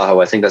mini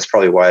Tahoe. I think that's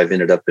probably why I've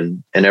ended up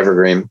in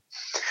Evergreen.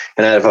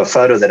 And I have a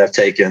photo that I've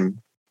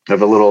taken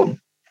of a little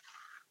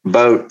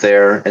boat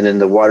there. And then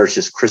the water's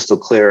just crystal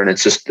clear, and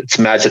it's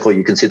magical.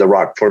 You can see the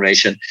rock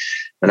formation.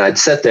 And I'd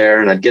sit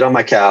there, and I'd get on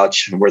my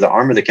couch, and where the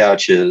arm of the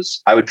couch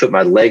is, I would put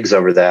my legs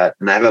over that.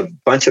 And I have a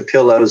bunch of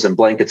pillows and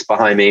blankets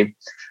behind me.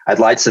 I'd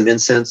light some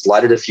incense,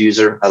 light a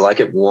diffuser. I like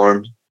it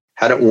warm,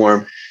 had it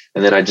warm.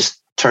 And then I just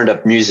turned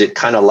up music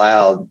kind of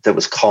loud that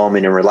was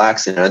calming and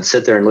relaxing. And I'd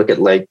sit there and look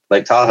at Lake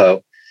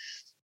Tahoe,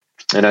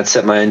 and I'd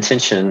set my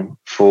intention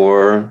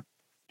for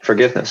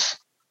forgiveness.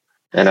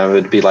 And I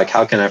would be like,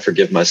 how can I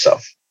forgive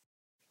myself?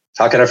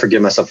 How can I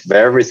forgive myself for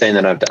everything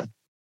that I've done?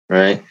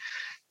 Right?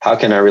 How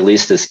can I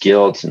release this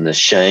guilt and this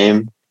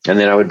shame And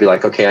then I would be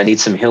like, okay, I need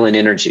some healing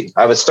energy.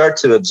 I would start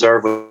to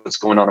observe what's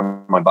going on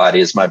in my body.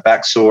 Is my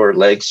back sore,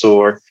 leg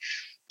sore?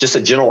 Just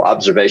a general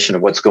observation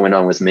of what's going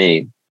on with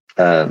me,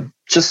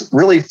 just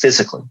really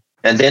physically,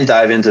 and then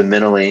dive into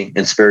mentally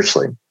and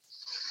spiritually.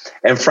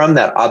 And from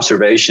that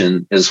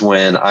observation is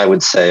when I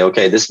would say,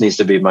 okay, this needs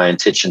to be my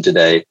intention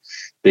today,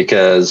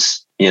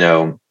 because,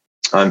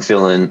 I'm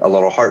feeling a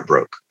little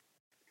heartbroken,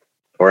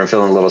 or I'm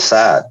feeling a little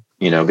sad,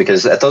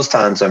 because at those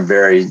times I'm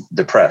very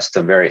depressed.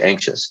 I'm very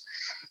anxious.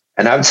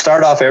 And I would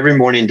start off every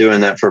morning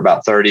doing that for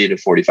about 30 to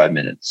 45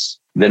 minutes.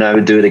 Then I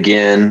would do it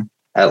again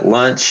at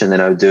lunch, and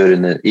then I would do it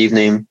in the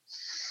evening.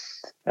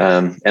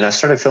 And I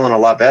started feeling a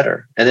lot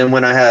better. And then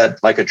when I had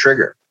like a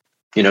trigger,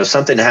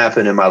 something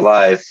happened in my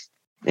life,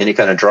 any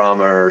kind of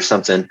drama or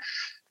something,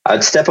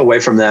 I'd step away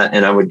from that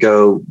and I would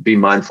go be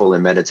mindful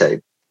and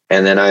meditate.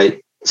 And then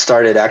I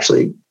started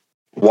actually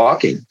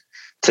walking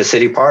to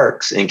city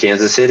parks in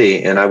Kansas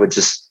City, and I would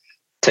just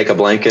take a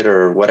blanket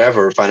or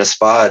whatever, find a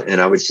spot,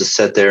 and I would just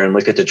sit there and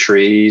look at the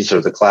trees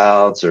or the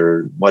clouds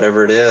or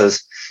whatever it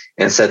is,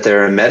 and sit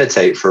there and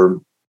meditate for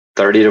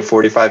 30 to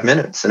 45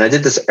 minutes. And I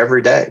did this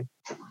every day.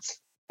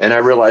 And I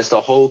realized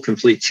a whole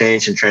complete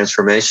change and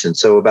transformation.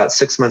 So about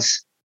 6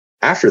 months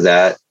after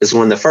that is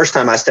when the first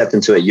time I stepped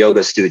into a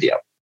yoga studio,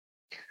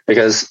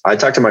 because I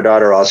talked to my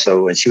daughter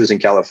also, and she was in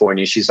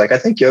California. She's like, I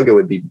think yoga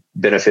would be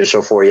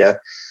beneficial for you.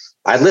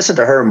 I'd listen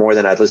to her more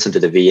than I'd listen to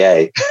the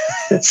VA.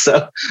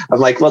 So I'm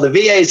like, well, the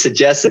VA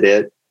suggested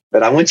it,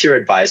 but I want your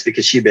advice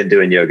because she'd been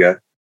doing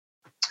yoga.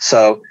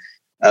 So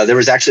there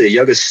was actually a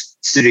yoga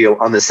studio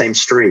on the same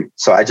street.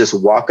 So I just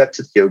walk up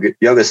to the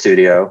yoga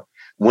studio,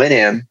 went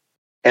in,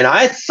 and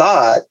I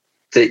thought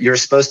that you're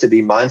supposed to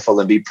be mindful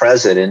and be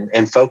present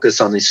and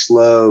focus on these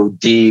slow,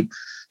 deep,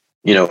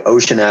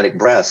 oceanic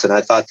breaths. And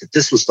I thought that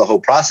this was the whole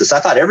process. I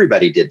thought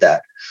everybody did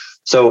that.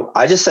 So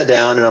I just sat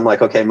down and I'm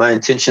like, okay, my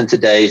intention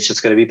today is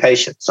just going to be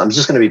patience. I'm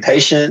just going to be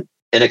patient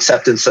in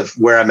acceptance of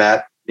where I'm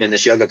at in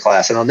this yoga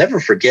class. And I'll never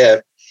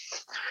forget,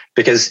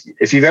 because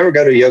if you've ever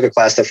go to a yoga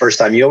class the first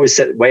time, you always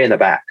sit way in the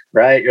back,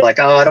 right? You're like,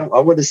 oh, I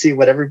want to see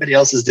what everybody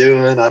else is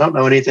doing. I don't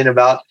know anything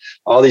about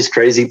all these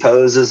crazy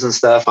poses and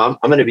stuff. I'm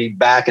going to be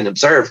back and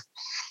observe.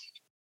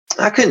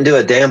 I couldn't do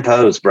a damn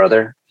pose,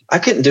 brother. I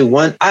couldn't do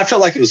one. I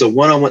felt like it was a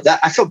one-on-one.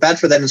 I felt bad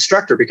for that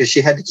instructor because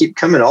she had to keep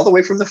coming all the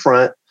way from the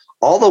front,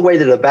 all the way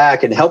to the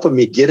back and helping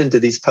me get into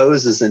these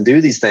poses and do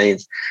these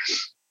things.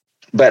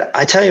 But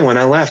I tell you, when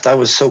I left, I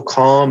was so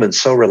calm and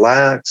so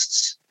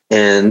relaxed.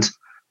 And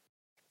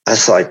I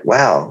was like,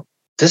 wow,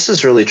 this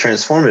is really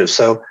transformative.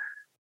 So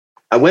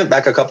I went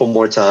back a couple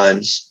more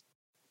times,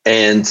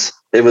 and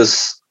it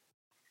was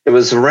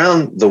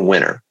around the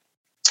winter.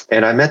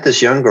 And I met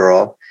this young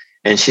girl,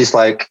 and she's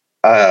like,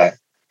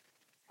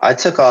 I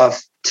took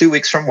off 2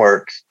 weeks from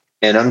work,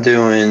 and I'm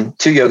doing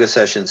 2 yoga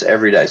sessions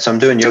every day. So I'm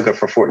doing yoga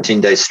for 14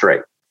 days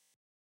straight.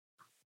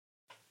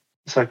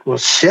 It's like, well,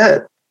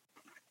 shit,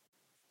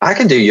 I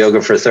can do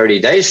yoga for 30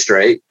 days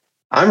straight.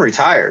 I'm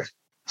retired.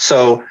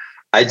 So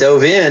I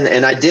dove in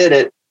and I did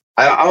it.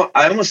 I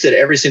almost did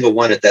every single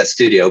one at that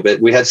studio, but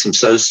we had some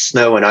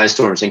snow and ice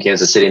storms in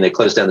Kansas City and they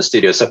closed down the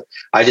studio. So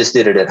I just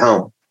did it at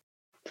home.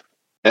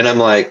 And I'm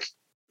like,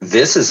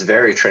 this is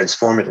very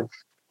transformative.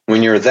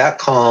 When you're that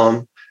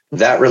calm,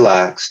 that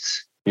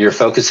relaxed, you're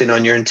focusing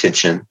on your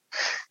intention,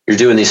 you're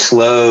doing these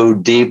slow,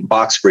 deep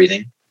box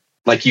breathing,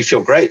 like you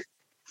feel great.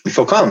 You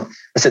feel calm.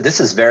 I said, this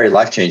is very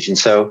life-changing.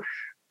 So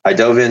I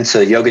dove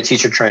into yoga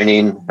teacher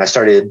training. I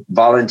started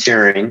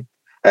volunteering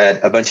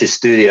at a bunch of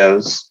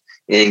studios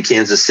in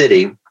Kansas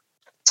City.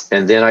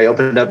 And then I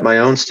opened up my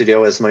own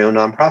studio as my own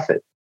nonprofit.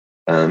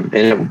 And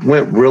it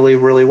went really,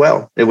 really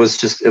well. It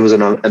was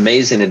an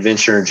amazing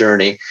adventure and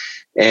journey.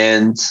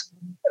 And,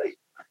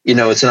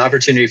 it's an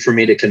opportunity for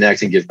me to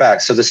connect and give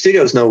back. So the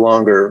studio is no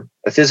longer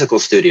a physical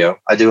studio.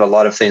 I do a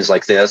lot of things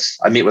like this.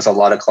 I meet with a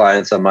lot of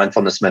clients on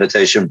mindfulness,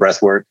 meditation,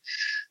 breath work.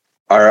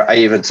 Or I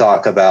even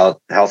talk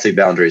about healthy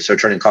boundaries, so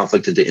turning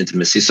conflict into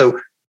intimacy. So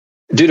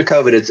due to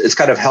COVID, it's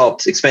kind of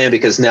helped expand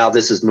because now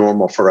this is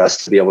normal for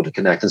us to be able to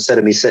connect. Instead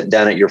of me sitting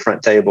down at your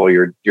front table,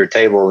 your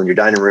table in your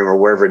dining room or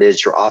wherever it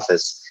is, your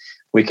office,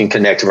 we can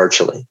connect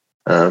virtually.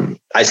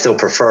 I still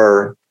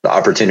prefer the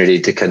opportunity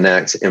to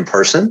connect in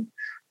person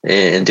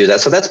and do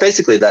that. So that's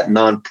basically that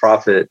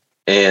nonprofit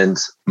and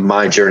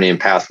my journey and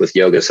path with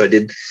yoga. So I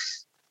did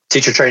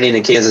teacher training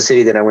in Kansas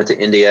City. Then I went to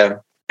India.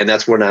 And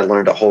that's when I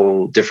learned a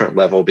whole different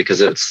level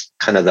because it's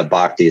kind of the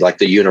bhakti, like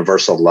the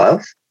universal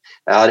love,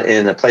 out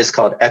in a place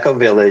called Echo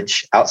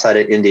Village outside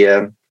of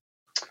India,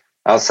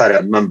 outside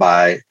of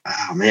Mumbai.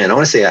 Oh man, I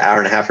want to say an hour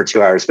and a half or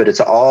 2 hours, but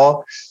it's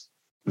all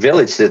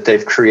village that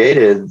they've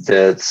created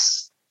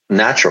that's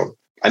natural.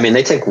 I mean,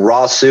 they take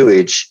raw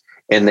sewage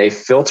and they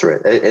filter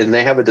it and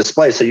they have a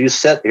display. So you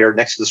sit here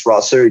next to this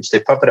raw sewage, they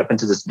pump it up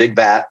into this big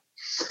vat.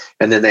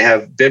 And then they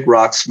have big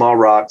rocks, small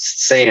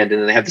rocks, sand,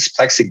 and then they have this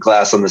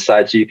plexiglass on the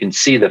side so you can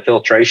see the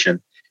filtration.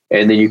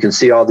 And then you can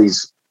see all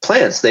these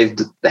plants. They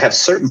have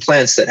certain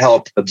plants that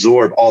help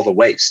absorb all the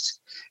waste.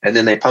 And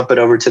then they pump it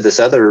over to this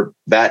other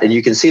vat and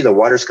you can see the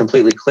water's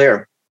completely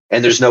clear.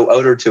 and there's no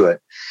odor to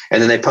it.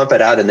 And then they pump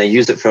it out and they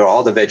use it for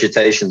all the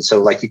vegetation.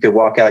 So like you could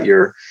walk out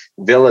your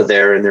villa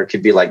there and there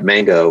could be like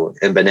mango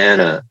and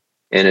banana.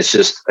 And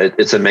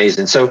it's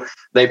amazing. So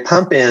they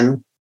pump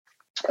in,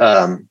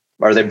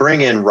 or they bring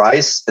in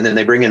rice, and then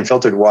they bring in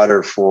filtered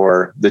water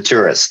for the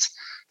tourists.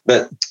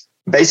 But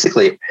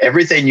basically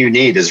everything you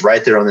need is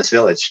right there on this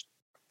village.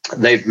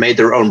 They've made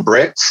their own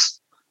bricks.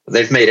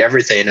 They've made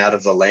everything out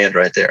of the land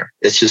right there.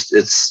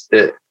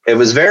 It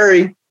was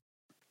very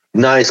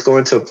nice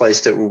going to a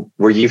place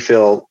where you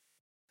feel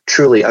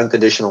truly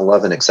unconditional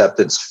love and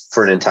acceptance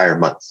for an entire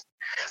month.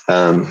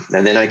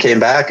 And then I came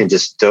back and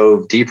just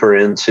dove deeper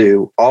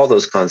into all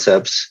those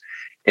concepts.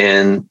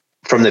 And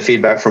from the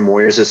feedback from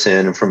Warriors of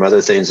Sin and from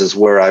other things is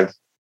where I've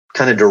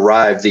kind of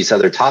derived these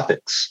other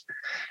topics,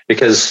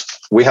 because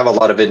we have a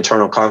lot of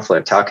internal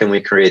conflict. How can we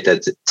create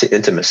that to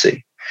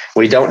intimacy?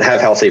 We don't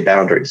have healthy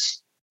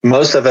boundaries.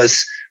 Most of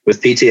us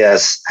with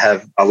PTS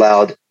have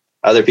allowed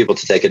other people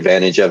to take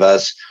advantage of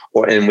us,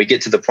 and we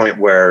get to the point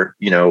where,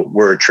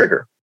 we're a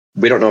trigger.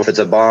 We don't know if it's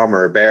a bomb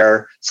or a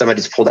bear.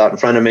 Somebody's pulled out in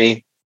front of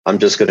me. I'm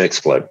just going to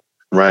explode,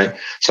 right?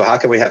 So how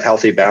can we have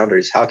healthy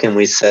boundaries? How can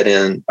we set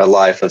in a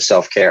life of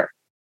self-care?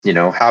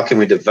 How can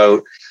we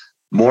devote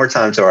more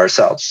time to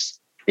ourselves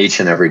each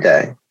and every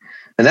day?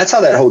 And that's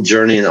how that whole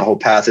journey and the whole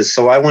path is.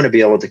 So I want to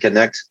be able to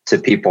connect to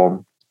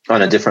people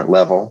on a different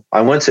level.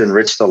 I want to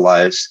enrich the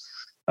lives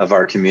of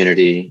our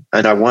community.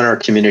 And I want our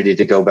community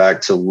to go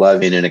back to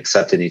loving and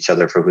accepting each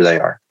other for who they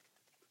are.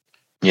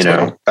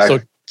 So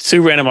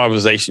two random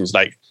observations.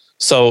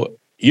 So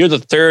you're the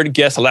third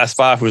guest, the last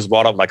five, who's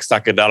brought up like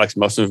psychedelics,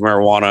 mushrooms,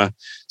 marijuana.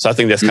 So I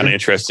think that's kind of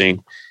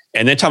interesting.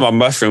 And then talking about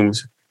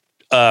mushrooms,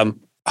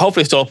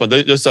 hopefully it's still open.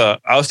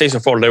 I was stationed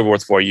in Fort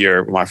Leavenworth for a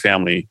year with my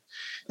family.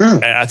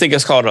 And I think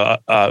it's called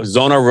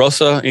Zona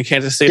Rosa in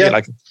Kansas City.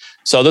 Yeah.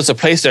 So there's a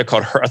place there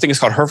called, I think it's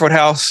called Hereford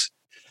House.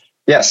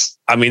 Yes.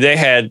 I mean,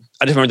 I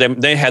just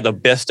remember they had the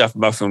best stuffed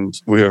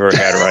mushrooms we've ever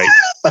had,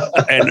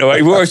 right? And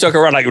we always joke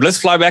around like, let's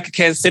fly back to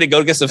Kansas City,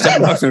 go get some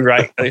stuffed mushrooms,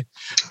 right?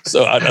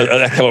 So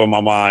that came over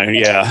my mind,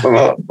 yeah.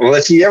 Well,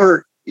 if you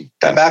ever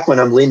come back when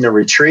I'm leading a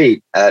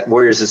retreat at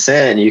Warriors of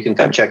Sin, you can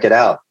come check it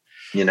out.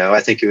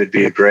 I think it would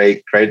be a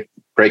great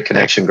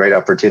connection, great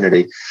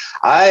opportunity.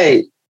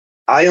 I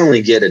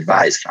only get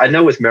advice. I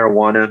know with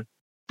marijuana,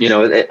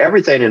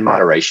 everything in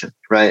moderation,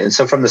 right? And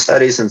so from the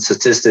studies and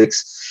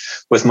statistics,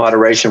 with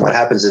moderation, what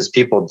happens is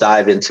people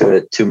dive into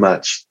it too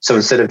much. So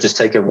instead of just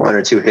taking one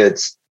or two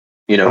hits,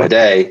 a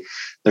day,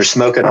 they're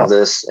smoking all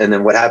this. And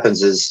then what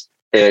happens is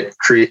it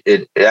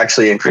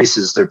actually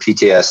increases their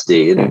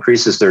PTSD, it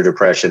increases their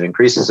depression,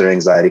 increases their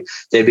anxiety.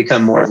 They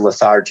become more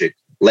lethargic,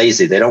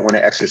 lazy. They don't want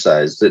to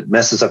exercise. It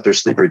messes up their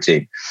sleep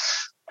routine.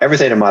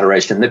 Everything in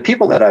moderation. The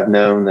people that I've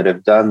known that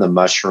have done the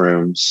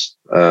mushrooms,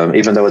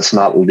 even though it's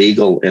not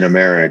legal in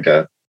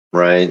America,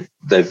 right?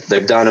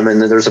 They've done them.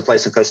 And then there's a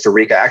place in Costa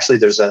Rica. Actually,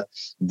 there's a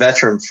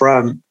veteran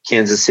from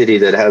Kansas City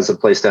that has a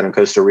place down in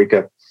Costa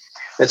Rica.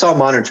 It's all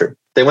monitored.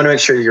 They want to make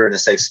sure you're in a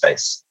safe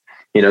space.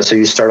 So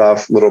you start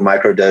off little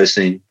micro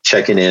dosing,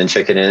 checking in.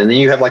 And then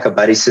you have like a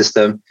buddy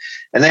system,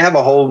 and they have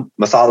a whole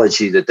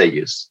methodology that they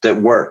use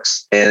that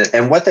works.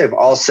 And what they've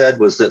all said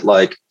was that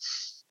like,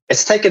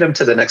 it's taken them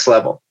to the next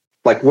level.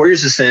 Like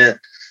Warriors of Sin,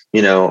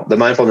 the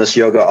mindfulness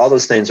yoga, all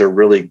those things are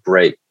really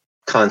great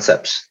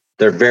concepts.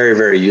 They're very,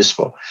 very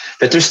useful,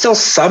 but there's still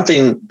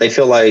something they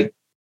feel like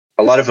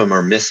a lot of them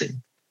are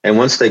missing. And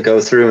once they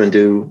go through and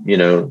do,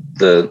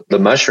 the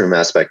mushroom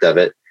aspect of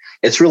it,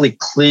 it's really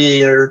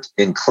cleared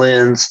and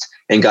cleansed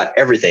and got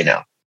everything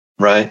out.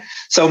 Right.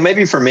 So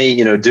maybe for me,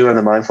 doing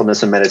the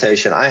mindfulness and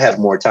meditation, I have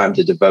more time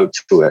to devote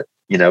to it,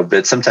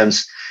 but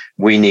sometimes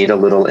we need a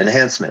little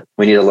enhancement.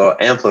 We need a little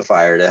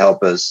amplifier to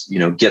help us,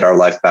 get our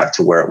life back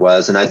to where it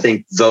was. And I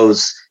think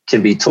those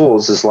can be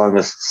tools as long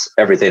as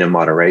everything in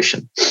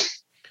moderation.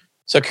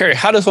 So, Kerry,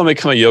 how does one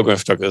become a yoga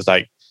instructor? It's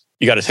like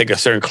you got to take a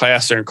certain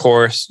class, certain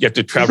course. You have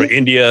to travel to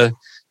India.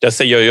 Just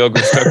say you're a yoga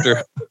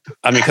instructor.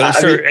 I mean, because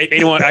I'm sure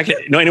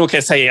anyone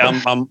can say,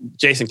 I'm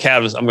Jason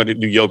Cavs. I'm going to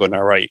do yoga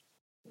now, right?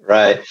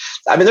 Right.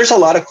 I mean, there's a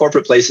lot of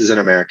corporate places in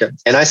America,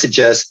 and I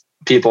suggest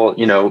people,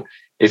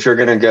 if you're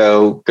going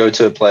to go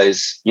to a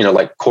place,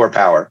 like Core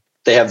Power,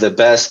 they have the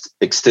best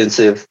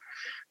extensive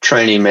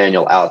training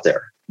manual out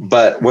there.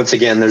 But once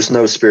again, there's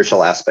no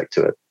spiritual aspect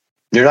to it.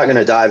 You're not going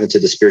to dive into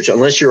the spiritual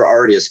unless you're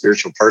already a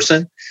spiritual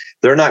person.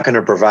 They're not going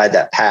to provide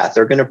that path.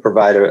 They're going to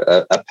provide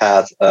a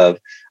path of,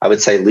 I would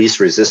say,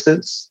 least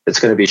resistance. It's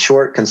going to be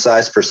short,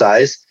 concise,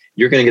 precise.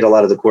 You're going to get a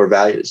lot of the core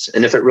values.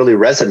 And if it really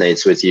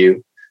resonates with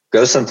you,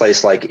 go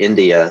someplace like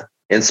India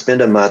and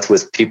spend a month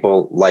with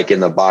people like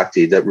in the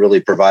Bhakti that really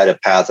provide a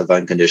path of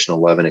unconditional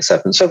love and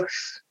acceptance. So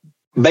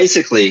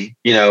basically,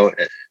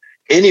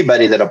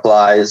 anybody that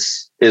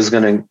applies is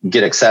going to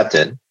get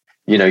accepted.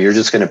 You're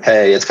just going to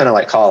pay. It's kind of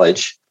like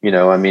college.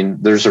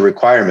 There's a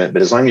requirement,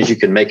 but as long as you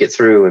can make it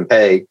through and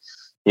pay,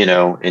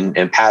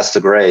 and pass the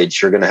grades,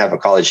 you're going to have a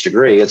college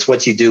degree. It's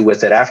what you do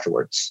with it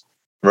afterwards,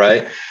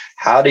 right?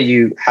 How do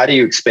you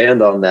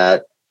expand on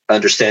that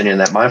understanding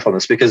and that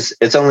mindfulness? Because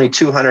it's only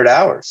 200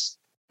 hours.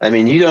 I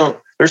mean,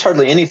 there's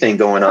hardly anything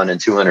going on in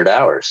 200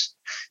 hours,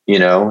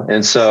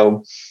 And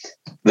so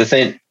the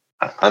thing,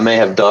 I may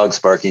have dogs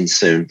barking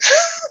soon.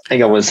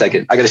 Hang on one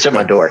second. I got to shut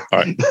my door. All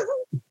right.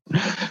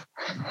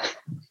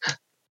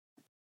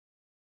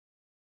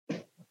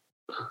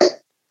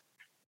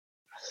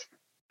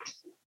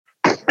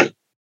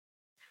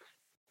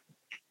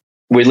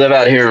 We live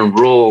out here in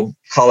rural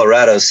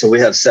Colorado, so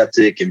we have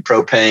septic and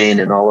propane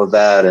and all of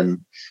that,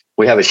 and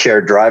we have a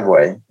shared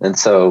driveway. And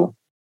so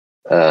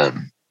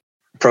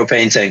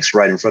propane tanks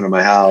right in front of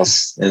my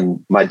house,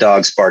 and my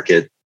dogs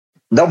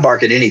they'll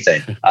bark at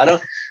anything. I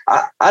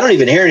don't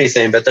even hear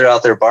anything, but they're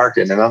out there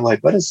barking, and I'm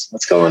like,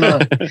 what's going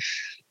on?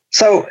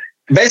 So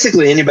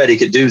basically anybody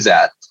could do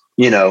that.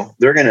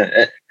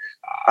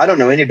 I don't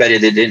know anybody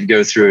that didn't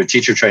go through a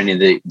teacher training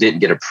that didn't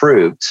get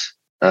approved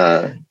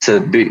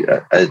to be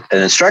an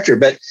instructor,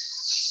 but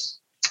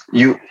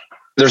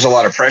there's a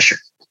lot of pressure,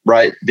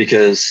 right?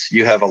 Because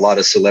you have a lot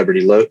of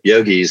celebrity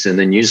yogis, and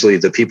then usually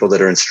the people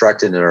that are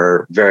instructing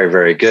are very,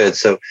 very good.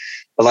 So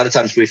a lot of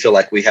times we feel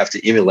like we have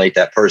to emulate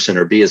that person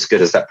or be as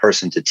good as that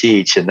person to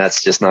teach. And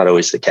that's just not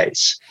always the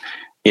case.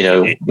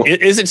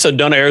 Isn't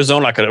Sedona,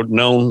 Arizona, like a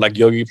known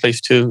yogi place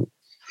too?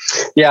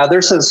 Yeah,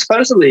 there's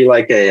supposedly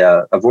like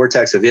a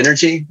vortex of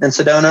energy in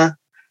Sedona.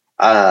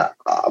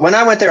 When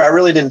I went there, I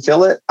really didn't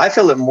feel it. I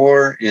feel it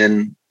more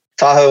in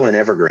Tahoe and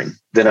Evergreen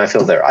than I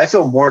feel there. I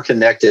feel more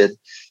connected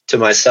to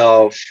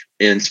myself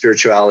and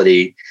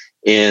spirituality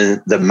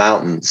in the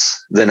mountains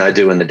than I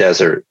do in the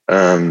desert.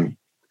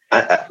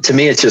 To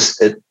me, it's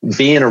just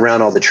being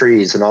around all the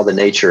trees and all the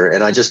nature.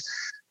 And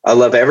I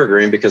love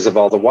Evergreen because of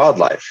all the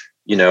wildlife.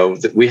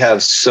 We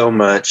have so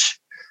much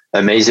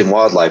amazing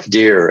wildlife,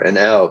 deer and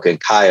elk and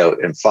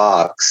coyote and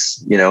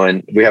fox,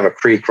 and we have a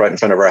creek right in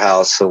front of our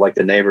house. So like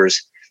the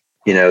neighbors,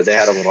 they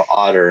had a little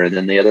otter, and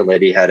then the other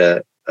lady had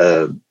a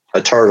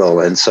turtle.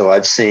 And so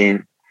I've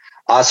seen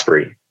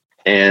osprey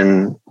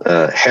and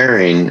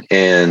herring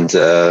and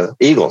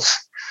eagles.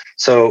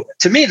 So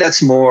to me,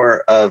 that's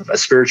more of a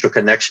spiritual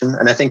connection.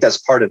 And I think that's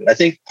part of it. I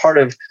think part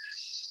of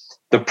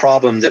the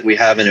problem that we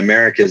have in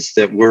America is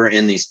that we're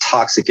in these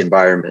toxic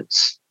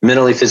environments,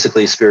 mentally,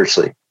 physically,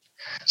 spiritually.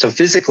 So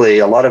physically,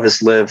 a lot of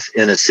us live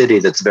in a city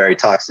that's very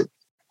toxic.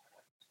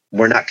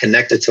 We're not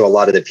connected to a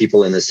lot of the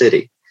people in the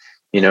city.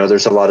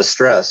 There's a lot of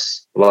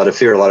stress, a lot of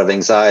fear, a lot of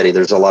anxiety.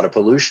 There's a lot of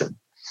pollution.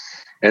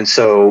 And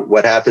so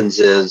what happens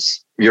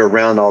is you're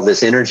around all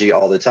this energy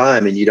all the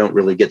time, and you don't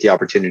really get the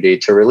opportunity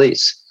to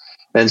release.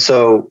 And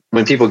so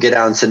when people get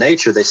out into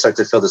nature, they start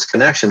to feel this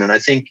connection. And I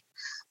think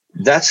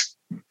that's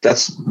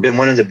been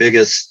one of the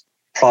biggest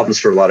problems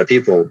for a lot of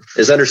people,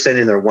 is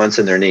understanding their wants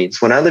and their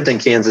needs. When I lived in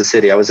Kansas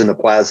City, I was in the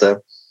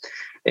plaza,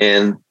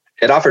 and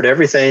it offered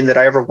everything that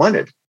I ever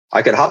wanted.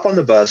 I could hop on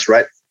the bus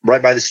right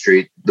by the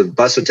street. The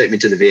bus would take me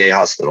to the VA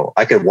hospital.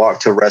 I could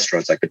walk to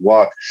restaurants. I could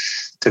walk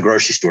to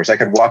grocery stores. I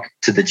could walk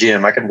to the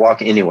gym. I could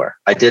walk anywhere.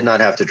 I did not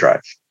have to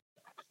drive.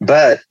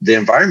 But the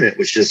environment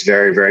was just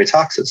very, very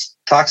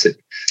toxic.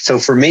 So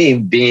for me,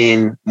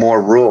 being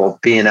more rural,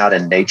 being out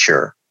in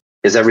nature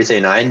is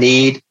everything I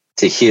need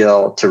to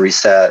heal, to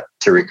reset,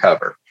 to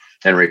recover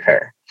and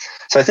repair.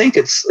 So I think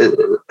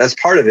as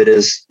part of it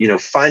is,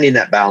 finding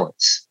that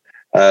balance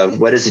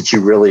of what is it you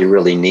really,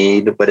 really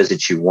need? What is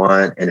it you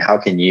want? And how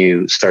can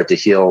you start to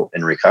heal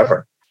and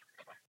recover?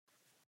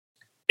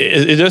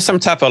 Is there some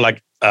type of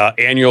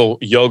annual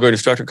yoga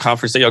instructor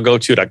conference that you'll go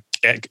to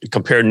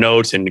compare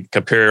notes and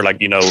compare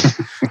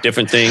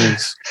different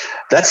things?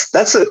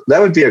 That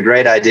would be a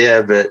great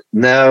idea, but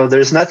no,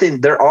 there's nothing.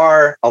 There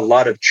are a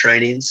lot of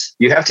trainings.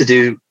 You have to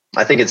do,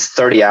 I think it's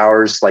 30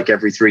 hours,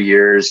 every 3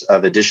 years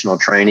of additional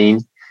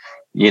training,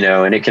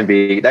 and that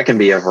can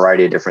be a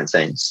variety of different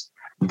things.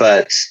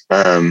 But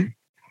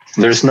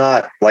there's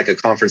not a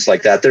conference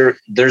like that.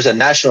 There's a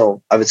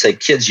national, I would say,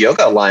 Kids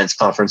Yoga Alliance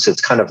conference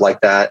that's kind of like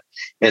that.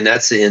 And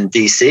that's in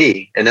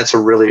DC. And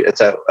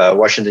it's at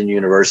Washington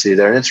University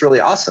there. And it's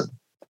really awesome.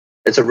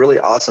 It's a really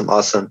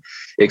awesome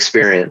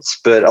experience.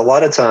 But a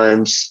lot of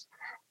times,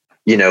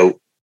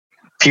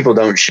 people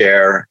don't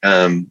share,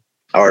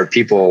 or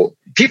people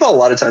a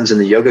lot of times in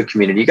the yoga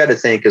community, you got to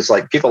think is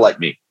people like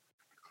me.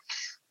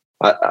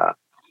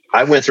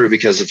 I went through it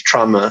because of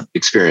trauma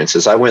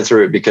experiences. I went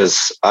through it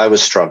because I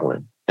was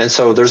struggling. And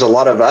so there's a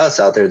lot of us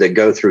out there that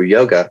go through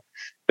yoga,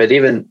 but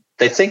even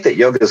they think that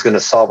yoga is going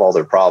to solve all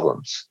their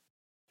problems,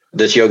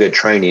 this yoga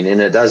training, and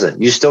it doesn't.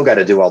 You still got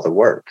to do all the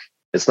work.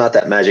 It's not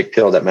that magic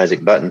pill, that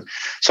magic button.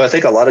 So I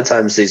think a lot of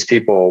times these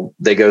people,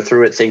 they go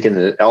through it thinking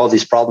that all of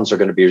these problems are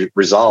going to be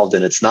resolved,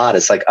 and it's not.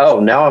 It's oh,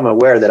 now I'm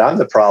aware that I'm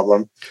the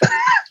problem.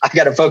 I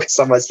got to focus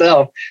on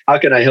myself. How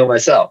can I heal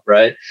myself?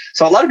 Right.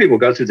 So a lot of people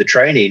go through the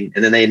training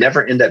and then they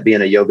never end up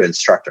being a yoga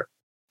instructor.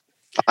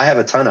 I have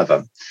a ton of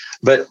them.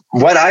 But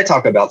what I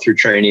talk about through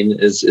training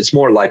is it's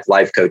more like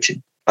life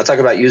coaching. I talk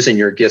about using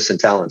your gifts and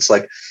talents.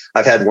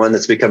 I've had one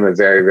that's become a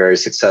very, very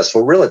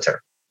successful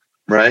realtor,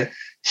 right?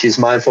 She's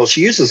mindful.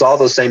 She uses all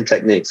those same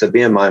techniques of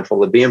being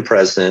mindful, of being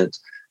present,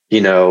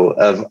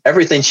 of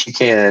everything she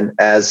can,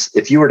 as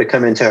if you were to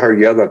come into her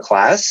yoga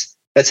class,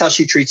 that's how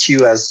she treats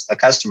you as a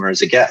customer,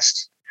 as a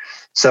guest.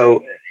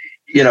 So,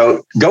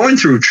 going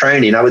through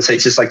training, I would say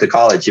it's just like the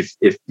college.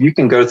 If you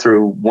can go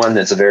through one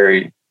that's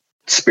very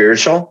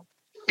spiritual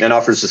and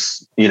offers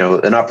us,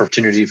 an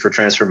opportunity for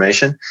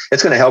transformation,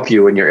 it's going to help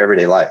you in your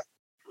everyday life.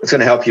 It's going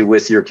to help you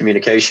with your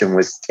communication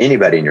with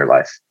anybody in your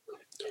life.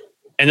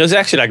 And there's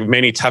actually like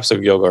many types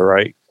of yoga,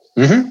 right?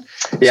 Mm-hmm.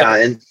 Yeah.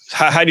 So and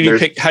how did you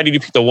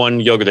pick the one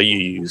yoga that you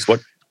use?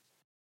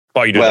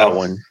 Why you do that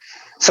one?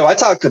 So I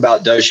talk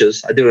about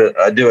doshas.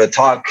 I do a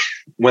talk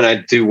when I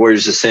do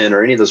Warriors of Sin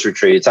or any of those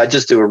retreats. I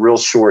just do a real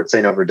short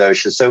thing over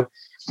doshas. So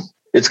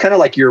it's kind of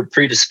like you're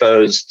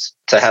predisposed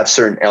to have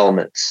certain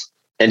elements,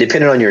 and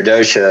depending on your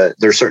dosha,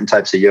 there's certain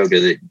types of yoga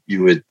that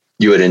you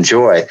would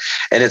enjoy.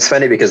 And it's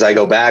funny because I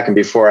go back, and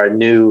before I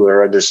knew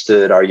or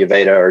understood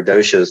Ayurveda or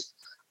doshas,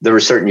 there were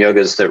certain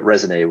yogas that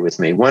resonated with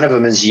me. One of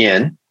them is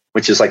yin,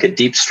 which is like a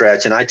deep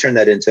stretch, and I turn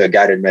that into a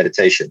guided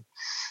meditation.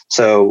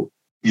 So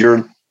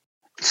you're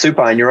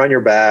supine, you're on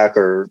your back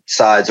or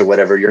sides or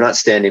whatever. You're not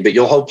standing, but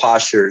you'll hold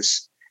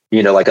postures,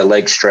 like a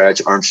leg stretch,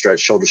 arm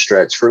stretch, shoulder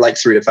stretch for like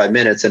 3 to 5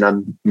 minutes. And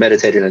I'm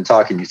meditating and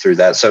talking you through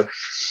that. So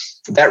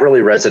that really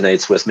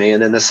resonates with me.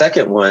 And then the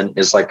second one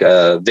is like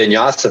a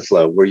vinyasa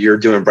flow where you're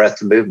doing breath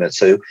and movement.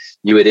 So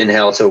you would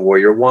inhale to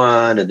warrior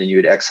one, and then you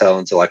would exhale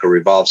into like a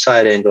revolved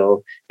side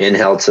angle,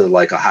 inhale to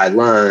like a high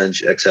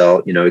lunge,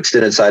 exhale,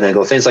 extended side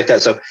angle, things like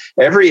that. So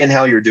every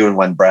inhale, you're doing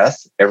one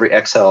breath, every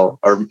exhale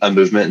or a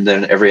movement, and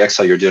then every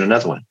exhale, you're doing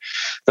another one.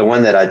 The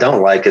one that I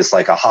don't like is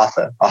like a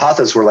hatha. A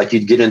hatha is where like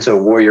you'd get into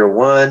a warrior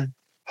one,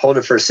 hold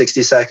it for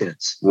 60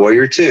 seconds,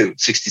 warrior two,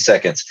 60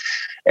 seconds.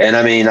 And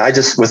I mean,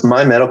 with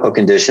my medical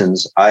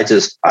conditions, I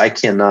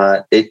can't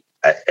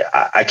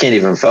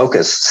even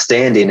focus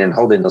standing and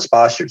holding those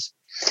postures.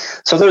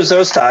 So there's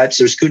those types.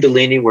 There's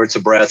Kundalini, where it's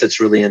a breath. It's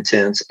really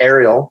intense.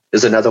 Aerial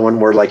is another one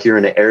where like you're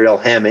in an aerial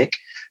hammock.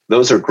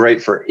 Those are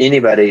great for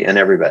anybody and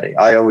everybody.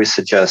 I always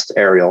suggest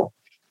aerial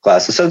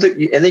classes.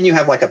 And then you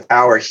have like a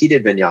power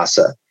heated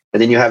vinyasa.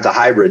 And then you have the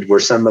hybrid where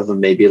some of them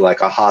may be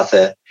like a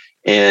hatha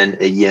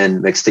and a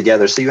yin mixed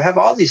together. So you have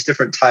all these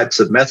different types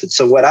of methods.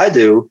 So what I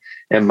do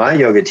in my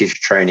yoga teacher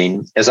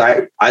training is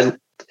I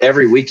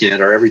every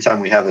weekend or every time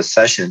we have a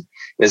session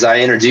is I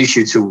introduce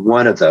you to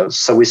one of those.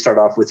 So we start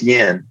off with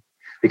yin,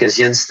 because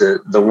yin's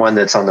the one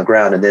that's on the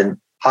ground. And then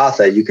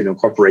hatha, you can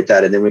incorporate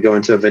that. And then we go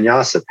into a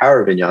vinyasa,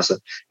 power vinyasa,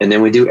 and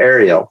then we do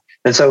aerial.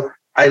 And so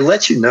I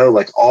let you know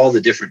like all the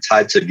different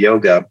types of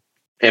yoga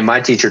in my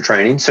teacher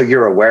training, so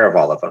you're aware of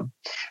all of them.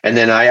 And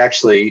then I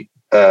actually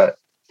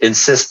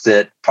insist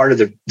that part of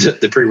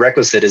the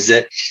prerequisite is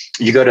that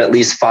you go to at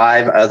least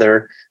 5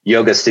 other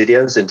yoga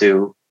studios and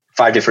do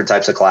 5 different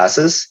types of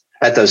classes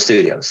at those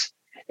studios.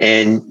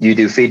 And you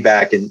do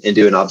feedback and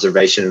do an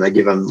observation. And I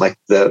give them like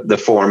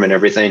the form and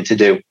everything to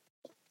do,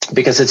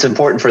 because it's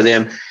important for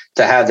them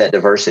to have that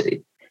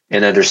diversity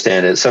and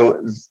understand it.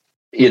 So,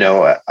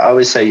 I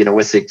always say,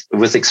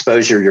 with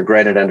exposure, you're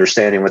granted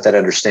understanding. With that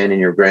understanding,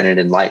 you're granted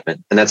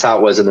enlightenment. And that's how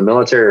it was in the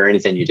military or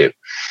anything you do.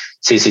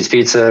 CC's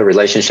Pizza,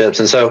 relationships.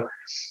 And so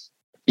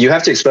you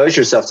have to expose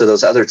yourself to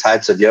those other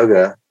types of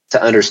yoga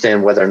to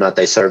understand whether or not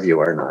they serve you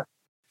or not.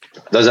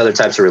 Those other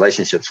types of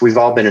relationships. We've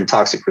all been in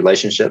toxic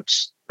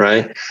relationships,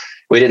 right?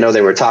 We didn't know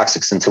they were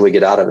toxic until we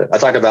get out of it. I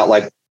talk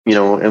about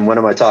in one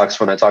of my talks,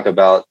 when I talk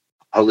about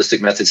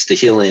holistic methods to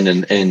healing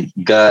and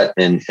gut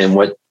and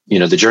what,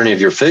 the journey of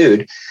your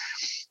food,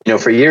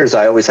 for years,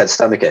 I always had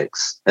stomach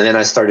aches. And then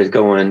I started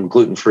going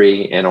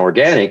gluten-free and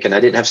organic, and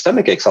I didn't have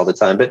stomach aches all the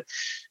time. But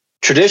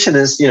tradition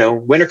is,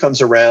 winter comes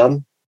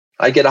around,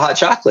 I get a hot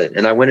chocolate.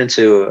 And I went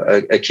into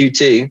a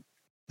QT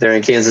there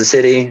in Kansas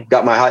City,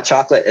 got my hot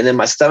chocolate, and then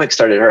my stomach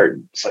started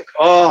hurting. It's like,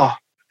 and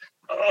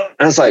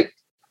I was like,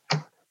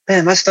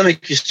 man, my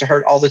stomach used to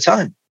hurt all the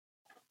time.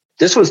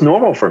 This was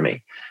normal for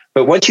me.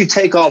 But once you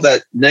take all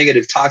that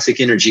negative toxic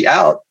energy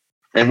out,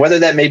 and whether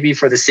that may be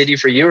for the city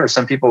for you, or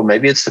some people,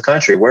 maybe it's the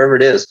country, wherever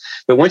it is.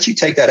 But once you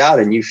take that out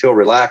and you feel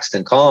relaxed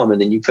and calm,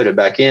 and then you put it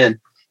back in,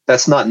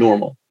 that's not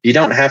normal. You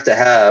don't have to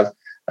have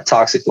a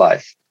toxic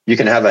life. You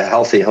can have a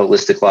healthy,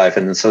 holistic life.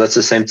 And so that's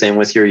the same thing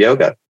with your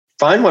yoga.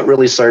 Find what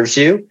really serves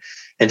you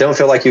and don't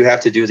feel like you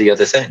have to do the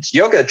other things.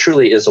 Yoga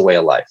truly is a way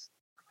of life.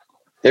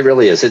 It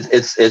really is.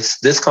 It's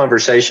this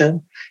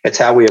conversation. It's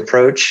how we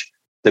approach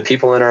the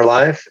people in our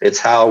life. It's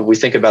how we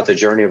think about the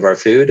journey of our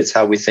food. It's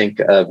how we think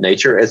of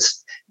nature.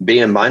 It's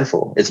being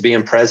mindful. It's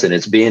being present.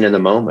 It's being in the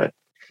moment.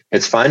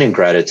 It's finding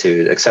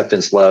gratitude,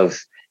 acceptance, love.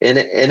 And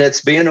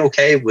it's being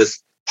okay with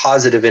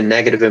positive and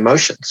negative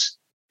emotions.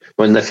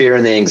 When the fear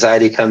and the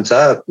anxiety comes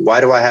up, why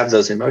do I have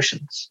those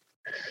emotions?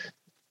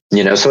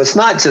 So it's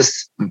not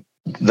just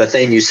the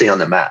thing you see on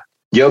the mat.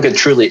 Yoga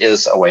truly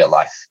is a way of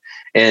life.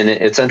 And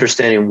it's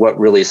understanding what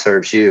really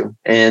serves you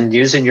and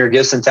using your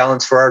gifts and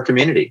talents for our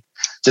community.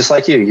 Just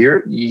like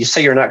you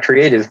say you're not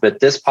creative,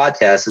 but this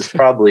podcast is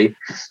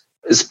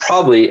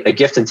probably a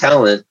gift and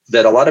talent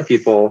that a lot of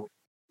people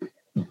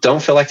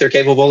don't feel like they're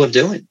capable of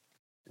doing.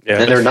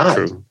 Yeah, and they're not.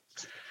 True.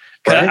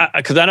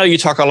 Because I know you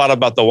talk a lot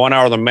about the 1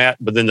 hour on the mat,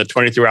 but then the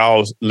 23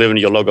 hours living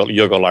your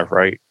yoga life,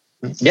 right?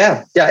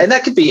 Yeah. And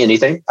that could be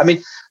anything. I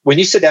mean, when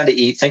you sit down to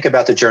eat, think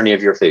about the journey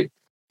of your food.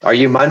 Are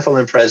you mindful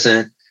and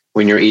present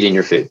when you're eating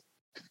your food?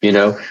 You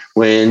know,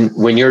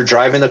 when you're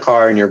driving the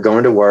car and you're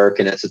going to work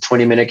and it's a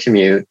 20-minute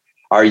commute,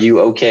 are you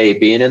okay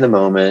being in the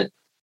moment,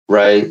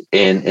 right?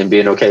 And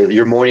being okay with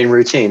your morning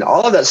routine?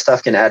 All of that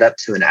stuff can add up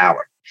to an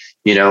hour.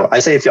 You know, I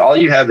say if all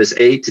you have is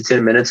 8 to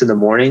 10 minutes in the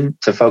morning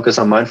to focus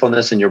on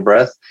mindfulness and your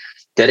breath,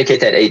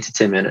 dedicate that 8 to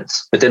 10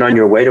 minutes. But then on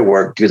your way to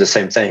work, do the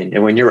same thing.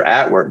 And when you're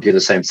at work, do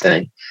the same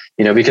thing,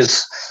 you know,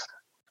 because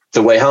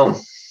the way home.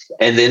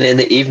 And then in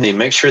the evening,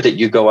 make sure that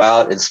you go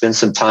out and spend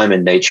some time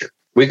in nature.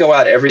 We go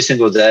out every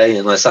single day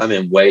unless I'm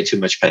in way too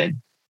much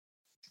pain.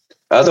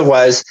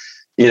 Otherwise,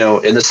 you know,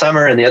 in the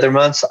summer and the other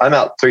months, I'm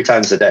out 3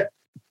 times a day.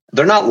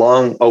 They're not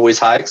long, always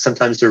hikes.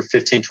 Sometimes they're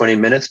 15, 20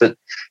 minutes, but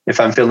if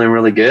I'm feeling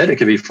really good, it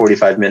could be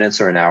 45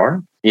 minutes or an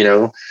hour. You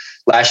know,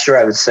 last year,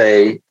 I would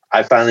say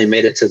I finally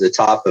made it to the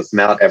top of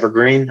Mount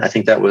Evergreen. I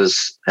think that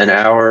was an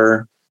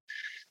hour,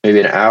 maybe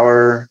an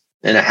hour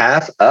and a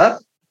half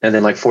up, and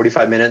then like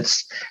 45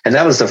 minutes. And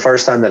that was the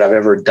first time that I've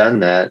ever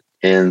done that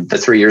in the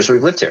 3 years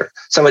we've lived here.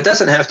 So it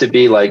doesn't have to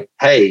be like,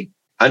 hey,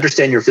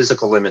 understand your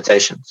physical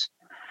limitations.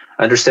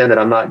 Understand that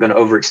I'm not going to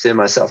overextend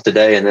myself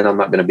today, and then I'm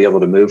not going to be able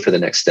to move for the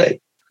next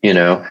day. You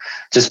know,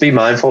 just be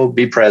mindful,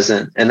 be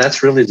present. And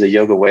that's really the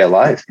yoga way of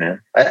life, man.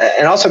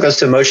 And also goes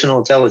to emotional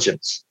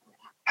intelligence.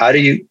 How do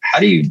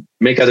you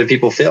make other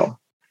people feel?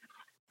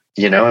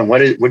 You know, and what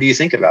do you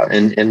think about?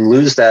 And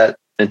lose that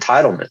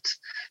entitlement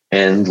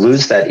and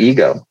lose that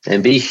ego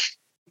and be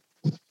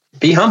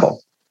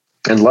humble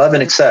and love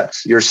and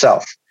accept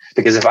yourself.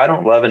 Because if I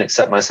don't love and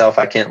accept myself,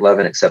 I can't love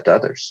and accept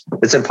others.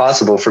 It's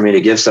impossible for me to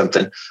give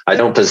something I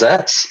don't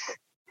possess.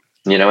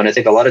 You know, and I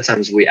think a lot of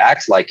times we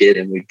act like it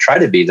and we try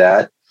to be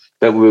that,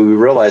 but we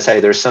realize, hey,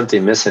 there's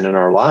something missing in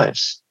our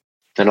lives.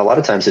 And a lot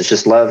of times it's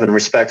just love and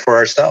respect for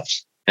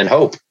ourselves and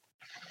hope.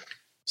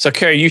 So,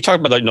 Kerry, you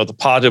talked about, you know, the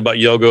positive about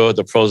yoga,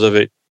 the pros of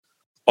it.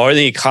 Are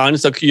there any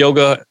cons of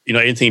yoga? You know,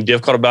 anything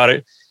difficult about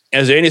it?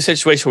 And is there any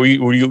situation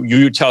where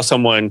you tell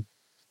someone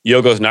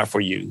yoga is not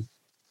for you?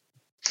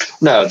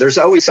 No, there's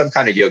always some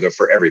kind of yoga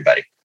for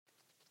everybody,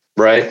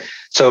 right?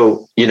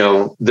 So, you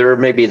know, there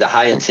may be the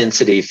high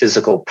intensity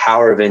physical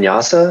power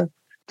vinyasa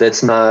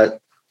that's not,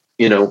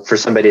 you know, for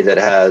somebody that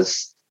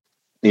has,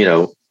 you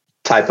know,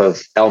 type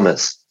of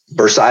ailments,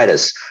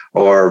 bursitis,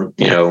 or,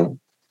 you know,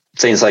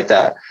 things like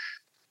that.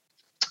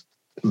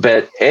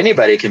 But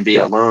anybody can be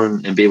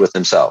alone and be with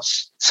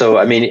themselves. So,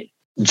 I mean,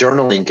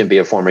 journaling can be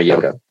a form of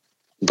yoga.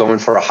 Going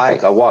for a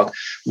hike, a walk.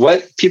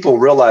 What people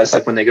realize,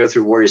 like when they go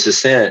through Warriors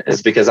Ascent,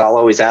 is because I'll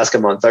always ask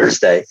them on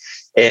Thursday,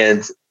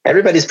 and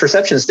everybody's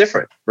perception is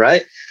different,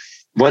 right?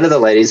 One of the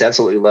ladies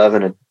absolutely loved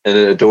and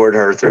adored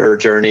her through her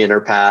journey and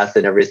her path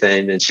and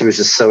everything. And she was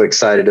just so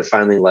excited to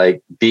finally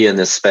like be in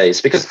this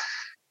space, because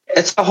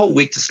it's a whole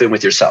week to spend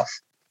with yourself.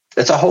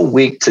 It's a whole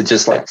week to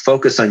just like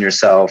focus on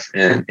yourself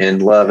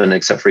and love and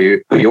accept for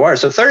you who you are.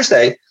 So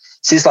Thursday,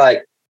 she's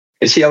like,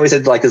 and she always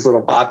had like this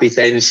little poppy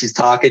thing, and she's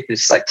talking and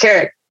she's like,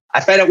 Kerry, I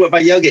found out what my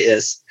yoga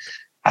is.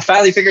 I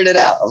finally figured it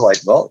out. I was like,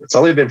 well, it's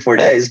only been 4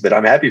 days, but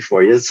I'm happy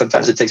for you.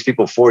 Sometimes it takes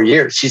people 4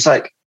 years. She's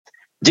like,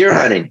 deer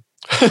hunting.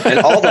 And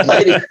all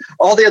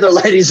the other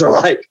ladies are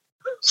like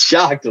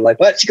shocked. They're like,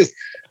 what? She goes,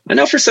 I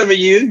know for some of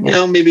you, you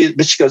know, maybe,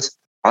 but she goes,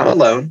 I'm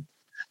alone.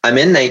 I'm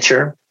in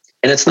nature.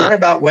 And it's not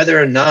about whether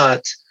or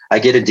not I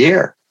get a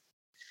deer.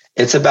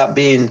 It's about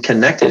being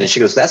connected. And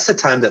she goes, that's the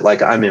time that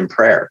like I'm in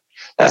prayer.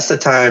 That's the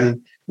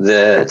time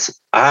that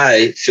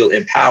I feel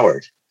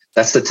empowered.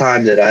 That's the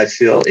time that I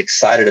feel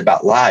excited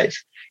about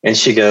life. And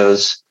she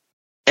goes,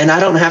 and I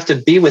don't have to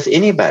be with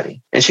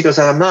anybody. And she goes,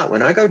 I'm not.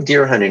 When I go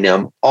deer hunting,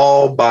 I'm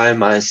all by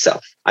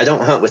myself. I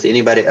don't hunt with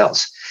anybody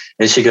else.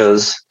 And she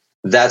goes,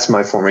 that's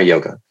my form of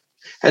yoga.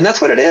 And that's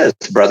what it is,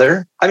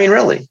 brother. I mean,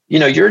 really, you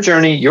know, your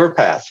journey, your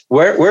path.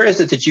 Where is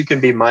it that you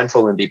can be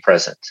mindful and be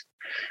present?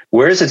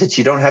 Where is it that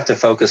you don't have to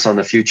focus on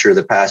the future or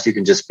the past? You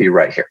can just be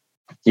right here,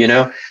 you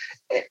know?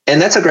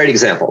 And that's a great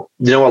example.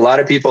 You know, a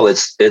lot of people,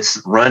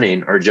 it's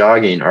running or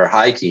jogging or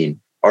hiking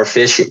or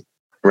fishing,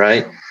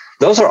 right?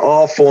 Those are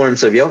all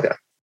forms of yoga.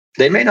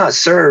 They may not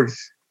serve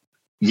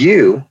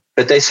you,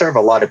 but they serve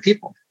a lot of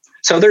people.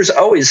 So there's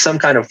always some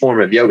kind of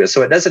form of yoga.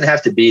 So it doesn't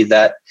have to be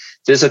that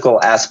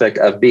physical aspect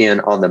of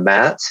being on the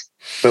mat,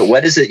 but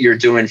what is it you're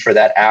doing for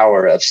that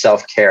hour of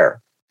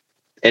self-care?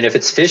 And if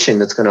it's fishing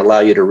that's going to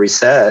allow you to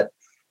reset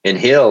and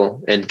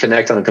heal and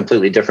connect on a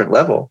completely different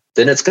level,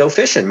 then it's go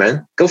fishing,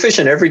 man. Go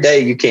fishing every day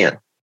you can,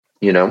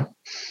 you know?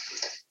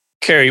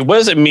 Kerry, what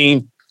does it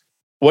mean?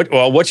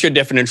 What's your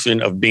definition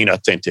of being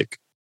authentic?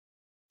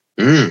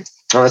 Oh,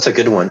 that's a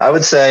good one. I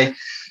would say,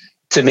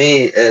 to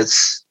me,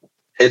 it's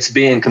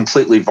being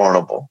completely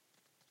vulnerable,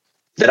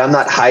 that I'm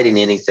not hiding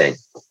anything,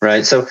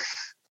 right? So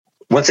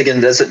once again,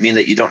 it doesn't mean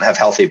that you don't have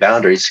healthy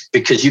boundaries,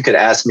 because you could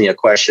ask me a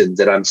question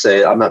that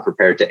I'm not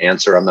prepared to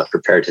answer. I'm not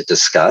prepared to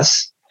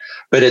discuss.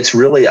 But it's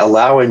really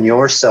allowing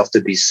yourself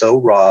to be so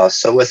raw,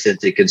 so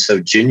authentic, and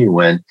so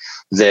genuine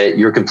that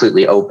you're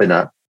completely open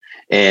up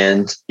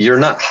and you're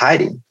not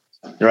hiding,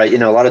 right? You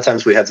know, a lot of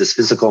times we have this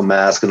physical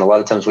mask, and a lot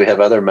of times we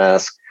have other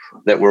masks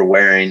that we're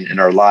wearing in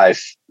our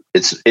life.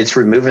 It's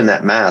removing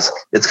that mask.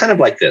 It's kind of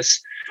like this,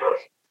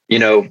 you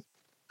know,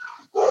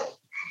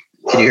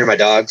 Can you hear my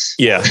dogs?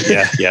 Yeah,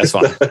 that's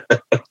fine.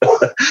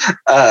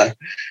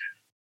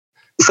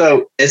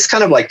 So it's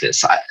kind of like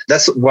this.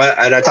 That's why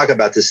I talk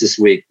about this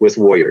week with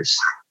warriors,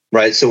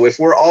 right? So if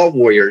we're all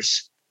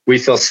warriors, we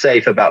feel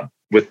safe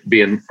with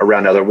being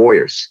around other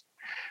warriors.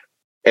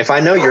 If I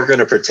know you're going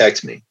to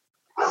protect me,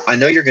 I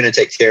know you're going to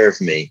take care of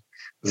me,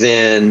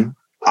 then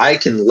I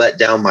can let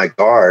down my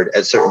guard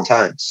at certain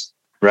times,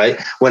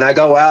 right? When I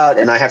go out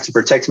and I have to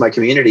protect my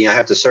community, I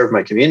have to serve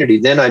my community,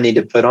 then I need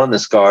to put on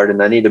this guard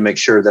and I need to make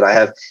sure that I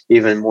have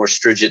even more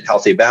stringent,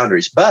 healthy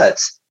boundaries.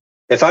 But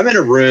if I'm in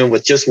a room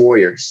with just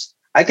warriors,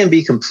 I can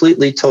be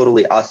completely,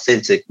 totally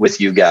authentic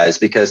with you guys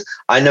because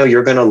I know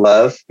you're going to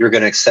love, you're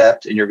going to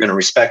accept, and you're going to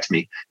respect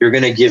me. You're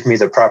going to give me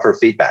the proper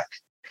feedback.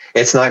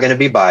 It's not going to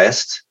be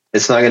biased.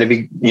 It's not going to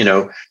be,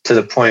 to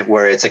the point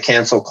where it's a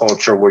cancel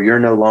culture where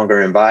you're no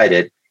longer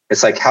invited.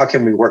 It's like, how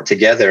can we work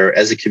together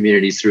as a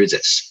community through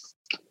this?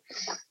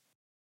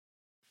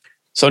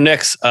 So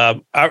next,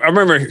 I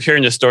remember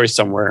hearing this story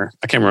somewhere.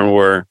 I can't remember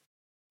where,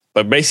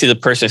 but basically the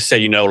person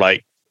said,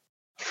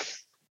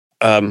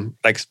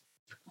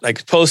 like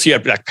suppose you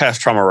have like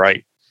past trauma,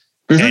 right?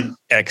 Mm-hmm. And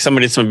like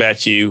somebody did something bad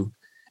to you,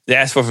 they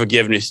ask for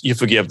forgiveness, you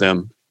forgive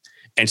them.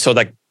 And so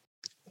like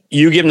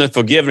you give them the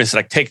forgiveness,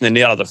 like taking the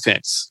nail out of the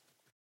fence.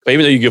 But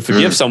even though you can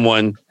forgive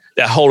someone,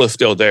 that hole is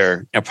still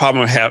there. And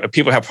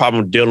people have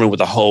problems dealing with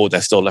the hole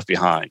that's still left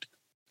behind.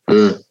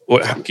 Can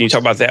you talk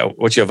about that?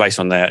 What's your advice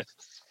on that?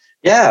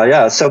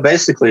 Yeah. So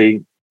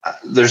basically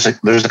there's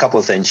a couple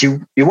of things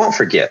you won't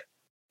forget,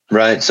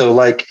 right? So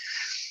like,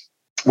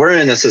 we're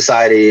in a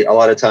society a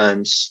lot of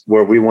times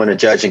where we want to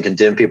judge and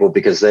condemn people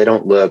because they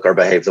don't look or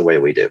behave the way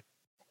we do.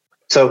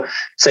 So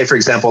say, for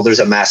example, there's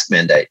a mask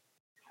mandate,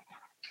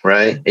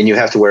 right? And you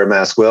have to wear a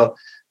mask. Well,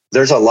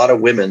 there's a lot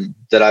of women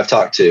that I've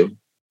talked to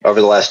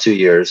over the last 6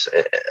 years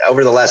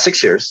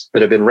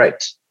that have been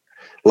raped.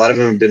 A lot of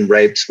them have been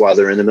raped while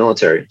they're in the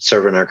military,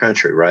 serving our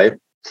country, right?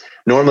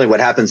 Normally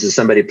what happens is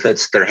somebody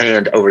puts their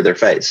hand over their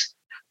face.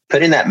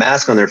 Putting that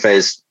mask on their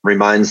face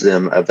reminds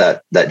them of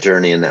that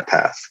journey and that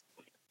path.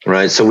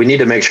 Right. So we need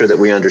to make sure that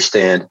we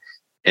understand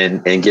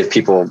and give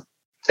people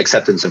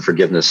acceptance and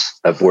forgiveness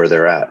of where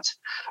they're at.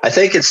 I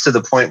think it's to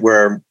the point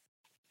where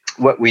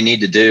what we need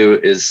to do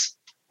is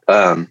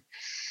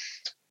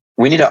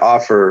we need to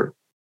offer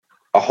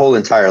a whole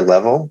entire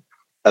level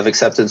of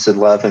acceptance and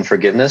love and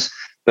forgiveness,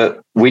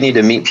 but we need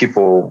to meet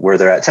people where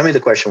they're at. Tell me the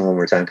question one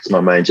more time because my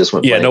mind just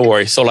went blank. No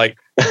worries. So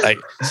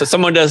so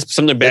someone does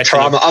something bad. The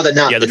trauma.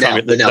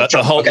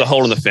 The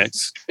hole in the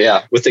fence.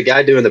 Yeah. With the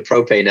guy doing the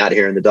propane out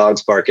here and the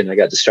dogs barking, I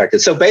got distracted.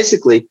 So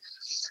basically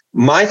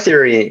my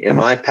theory and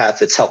my path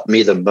that's helped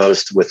me the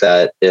most with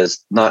that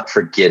is not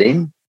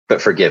forgetting,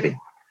 but forgiving.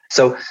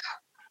 So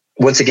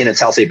once again, it's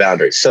healthy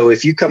boundaries. So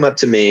if you come up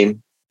to me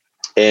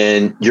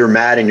and you're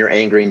mad and you're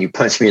angry and you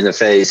punch me in the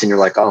face and you're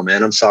like, oh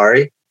man, I'm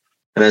sorry.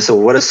 And I said,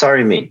 well, what does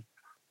sorry mean?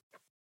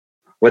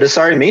 What does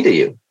sorry mean to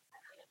you?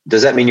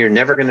 Does that mean you're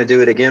never going to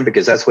do it again?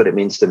 Because that's what it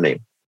means to me,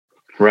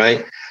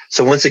 right?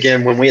 So once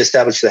again, when we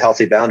establish the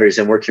healthy boundaries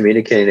and we're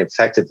communicating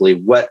effectively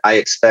what I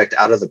expect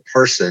out of the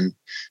person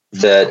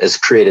that has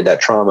created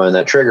that trauma and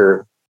that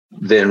trigger,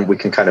 then we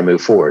can kind of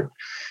move forward.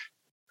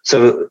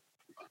 So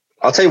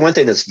I'll tell you one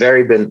thing that's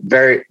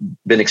been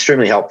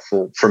extremely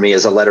helpful for me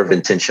is a letter of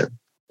intention.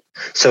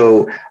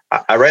 So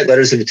I write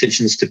letters of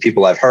intentions to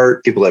people I've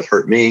hurt, people that have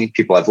hurt me,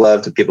 people I've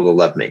loved, and people that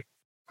love me.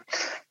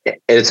 And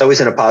it's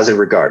always in a positive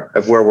regard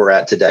of where we're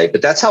at today.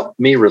 But that's helped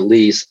me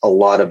release a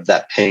lot of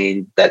that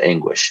pain, that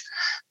anguish.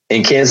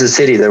 In Kansas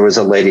City, there was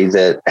a lady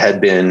that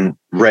had been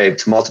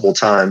raped multiple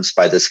times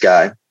by this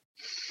guy.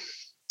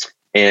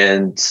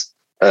 And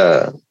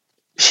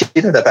she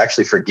ended up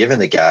actually forgiving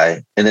the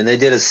guy. And then they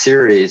did a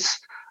series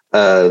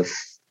of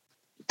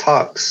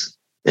talks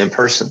in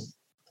person.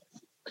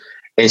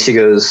 And she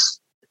goes,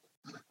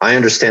 I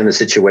understand the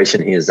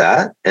situation he is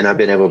at, and I've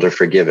been able to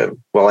forgive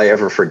him. Will I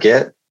ever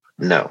forget?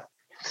 No.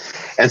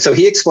 And so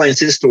he explains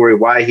his story,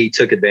 why he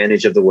took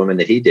advantage of the woman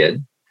that he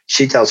did.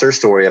 She tells her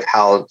story of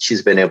how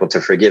she's been able to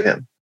forgive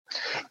him.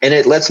 And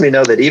it lets me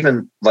know that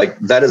even like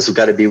that has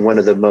got to be one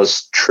of the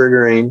most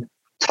triggering,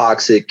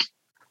 toxic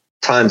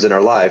times in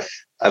our life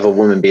of a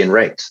woman being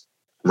raped,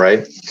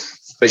 right?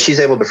 But she's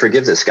able to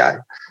forgive this guy.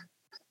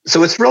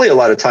 So it's really a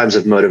lot of times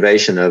of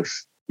motivation of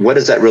what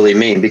does that really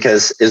mean?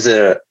 Because is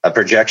it a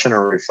projection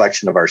or a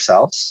reflection of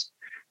ourselves?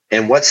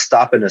 And what's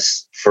stopping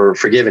us for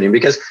forgiving him?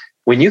 Because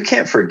when you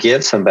can't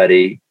forgive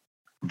somebody,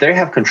 they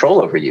have control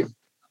over you.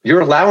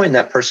 You're allowing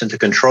that person to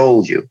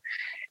control you.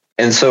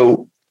 And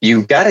so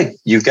you've got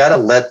to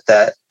let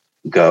that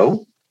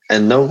go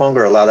and no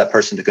longer allow that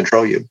person to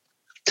control you,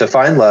 to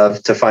find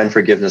love, to find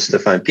forgiveness, to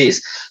find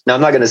peace. Now,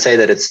 I'm not going to say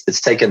that it's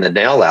taking the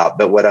nail out,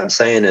 but what I'm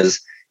saying is,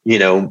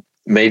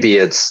 maybe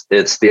it's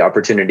the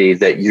opportunity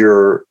that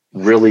you're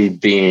really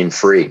being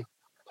free,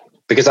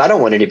 because I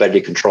don't want anybody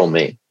to control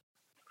me.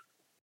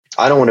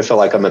 I don't want to feel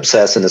like I'm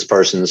obsessed and this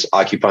person's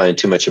occupying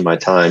too much of my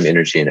time,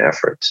 energy, and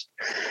effort.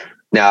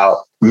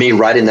 Now, me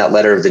writing that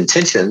letter of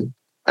intention,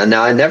 and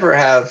now I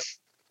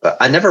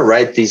never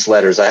write these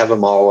letters. I have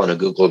them all on a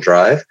Google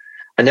Drive.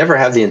 I never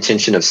have the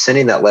intention of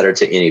sending that letter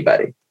to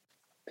anybody,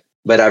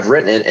 but I've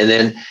written it. And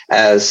then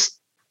as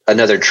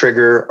another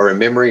trigger or a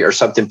memory or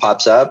something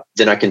pops up,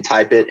 then I can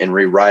type it and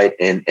rewrite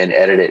and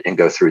edit it and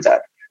go through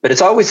that. But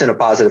it's always in a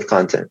positive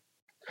content.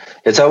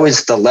 It's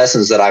always the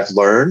lessons that I've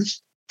learned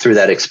through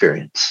that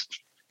experience.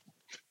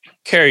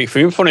 Kerry,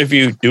 from your point of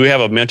view, do we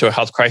have a mental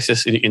health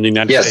crisis in the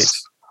United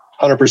States?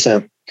 Yes,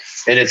 100%.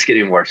 And it's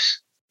getting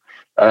worse.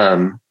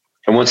 And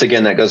once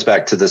again, that goes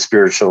back to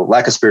the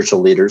lack of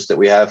spiritual leaders that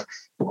we have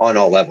on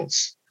all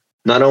levels,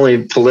 not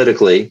only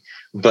politically,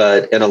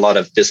 but in a lot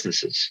of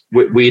businesses.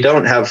 We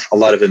don't have a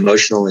lot of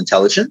emotional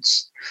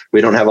intelligence. We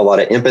don't have a lot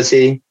of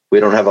empathy. We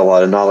don't have a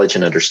lot of knowledge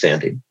and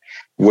understanding.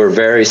 We're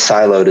very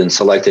siloed and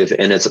selective,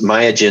 and it's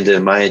my agenda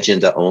and my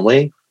agenda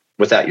only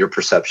without your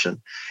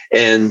perception.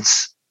 And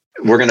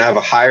we're going to have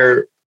a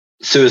higher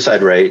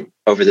suicide rate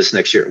over this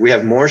next year. We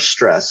have more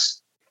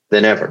stress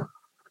than ever.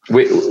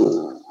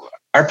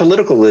 Our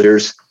political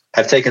leaders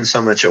have taken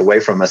so much away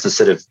from us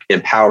instead of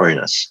empowering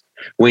us.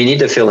 We need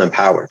to feel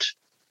empowered,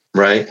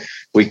 right?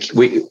 We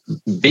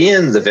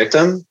being the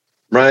victim,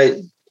 right,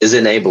 is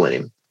enabling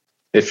him.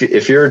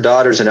 If your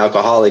daughter's an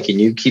alcoholic and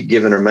you keep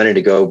giving her money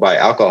to go buy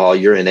alcohol,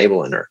 you're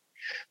enabling her.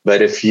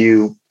 But if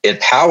you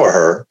empower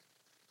her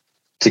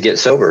to get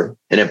sober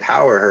and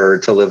empower her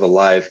to live a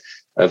life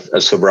of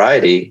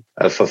sobriety,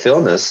 of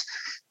fulfillment,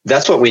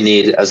 that's what we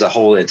need as a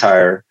whole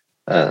entire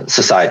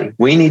society.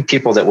 We need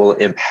people that will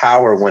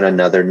empower one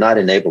another, not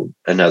enable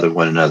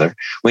one another.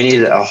 We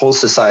need a whole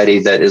society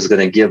that is going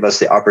to give us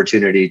the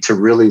opportunity to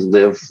really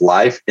live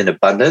life in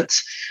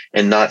abundance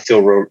and not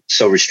feel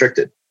so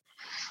restricted.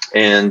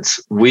 And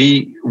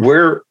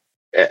we're,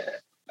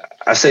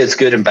 I say it's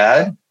good and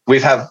bad.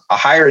 We've had a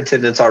higher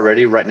attendance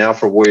already right now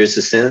for Warriors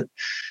Ascent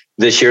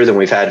this year than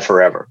we've had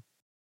forever.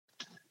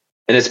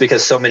 And it's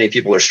because so many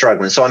people are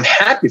struggling. So I'm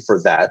happy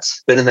for that.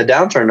 But in the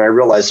downturn, I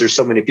realize there's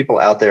so many people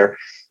out there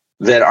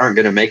that aren't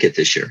going to make it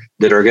this year,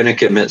 that are going to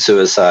commit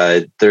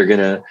suicide. They're going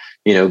to,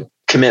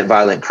 commit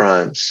violent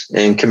crimes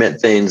and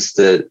commit things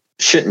that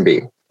shouldn't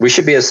be. We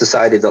should be a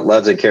society that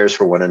loves and cares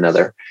for one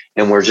another.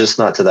 And we're just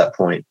not to that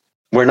point.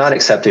 We're not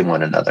accepting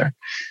one another.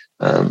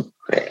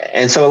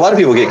 And so a lot of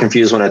people get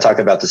confused when I talk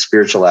about the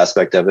spiritual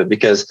aspect of it,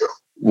 because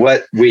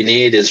what we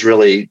need is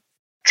really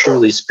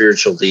truly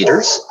spiritual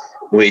leaders.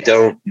 We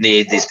don't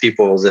need these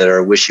people that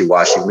are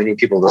wishy-washy. We need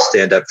people to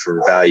stand up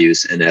for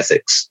values and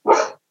ethics.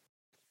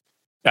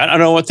 I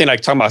know one thing,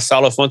 like talking about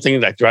silos, one thing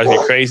that drives me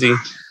crazy.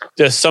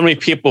 There's so many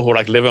people who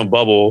live in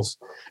bubbles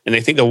and they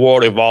think the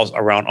world evolves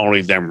around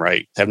only them,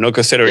 right? Have no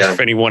consideration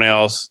for anyone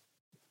else.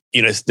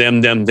 It's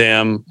them, and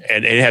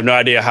they have no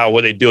idea how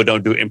what they do or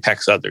don't do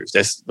impacts others.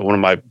 That's one of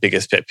my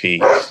biggest pet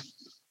peeves.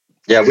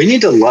 Yeah, we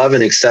need to love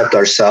and accept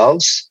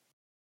ourselves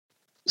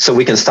so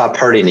we can stop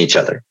hurting each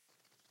other.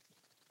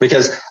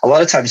 Because a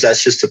lot of times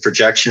that's just a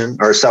projection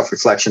or a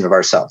self-reflection of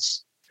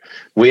ourselves.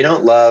 We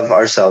don't love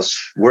ourselves.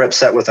 We're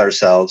upset with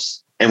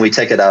ourselves, and we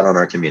take it out on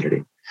our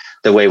community.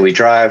 The way we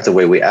drive, the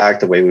way we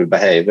act, the way we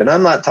behave. And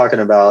I'm not talking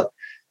about,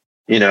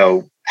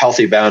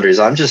 healthy boundaries.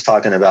 I'm just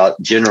talking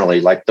about generally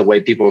like the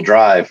way people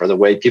drive or the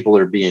way people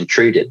are being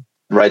treated,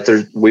 right?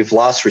 We've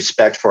lost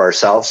respect for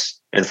ourselves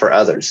and for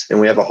others.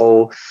 And we have a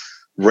whole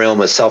realm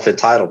of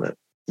self-entitlement,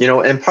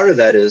 and part of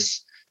that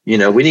is,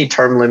 we need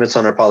term limits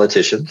on our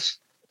politicians.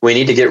 We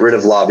need to get rid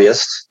of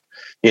lobbyists.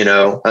 I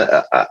will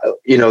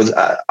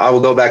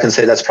go back and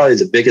say that's probably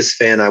the biggest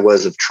fan I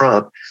was of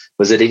Trump,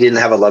 was that he didn't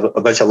have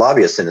a bunch of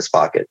lobbyists in his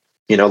pocket,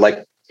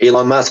 like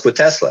Elon Musk with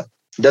Tesla.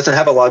 He doesn't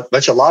have a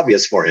bunch of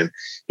lobbyists for him.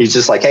 He's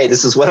just like, hey,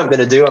 this is what I'm going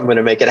to do. I'm going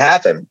to make it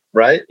happen,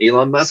 right?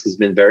 Elon Musk has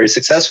been very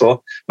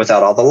successful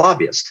without all the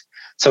lobbyists.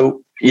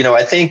 So,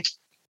 I think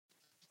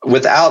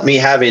without me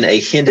having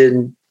a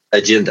hidden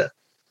agenda.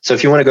 So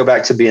if you want to go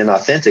back to being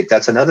authentic,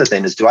 that's another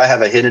thing is, do I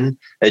have a hidden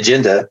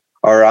agenda,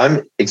 or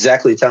I'm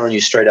exactly telling you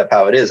straight up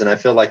how it is? And I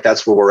feel like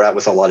that's where we're at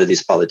with a lot of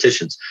these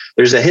politicians.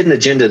 There's a hidden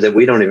agenda that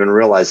we don't even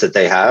realize that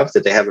they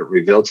haven't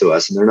revealed to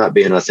us, and they're not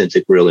being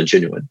authentic, real, and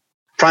genuine.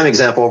 Prime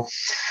example,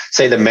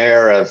 say the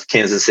mayor of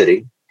Kansas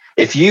City.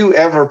 If you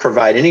ever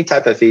provide any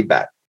type of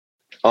feedback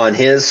on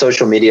his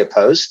social media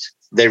post,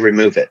 they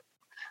remove it.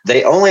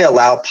 They only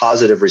allow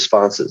positive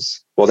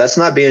responses. Well, that's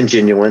not being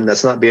genuine.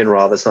 That's not being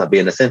raw. That's not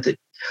being authentic.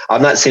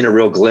 I've not seen a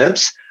real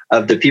glimpse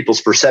of the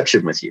people's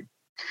perception with you.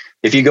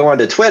 If you go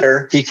onto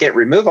Twitter, he can't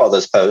remove all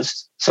those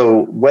posts.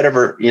 So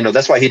whatever,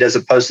 that's why he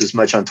doesn't post as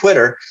much on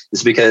Twitter,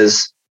 is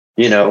because,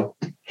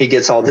 he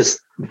gets all this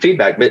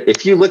feedback. But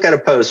if you look at a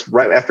post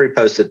right after he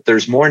posted,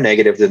 there's more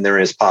negative than there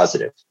is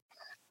positive.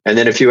 And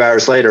then a few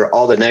hours later,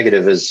 all the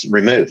negative is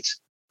removed.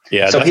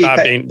 Yeah, so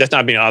that's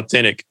not being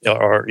authentic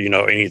or,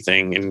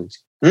 anything. And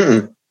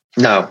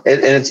no,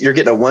 and you're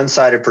getting a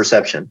one-sided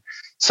perception.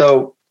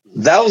 So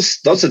those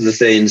are the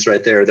things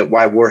right there that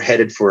why we're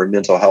headed for a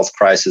mental health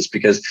crisis,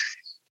 because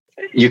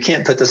you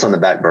can't put this on the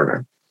back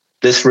burner.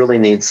 This really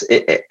needs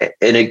it,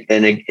 and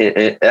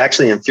it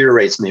actually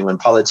infuriates me when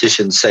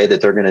politicians say that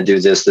they're going to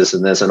do this,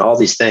 and this, and all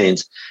these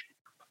things,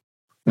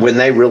 when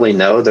they really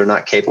know they're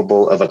not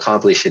capable of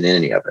accomplishing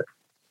any of it.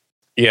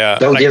 Yeah.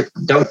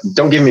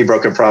 Don't give me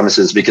broken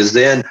promises, because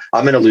then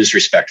I'm going to lose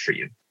respect for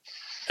you.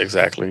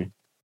 Exactly.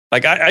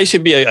 Like I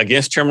should be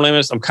against term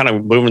limits. I'm kind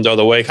of moving the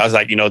other way. Cause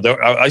like,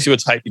 I should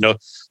type,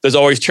 there's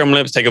always term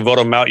limits, take a vote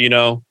them out,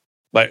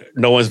 but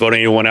no one's voting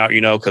anyone out,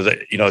 cause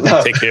they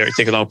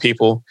take it on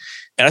people.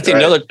 And I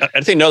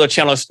think another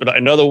channel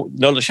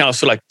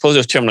too, like pose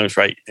those term limits,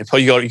 right? And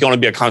you're going to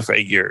be accountable for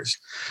 8 years.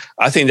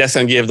 I think that's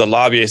going to give the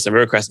lobbyists and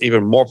bureaucrats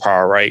even more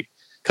power, right?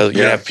 Because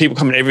you have people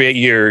coming every 8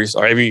 years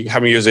or every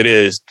how many years it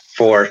is.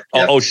 4.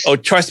 Yeah. Oh,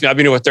 trust me, I've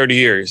been here for 30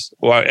 years.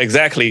 Well,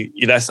 exactly.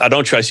 I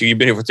don't trust you. You've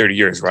been here for 30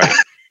 years, right?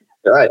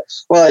 Right.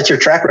 Well, it's your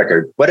track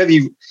record.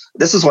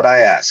 This is what I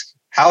ask.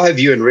 How have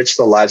you enriched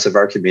the lives of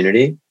our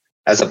community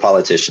as a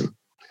politician?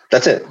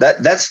 That's it.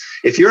 That's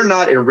if you're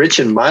not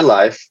enriching my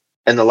life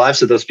and the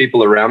lives of those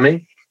people around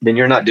me, then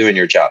you're not doing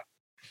your job.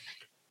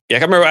 Yeah,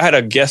 I remember I had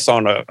a guest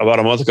on about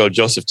a month ago,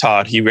 Joseph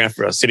Todd. He ran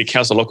for a city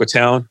council, local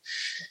town.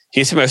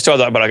 He sent me a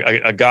story about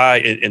a guy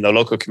in the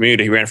local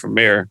community. He ran for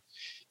mayor.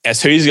 And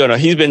so he's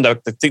been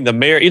the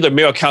mayor, either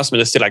mayor or councilman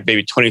that's like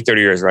maybe 20,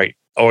 30 years, right?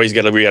 Or he's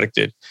getting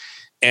reelected.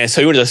 And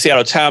so he went to the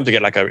Seattle Times to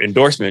get like an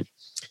endorsement.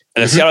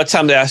 And the Seattle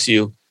Times asked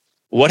you,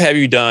 what have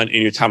you done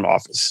in your time in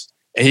office?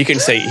 And he can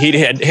say he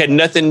had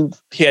nothing.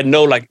 He had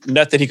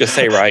nothing he could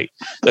say, right?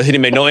 That he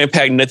made no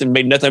impact,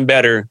 made nothing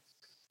better.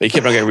 But he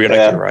kept on getting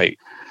reelected, right?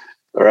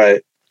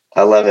 Right.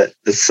 I love it.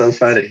 It's so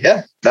funny.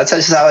 Yeah, that's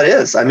just how it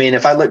is. I mean,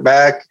 if I look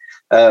back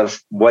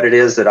of what it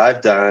is that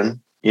I've done,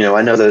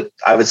 I know that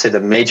I would say the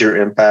major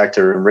impact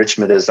or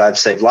enrichment is I've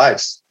saved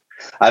lives.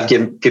 I've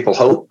given people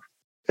hope,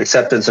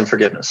 acceptance, and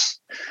forgiveness.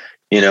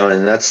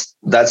 And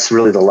that's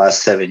really the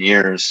last 7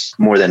 years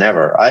more than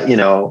ever.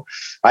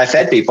 I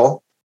fed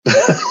people.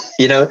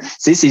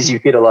 CC's, you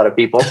feed a lot of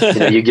people.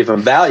 You give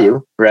them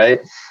value, right?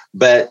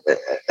 But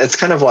it's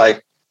kind of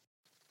like,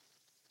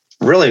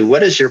 really,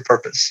 what is your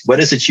purpose? What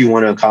is it you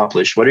want to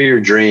accomplish? What are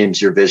your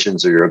dreams, your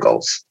visions, or your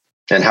goals?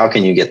 And how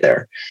can you get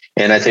there?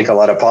 And I think a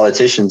lot of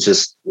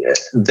politicians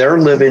they're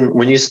living,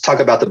 when you talk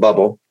about the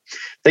bubble,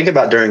 think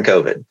about during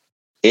COVID,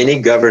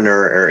 any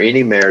governor or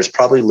any mayor is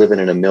probably living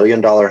in $1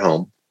 million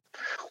home,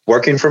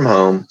 working from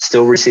home,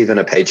 still receiving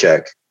a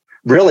paycheck.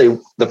 Really,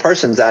 the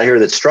person's out here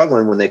that's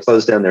struggling when they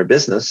close down their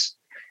business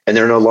and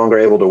they're no longer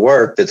able to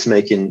work, that's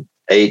making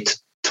 $8,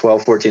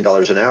 $12,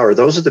 $14 an hour.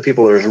 Those are the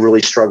people that are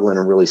really struggling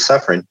and really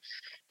suffering.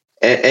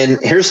 And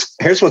here's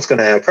what's going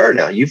to occur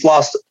now. You've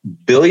lost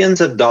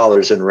billions of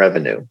dollars in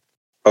revenue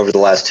over the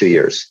last 2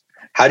 years.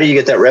 How do you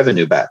get that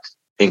revenue back?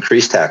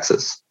 Increase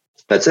taxes.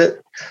 That's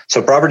it.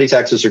 So property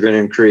taxes are going to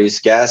increase,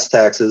 gas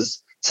taxes,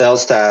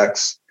 sales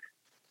tax,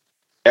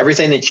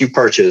 everything that you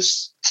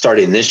purchase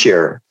starting this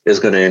year is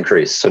going to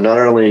increase. So not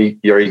only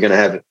are you going to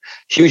have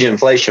huge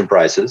inflation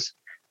prices,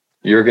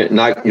 your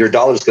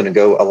dollar's going to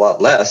go a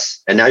lot less.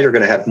 And now you're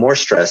going to have more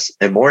stress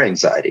and more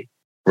anxiety,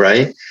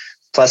 right?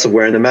 Plus of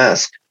wearing the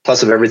mask,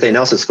 plus of everything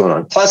else that's going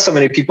on. Plus so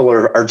many people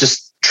are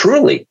just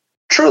truly,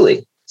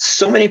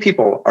 so many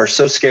people are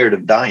so scared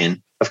of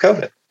dying of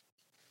COVID.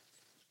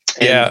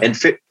 And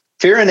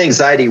fear and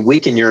anxiety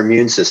weaken your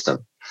immune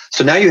system.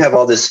 So now you have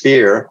all this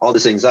fear, all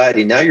this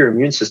anxiety. Now your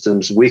immune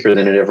system's weaker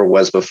than it ever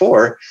was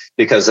before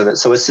because of it.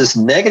 So it's this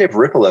negative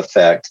ripple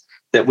effect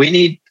that we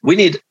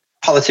need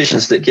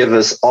politicians that give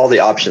us all the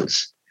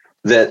options,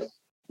 that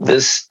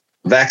this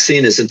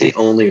vaccine isn't the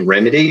only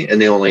remedy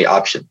and the only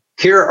option.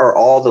 Here are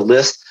all the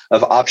list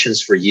of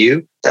options for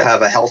you to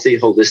have a healthy,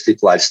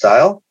 holistic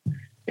lifestyle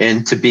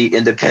and to be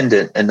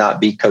independent and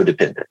not be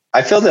codependent.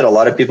 I feel that a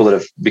lot of people that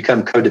have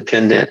become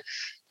codependent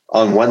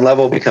on one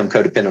level become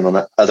codependent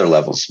on other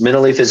levels,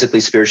 mentally,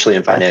 physically, spiritually,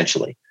 and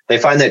financially. They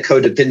find that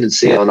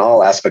codependency on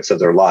all aspects of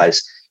their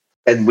lives.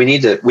 And we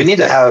need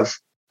to have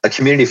a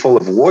community full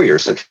of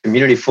warriors, a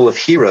community full of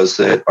heroes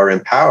that are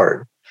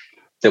empowered,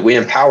 that we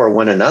empower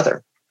one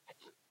another.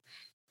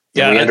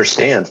 Yeah, we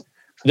understand.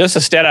 There's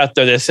a stat out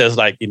there that says,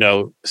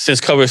 since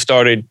COVID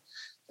started,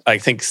 I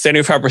think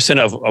 75%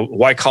 of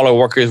white collar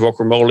workers work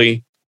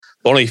remotely,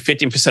 only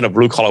 15% of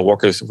blue collar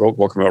workers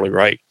work remotely,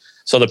 right?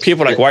 So the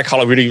people like white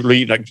collar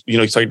really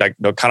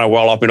kind of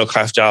well off middle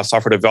class jobs,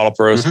 software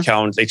developers,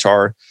 accountants,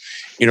 HR,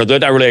 they're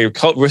not really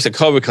at risk of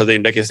COVID because they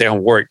can stay home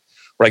and work.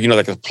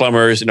 Like the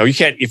plumbers, you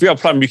can't, if you're a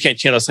plumber, you can't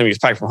change somebody's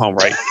pipe from home,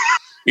 right?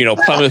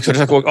 Plumbers,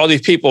 all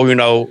these people,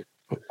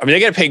 they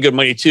get paid good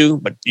money too,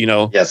 but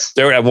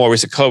they're at more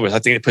risk of COVID. I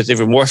think it puts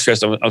even more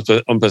stress on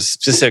the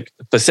specific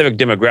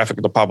demographic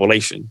of the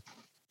population.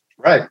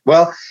 Right.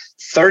 Well,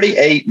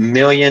 38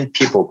 million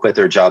people quit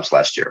their jobs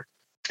last year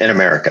in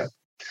America.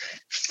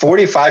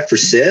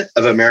 45%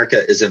 of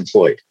America is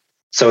employed.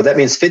 So that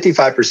means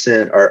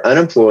 55% are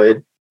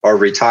unemployed or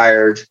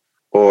retired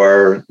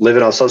or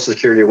living on Social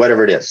Security or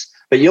whatever it is.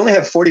 But you only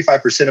have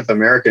 45% of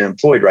America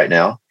employed right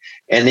now.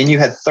 And then you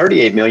had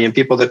 38 million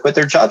people that quit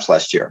their jobs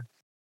last year.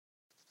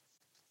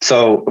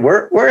 So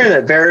we're in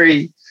a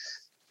very,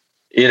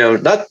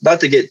 not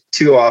to get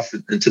too off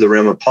into the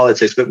realm of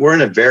politics, but we're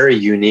in a very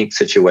unique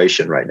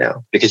situation right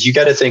now because you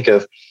got to think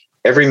of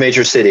every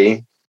major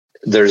city.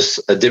 There's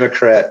a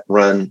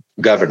Democrat-run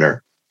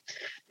governor,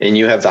 and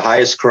you have the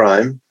highest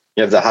crime,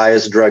 you have the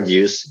highest drug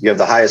use, you have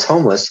the highest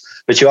homeless,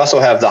 but you also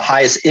have the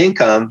highest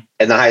income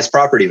and the highest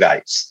property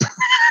values,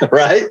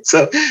 right?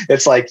 So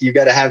it's like you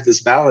got to have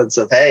this balance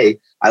of, hey,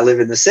 I live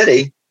in the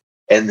city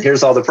and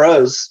here's all the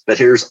pros, but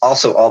here's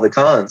also all the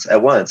cons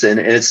at once. And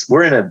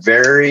we're in a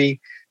very,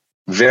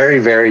 very,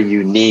 very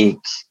unique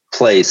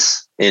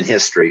place in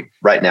history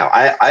right now.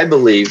 I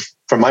believe,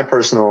 from my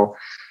personal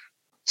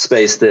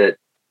space, that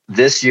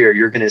this year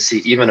you're going to see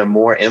even a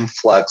more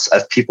influx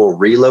of people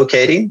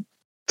relocating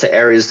to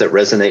areas that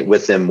resonate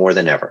with them more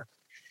than ever.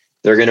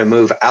 They're going to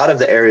move out of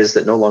the areas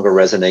that no longer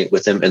resonate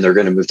with them, and they're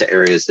going to move to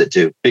areas that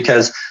do,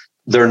 because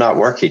they're not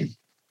working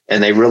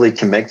and they really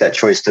can make that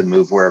choice to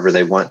move wherever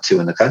they want to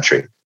in the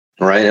country.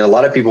 Right. And a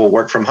lot of people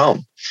work from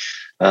home.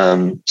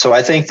 So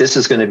I think this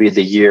is going to be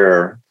the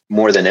year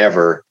more than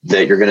ever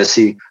that you're going to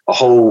see a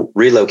whole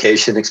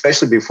relocation,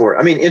 especially before.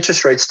 I mean,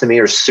 interest rates to me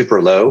are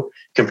super low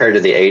compared to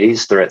the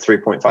 80s. They're at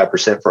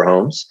 3.5% for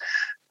homes.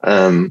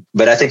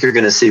 But I think you're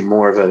going to see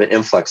more of an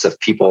influx of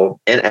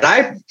people. And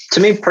to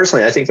me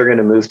personally, I think they're going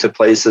to move to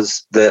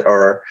places that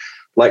are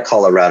like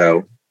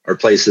Colorado, or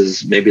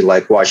places maybe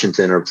like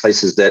Washington, or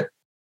places that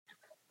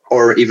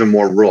are even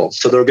more rural.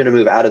 So they're going to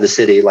move out of the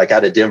city, like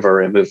out of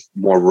Denver, and move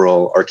more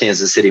rural, or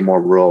Kansas City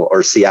more rural,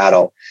 or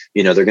Seattle.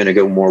 They're going to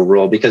go more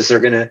rural because there's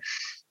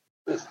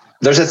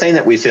a thing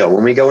that we feel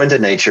when we go into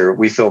nature,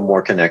 we feel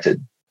more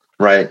connected,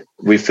 right?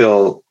 We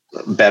feel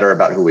better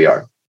about who we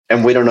are,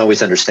 and we don't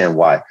always understand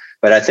why.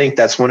 But I think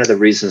that's one of the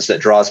reasons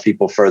that draws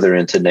people further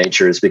into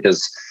nature, is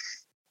because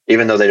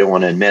even though they don't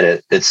want to admit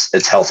it,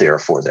 it's healthier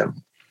for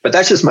them. But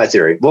that's just my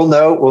theory. We'll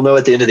know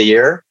at the end of the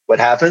year what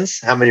happens,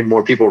 how many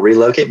more people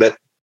relocate. But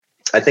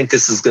I think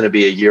this is going to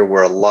be a year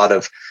where a lot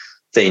of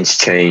things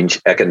change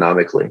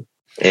economically.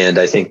 And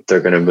I think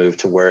they're going to move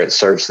to where it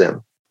serves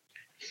them.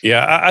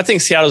 Yeah, I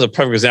think Seattle is a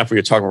perfect example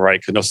you're talking about,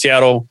 right? Because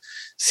Seattle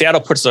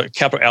puts a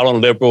capital L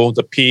on liberal,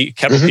 the P,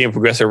 capital P on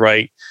progressive,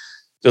 right?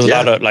 There's a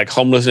lot of like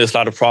homelessness, a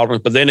lot of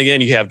problems. But then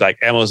again, you have like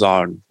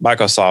Amazon,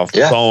 Microsoft,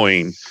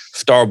 Boeing,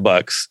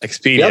 Starbucks,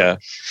 Expedia,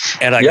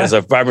 and there's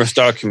a vibrant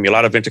startup community, a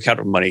lot of venture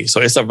capital money. So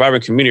it's a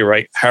vibrant community,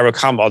 right? However,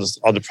 all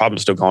the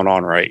problems still going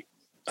on, right?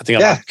 I think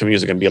a lot of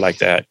communities are going to be like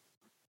that.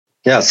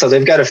 Yeah. So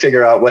they've got to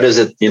figure out what is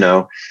it,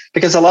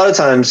 because a lot of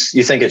times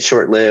you think it's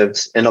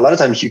short-lived, and a lot of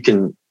times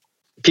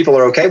people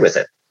are okay with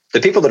it. The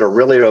people that are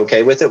really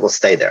okay with it will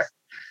stay there.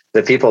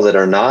 The people that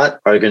are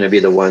not are going to be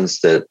the ones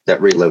that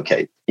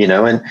relocate,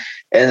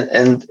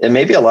 and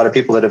maybe a lot of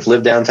people that have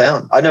lived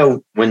downtown. I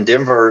know when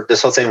Denver,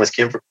 this whole thing with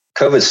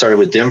COVID started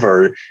with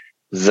Denver,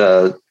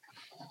 the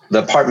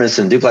apartments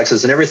and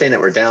duplexes and everything that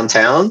were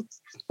downtown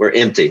were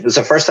empty. It was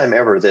the first time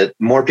ever that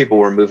more people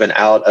were moving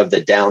out of the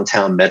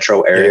downtown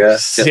metro area.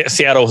 Yeah.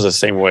 Seattle was the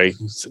same way,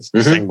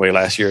 same way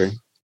last year.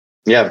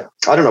 Yeah.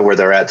 I don't know where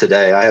they're at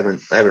today. I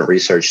haven't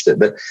researched it,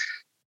 but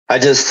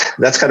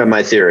that's kind of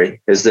my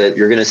theory, is that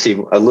you're going to see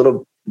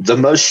the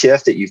most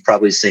shift that you've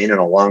probably seen in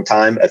a long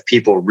time of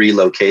people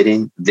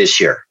relocating this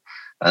year.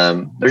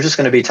 They're just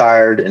going to be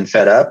tired and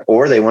fed up,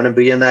 or they want to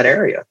be in that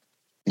area,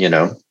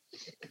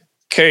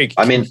 Kerry,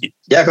 go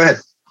ahead.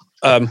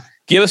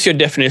 Give us your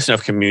definition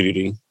of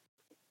community.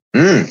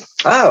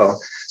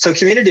 So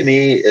community to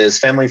me is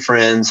family,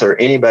 friends, or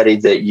anybody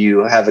that you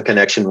have a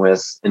connection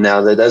with. And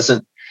now that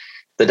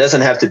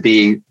doesn't have to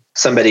be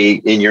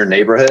somebody in your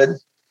neighborhood,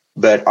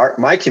 but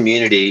my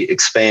community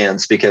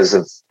expands because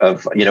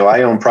of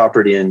I own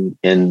property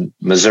in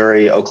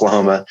Missouri,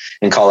 Oklahoma,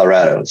 and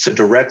Colorado. So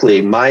directly,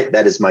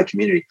 that is my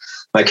community.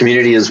 My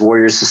community is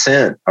Warriors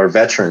Ascent, our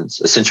veterans,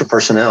 essential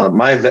personnel.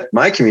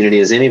 My community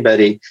is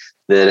anybody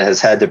that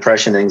has had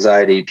depression,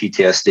 anxiety,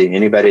 PTSD,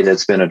 anybody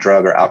that's been a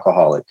drug or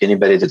alcoholic,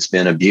 anybody that's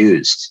been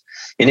abused,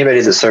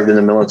 anybody that served in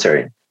the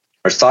military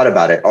or thought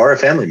about it, or a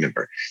family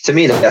member. To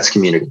me, that's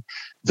community.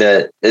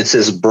 That it's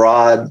as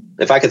broad.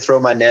 If I could throw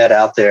my net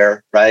out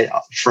there, right,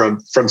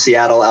 from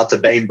Seattle out to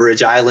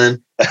Bainbridge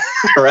Island,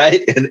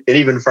 right, and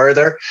even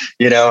further,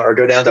 or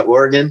go down to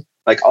Oregon,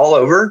 like all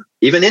over,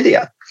 even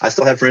India. I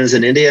still have friends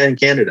in India and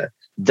Canada.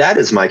 That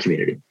is my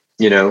community.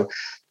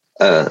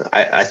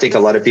 I think a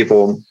lot of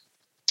people,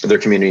 their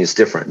community is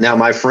different. Now,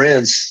 my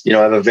friends, I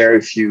have a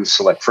very few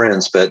select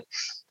friends, but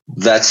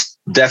that's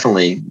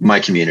definitely my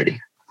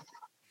community.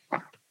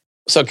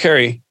 So,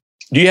 Kerry,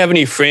 do you have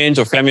any friends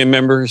or family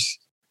members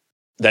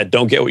that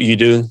don't get what you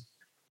do?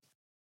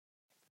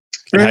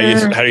 And how do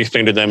you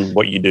explain to them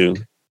what you do?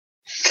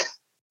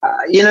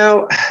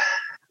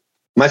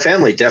 My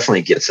family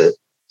definitely gets it,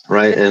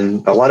 right?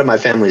 And a lot of my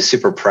family is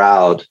super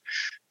proud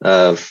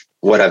of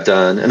what I've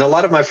done. And a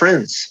lot of my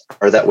friends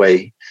are that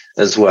way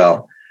as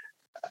well.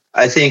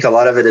 I think a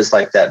lot of it is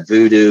like that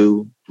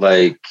voodoo,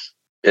 like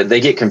they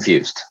get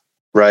confused,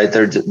 right?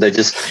 They're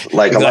just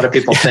like a lot of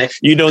people think.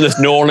 This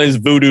New Orleans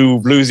voodoo,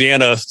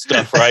 Louisiana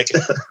stuff, right?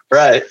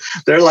 Right.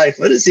 They're like,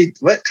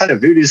 what kind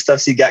of voodoo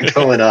stuff's he got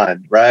going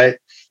on, right?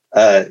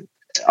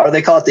 Or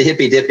they call it the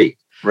hippy dippy,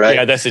 right?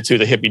 Yeah, that's it too,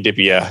 the hippy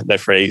dippy,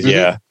 that phrase,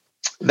 yeah.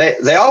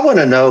 They all want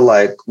to know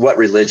like what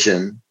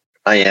religion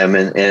I am,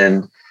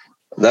 and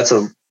that's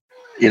a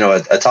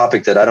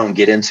topic that I don't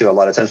get into a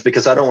lot of times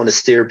because I don't want to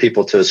steer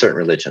people to a certain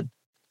religion.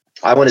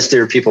 I want to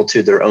steer people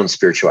to their own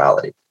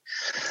spirituality.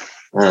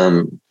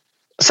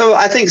 So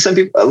I think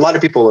a lot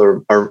of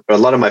people are a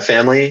lot of my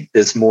family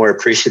is more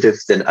appreciative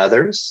than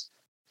others.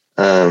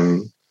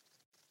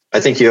 I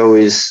think you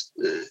always,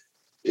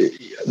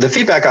 the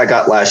feedback I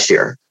got last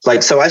year,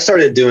 like, so I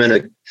started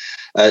doing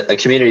a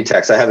community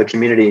text. I have a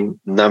community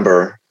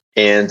number,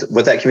 and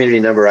with that community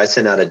number, I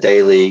send out a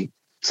daily,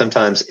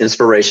 sometimes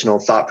inspirational,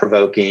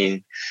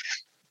 thought-provoking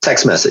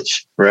text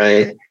message,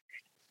 right?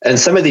 And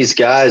some of these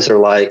guys are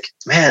like,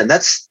 man,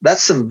 that's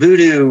some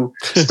voodoo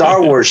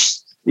Star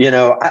Wars.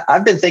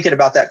 I've been thinking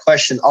about that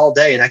question all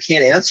day and I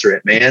can't answer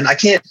it, man. I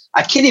can't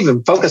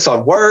even focus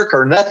on work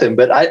or nothing,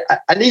 but I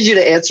need you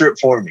to answer it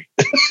for me.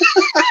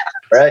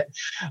 Right.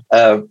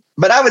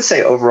 But I would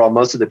say overall,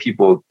 most of the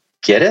people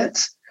get it.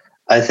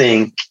 I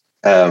think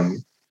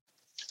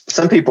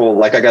some people,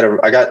 like I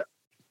got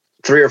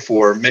 3 or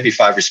 4, maybe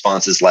 5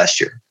 responses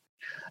last year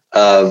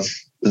of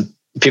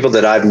people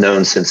that I've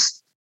known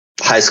since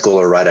high school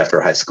or right after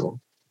high school,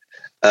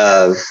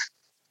 of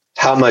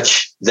how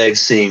much they've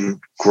seen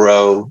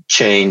grow,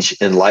 change,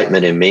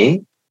 enlightenment in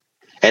me,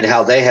 and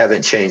how they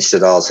haven't changed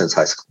at all since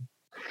high school,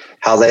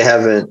 how they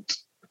haven't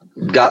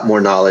got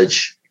more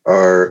knowledge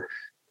or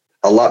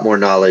a lot more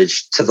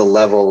knowledge to the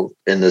level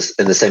in the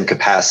same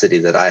capacity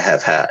that I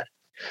have had,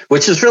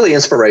 which is really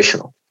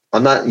inspirational.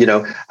 I'm not,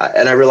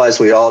 and I realize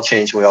we all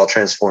change, we all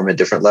transform at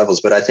different levels,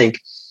 but I think,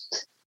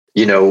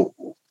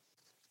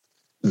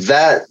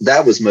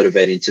 that was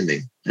motivating to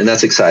me, and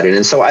that's exciting.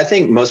 And so I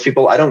think most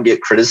people, I don't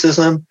get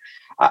criticism.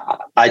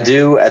 I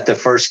do at the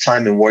first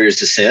time in Warriors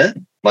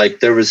Descent. Like,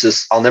 there was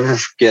this, I'll never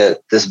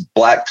forget, this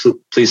black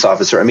police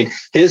officer. I mean,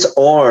 his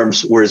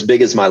arms were as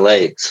big as my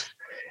legs.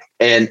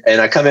 And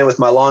I come in with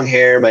my long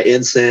hair, my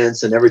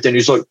incense and everything.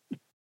 He's like,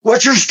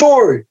 what's your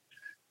story?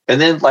 And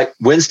then, like,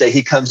 Wednesday,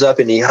 he comes up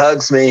and he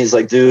hugs me. He's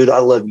like, dude, I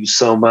love you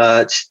so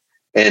much.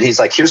 And he's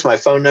like, here's my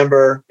phone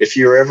number. If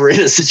you're ever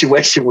in a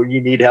situation where you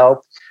need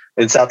help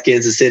in South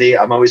Kansas City,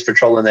 I'm always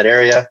patrolling that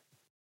area.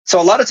 So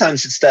a lot of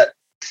times it's that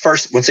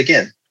first, once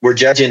again, we're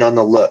judging on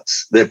the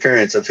looks, the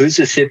appearance of who's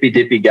this hippy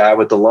dippy guy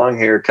with the long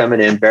hair coming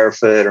in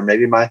barefoot, or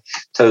maybe my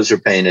toes are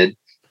painted.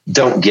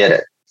 Don't get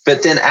it.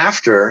 But then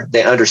after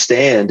they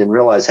understand and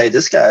realize, hey,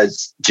 this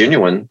guy's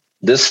genuine,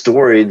 this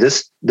story,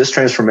 this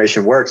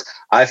transformation works,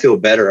 I feel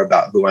better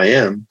about who I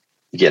am,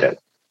 get it.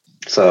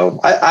 So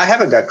I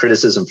haven't got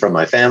criticism from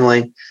my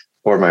family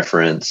or my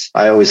friends.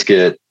 I always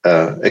get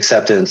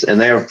acceptance, and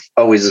they're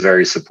always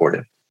very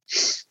supportive.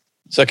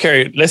 So,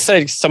 Kerry, let's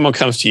say someone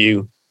comes to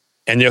you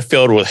and they're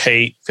filled with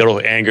hate, filled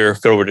with anger,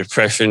 filled with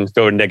depression,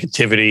 filled with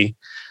negativity.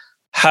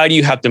 How do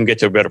you help them get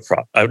to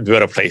a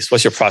better place?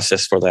 What's your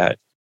process for that?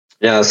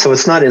 Yeah, so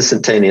it's not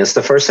instantaneous.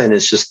 The first thing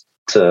is just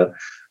to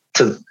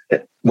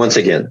once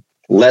again,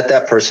 let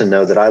that person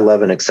know that I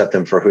love and accept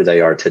them for who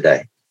they are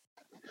today.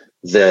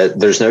 That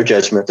there's no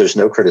judgment, there's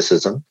no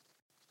criticism,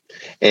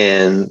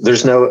 and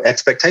there's no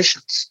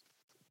expectations.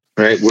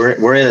 Right?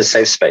 We're in a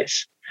safe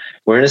space.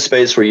 We're in a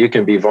space where you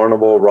can be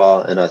vulnerable,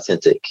 raw, and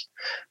authentic.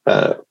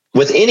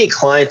 With any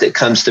client that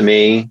comes to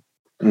me,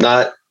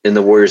 not in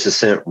the Warriors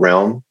Ascent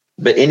realm,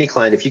 but any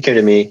client, if you came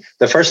to me,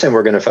 the first thing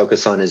we're going to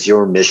focus on is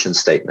your mission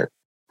statement.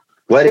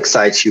 What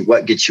excites you?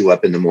 What gets you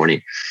up in the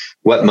morning?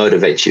 What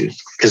motivates you?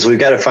 Because we've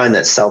got to find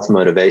that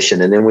self-motivation,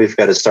 and then we've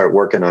got to start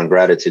working on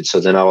gratitude. So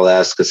then I will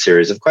ask a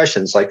series of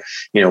questions like,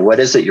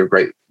 what is it you're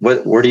great?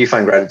 Where do you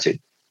find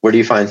gratitude? Where do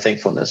you find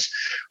thankfulness?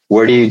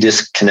 Where do you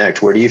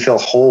disconnect? Where do you feel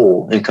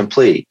whole and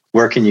complete?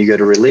 Where can you go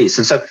to release?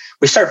 And so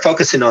we start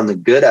focusing on the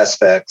good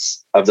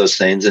aspects of those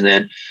things. And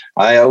then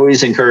I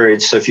always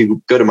encourage, so if you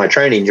go to my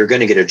training, you're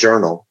going to get a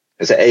journal.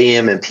 It's an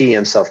AM and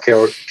PM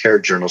self-care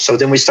journal. So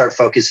then we start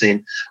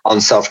focusing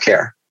on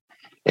self-care,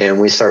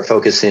 and we start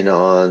focusing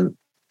on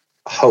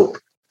hope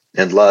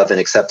and love and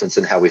acceptance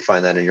and how we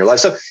find that in your life.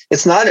 So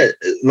it's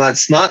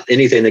not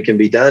anything that can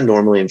be done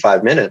normally in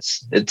 5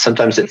 minutes.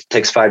 Sometimes it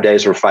takes 5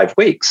 days or 5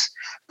 weeks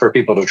for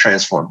people to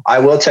transform. I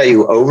will tell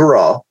you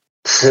overall,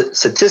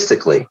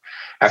 statistically,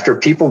 after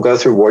people go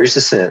through Warriors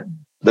Descent,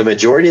 the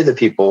majority of the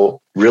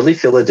people really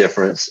feel a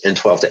difference in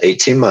 12 to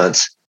 18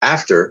 months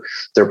after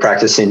they're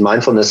practicing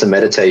mindfulness and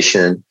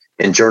meditation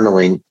and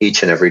journaling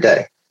each and every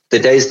day. The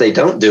days they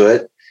don't do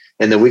it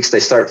and the weeks they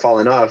start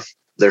falling off,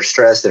 their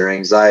stress, their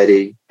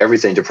anxiety,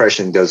 everything,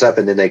 depression goes up,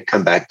 and then they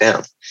come back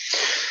down.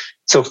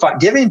 So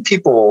giving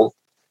people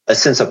a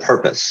sense of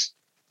purpose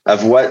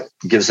of what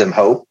gives them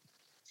hope,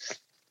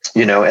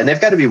 and they've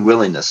got to be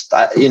willingness.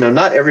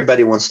 Not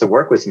everybody wants to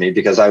work with me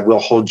because I will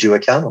hold you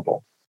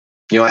accountable.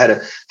 I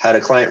had a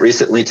client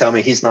recently tell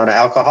me he's not an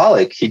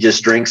alcoholic. He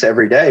just drinks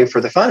every day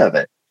for the fun of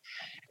it.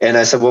 And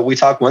I said, well, we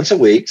talk once a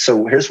week.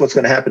 So here's what's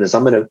going to happen is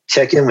I'm going to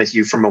check in with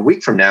you from a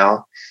week from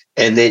now,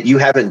 and that you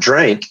haven't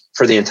drank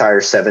for the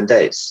entire 7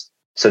 days.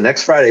 So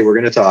next Friday, we're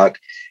going to talk,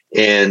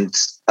 and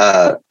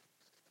I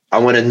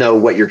want to know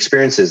what your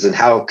experience is and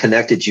how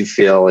connected you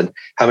feel and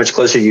how much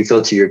closer you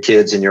feel to your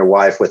kids and your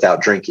wife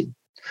without drinking.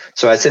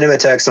 So I sent him a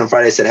text on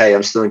Friday, said, hey,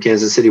 I'm still in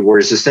Kansas City,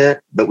 Warriors Descent,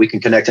 but we can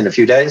connect in a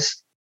few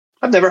days.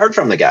 I've never heard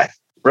from the guy,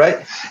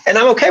 right? And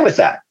I'm okay with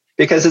that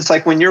because it's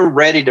like when you're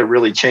ready to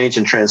really change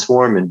and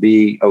transform and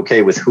be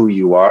okay with who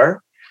you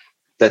are,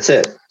 that's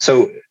it.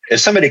 So if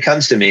somebody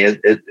comes to me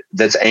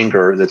that's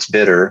anger, that's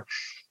bitter,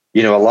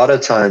 a lot of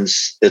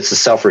times it's a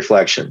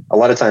self-reflection. A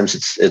lot of times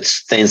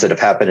it's things that have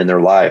happened in their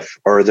life,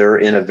 or they're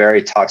in a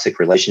very toxic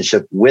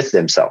relationship with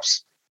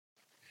themselves.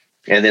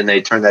 And then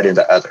they turn that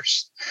into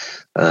others.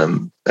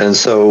 And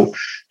so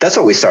that's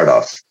what we start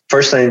off.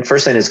 First thing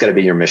is going to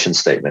be your mission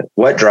statement.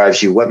 What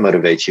drives you? What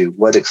motivates you?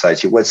 What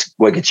excites you?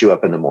 What gets you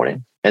up in the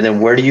morning? And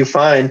then where do you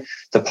find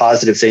the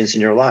positive things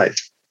in your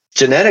life?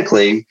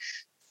 Genetically,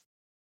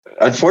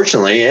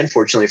 unfortunately and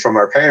fortunately from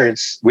our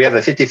parents, we have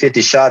a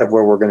 50-50 shot of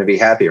where we're going to be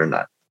happy or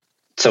not.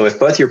 So if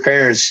both your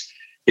parents,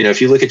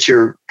 if you look at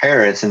your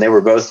parents and they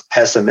were both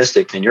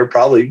pessimistic, then you're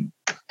probably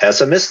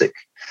pessimistic.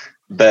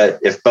 But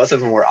if both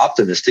of them were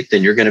optimistic,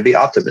 then you're going to be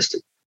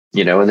optimistic.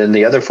 And then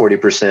the other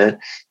 40%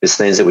 is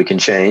things that we can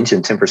change,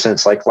 and 10%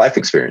 is like life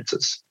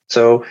experiences.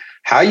 So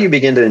how you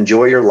begin to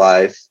enjoy your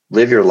life,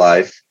 live your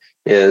life,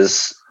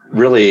 is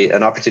really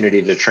an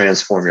opportunity to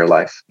transform your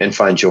life and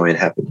find joy and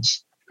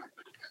happiness.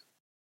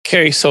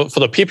 Kerry, so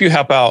for the people you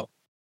help out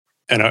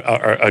and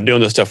are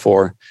doing this stuff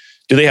for,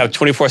 do they have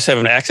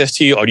 24/7 access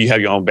to you, or do you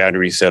have your own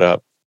boundaries set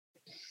up?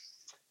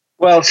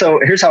 Well, so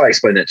here's how I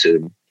explain it to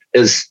them.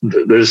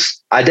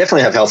 I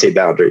definitely have healthy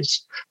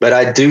boundaries, but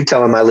I do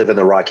tell them I live in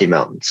the Rocky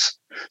Mountains.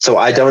 So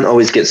I don't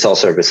always get cell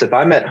service. If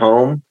I'm at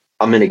home,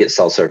 I'm going to get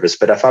cell service.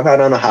 But if I'm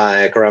out on a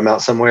hike or I'm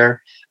out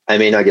somewhere, I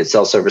may not get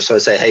cell service. So I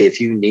say, hey,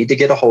 if you need to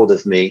get a hold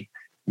of me,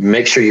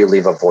 make sure you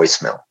leave a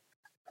voicemail,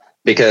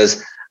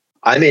 because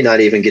I may not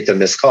even get the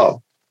missed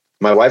call.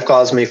 My wife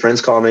calls me,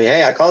 friends call me.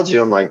 Hey, I called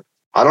you. I'm like,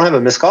 I don't have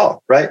a missed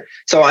call, right?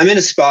 So I'm in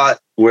a spot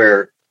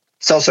where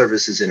cell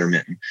service is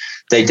intermittent.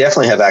 They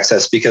definitely have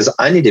access because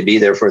I need to be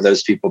there for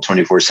those people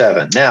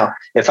 24/7. Now,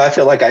 if I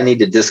feel like I need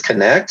to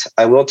disconnect,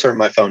 I will turn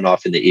my phone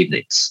off in the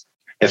evenings.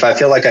 If I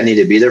feel like I need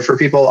to be there for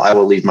people, I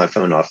will leave my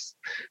phone off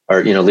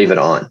or, leave it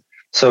on.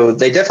 So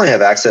they definitely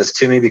have access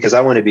to me because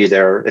I want to be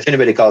there. If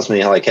anybody calls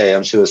me like, hey,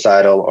 I'm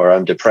suicidal or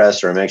I'm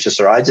depressed or I'm anxious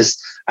or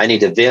I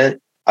need to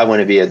vent, I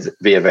want to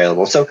be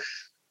available. So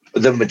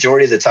the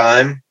majority of the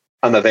time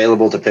I'm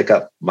available to pick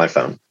up my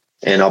phone.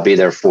 And I'll be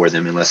there for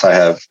them unless I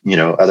have,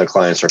 other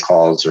clients or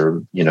calls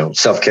or,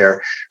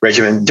 self-care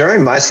regimen.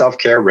 During my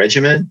self-care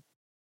regimen,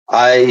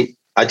 I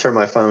turn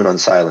my phone on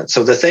silent.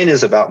 So the thing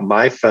is about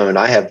my phone,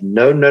 I have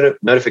no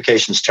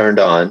notifications turned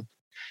on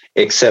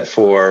except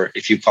for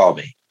if you call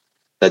me.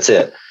 That's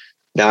it.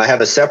 Now I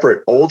have a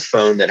separate old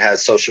phone that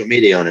has social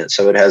media on it.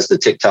 So it has the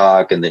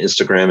TikTok and the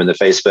Instagram and the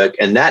Facebook,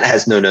 and that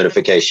has no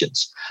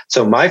notifications.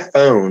 So my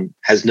phone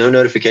has no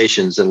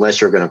notifications unless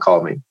you're going to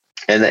call me.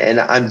 And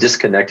I'm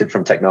disconnected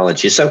from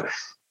technology. So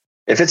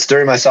if it's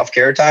during my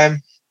self-care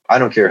time, I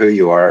don't care who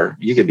you are.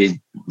 You could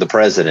be the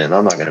president.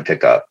 I'm not going to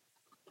pick up.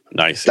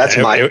 Nice. That's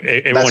my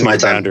time.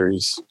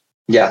 Boundaries.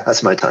 Yeah,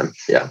 that's my time.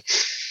 Yeah.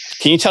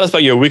 Can you tell us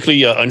about your weekly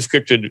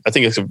unscripted, I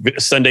think it's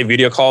a Sunday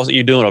video calls that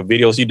you're doing or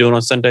videos you're doing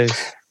on Sundays?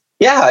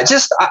 Yeah,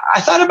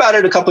 I thought about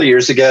it a couple of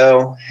years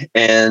ago,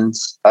 and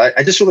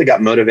I just really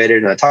got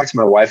motivated, and I talked to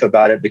my wife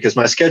about it because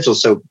my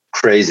schedule's so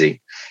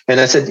crazy. And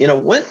I said,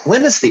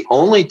 when is the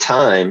only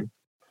time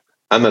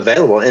I'm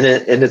available? And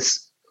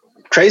it's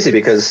crazy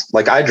because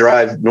like I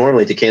drive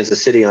normally to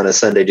Kansas City on a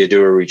Sunday to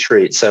do a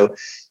retreat. So,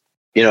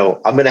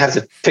 I'm going to have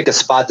to pick a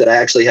spot that I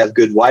actually have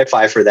good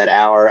Wi-Fi for that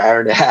hour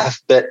and a half.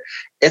 But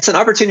it's an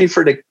opportunity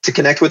to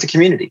connect with the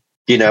community,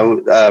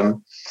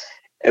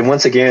 and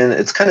once again,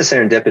 it's kind of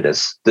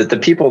serendipitous that the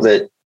people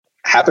that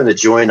happen to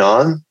join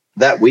on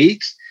that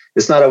week,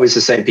 it's not always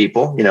the same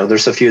people.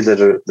 There's a few that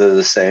are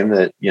the same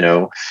that,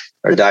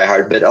 are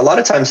diehard, but a lot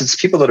of times it's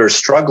people that are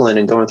struggling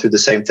and going through the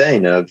same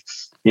thing of,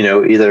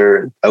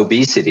 either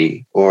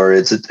obesity or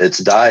it's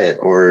diet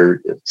or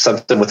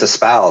something with a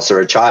spouse or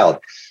a child.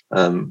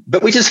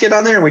 But we just get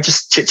on there and we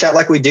just chit chat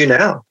like we do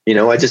now. We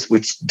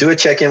do a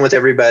check-in with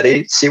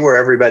everybody, see where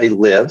everybody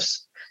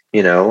lives,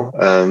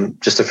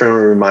 just a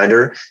friendly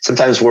reminder,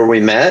 sometimes where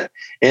we met,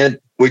 and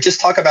we just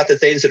talk about the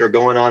things that are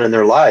going on in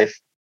their life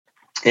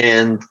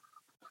and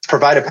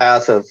provide a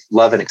path of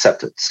love and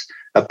acceptance,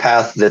 a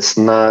path that's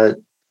not,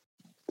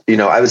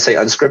 I would say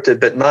unscripted,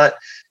 but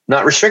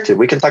not restricted.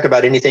 We can talk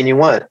about anything you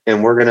want,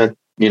 and we're going to,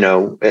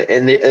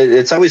 and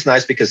it's always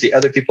nice because the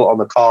other people on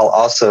the call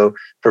also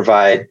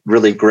provide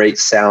really great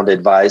sound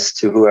advice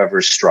to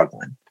whoever's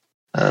struggling.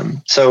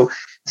 So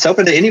it's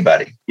open to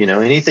anybody,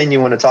 anything you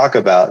want to talk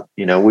about.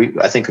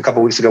 I think a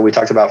couple of weeks ago, we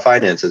talked about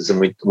finances, and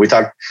we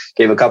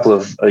gave a couple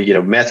of,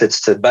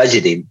 methods to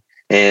budgeting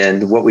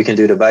and what we can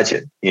do to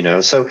budget,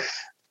 so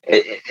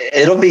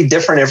it'll be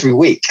different every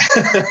week.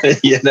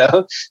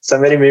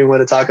 Somebody may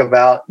want to talk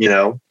about,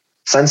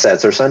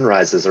 sunsets or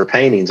sunrises or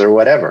paintings or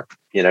whatever.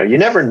 You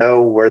never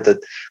know where the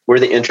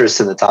interests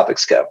and the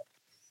topics go.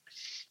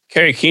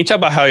 Kerry, can you talk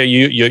about how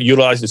you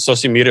utilize the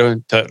social media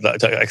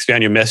to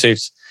expand your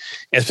message,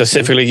 and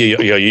specifically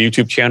your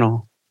YouTube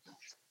channel?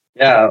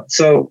 Yeah.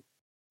 So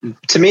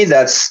to me,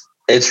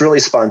 it's really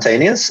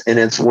spontaneous, and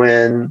it's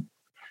when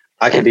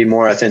I can be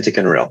more authentic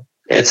and real.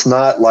 It's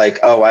not like,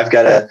 oh, I've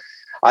got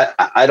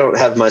I don't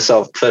have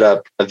myself put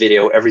up a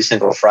video every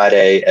single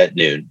Friday at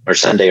noon or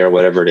Sunday or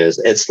whatever it is.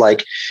 It's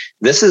like,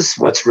 this is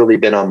what's really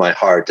been on my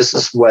heart. This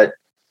is what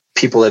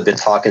people have been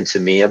talking to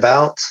me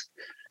about.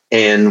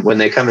 And when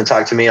they come and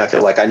talk to me, I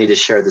feel like I need to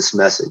share this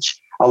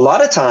message. A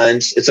lot of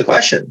times it's a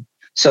question.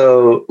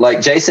 So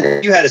like, Jason,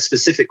 if you had a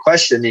specific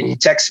question and you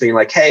text me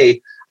like,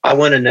 hey, I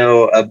want to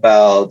know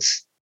about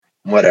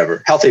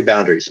whatever, healthy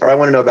boundaries, or I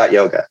want to know about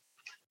yoga.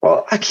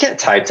 Well, I can't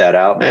type that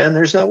out, man.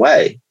 There's no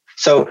way.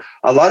 So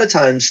a lot of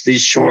times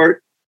these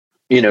short,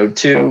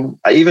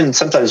 even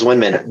sometimes 1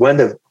 minute, 1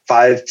 to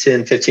 5,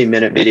 10,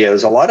 15-minute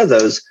videos, a lot of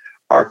those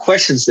are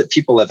questions that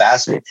people have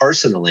asked me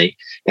personally.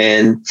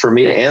 And for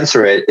me to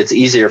answer it, it's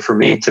easier for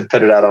me to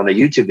put it out on a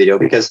YouTube video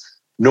because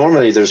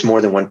normally there's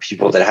more than one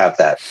people that have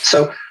that.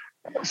 So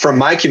from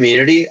my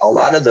community, a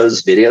lot of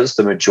those videos,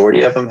 the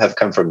majority of them have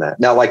come from that.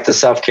 Now, like the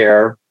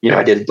self-care,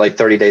 I did like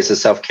 30 days of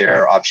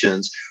self-care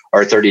options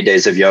or 30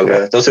 days of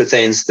yoga. Those are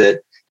things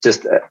that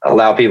just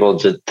allow people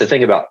to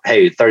think about,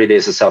 hey, 30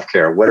 days of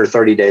self-care. What are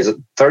 30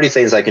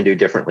 things I can do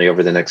differently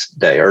over the next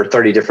day, or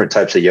 30 different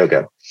types of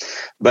yoga.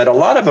 But a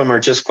lot of them are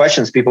just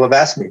questions people have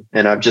asked me,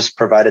 and I've just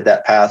provided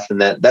that path, and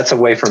that's a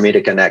way for me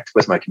to connect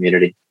with my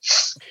community.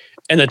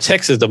 And the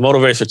text is the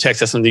motivational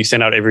text. That's something you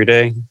send out every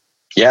day.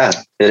 Yeah,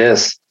 it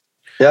is.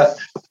 Yeah.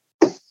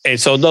 And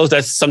so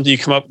that's something you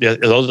come up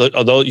with.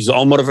 Are those your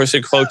own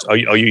motivation quotes? Are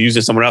you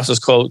using someone else's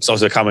quotes? Or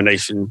is it a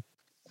combination?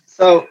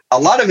 So a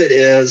lot of it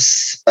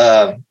is,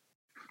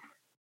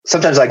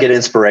 sometimes I get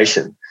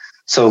inspiration.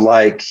 So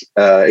like,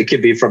 it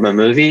could be from a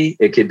movie.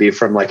 It could be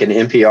from like an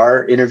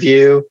NPR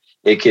interview.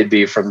 It could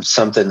be from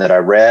something that I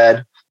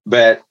read,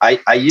 but I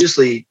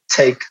usually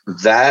take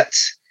that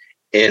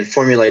and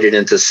formulate it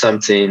into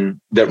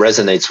something that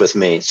resonates with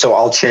me. So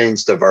I'll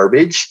change the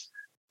verbiage,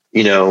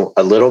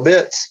 a little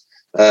bit,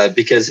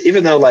 because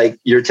even though like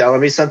you're telling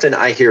me something,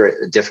 I hear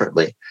it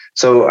differently.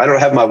 So I don't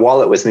have my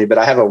wallet with me, but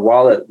I have a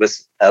wallet with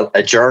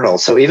a journal.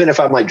 So even if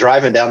I'm like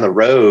driving down the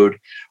road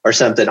or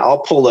something,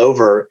 I'll pull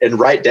over and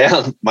write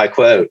down my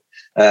quote.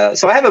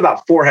 So I have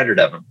about 400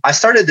 of them. I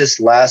started this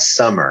last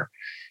summer,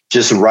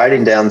 just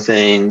writing down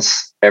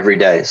things every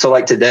day. So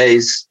like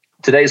today's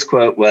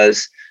quote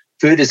was,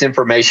 food is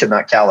information,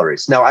 not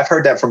calories. Now I've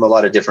heard that from a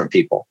lot of different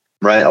people,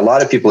 right? A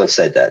lot of people have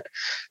said that,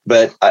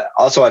 but I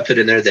put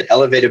in there that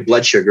elevated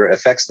blood sugar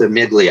affects the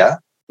amygdala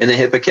in the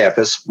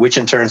hippocampus, which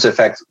in turn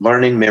affects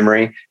learning,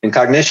 memory, and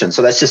cognition.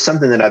 So that's just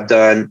something that I've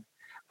done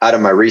out of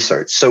my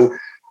research. So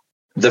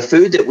the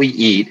food that we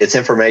eat, it's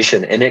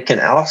information, and it can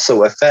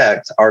also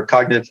affect our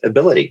cognitive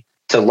ability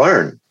to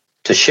learn,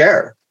 to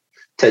share,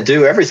 to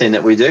do everything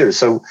that we do.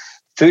 So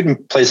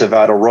food plays a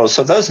vital role.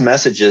 So those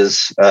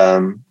messages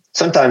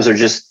sometimes are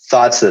just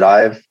thoughts that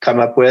I've come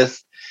up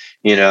with,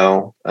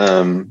 and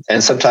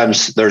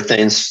sometimes they're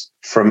things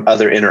from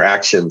other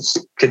interactions.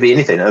 Could be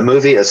anything, a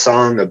movie, a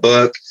song, a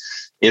book,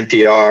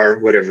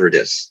 NPR, whatever it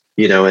is,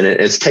 and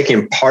it's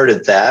taking part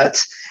of that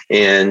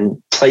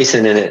and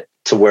placing in it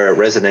to where it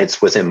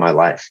resonates within my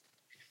life.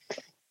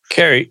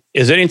 Kerry,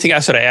 is there anything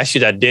else that I asked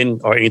you that I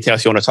didn't, or anything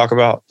else you want to talk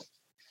about?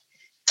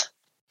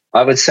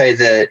 I would say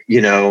that,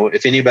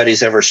 if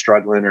anybody's ever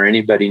struggling or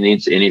anybody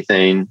needs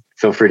anything,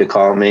 feel free to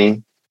call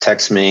me,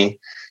 text me.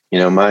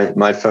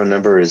 My phone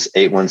number is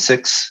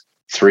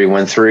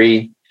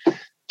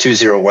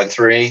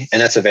 816-313-2013,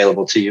 and that's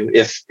available to you.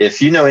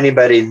 If you know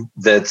anybody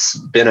that's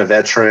been a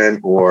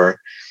veteran or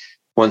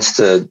wants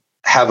to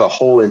have a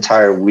whole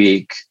entire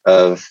week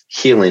of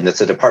healing,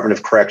 that's a Department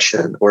of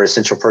Correction or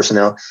essential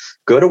personnel,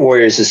 go to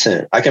Warriors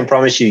Ascent. I can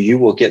promise you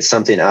will get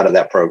something out of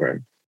that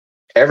program.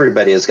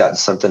 Everybody has gotten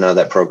something out of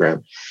that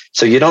program.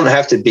 So you don't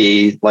have to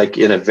be like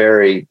in a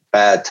very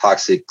bad,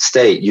 toxic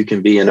state. You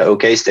can be in an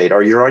okay state,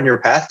 or you're on your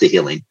path to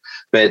healing.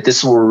 But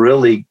this will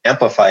really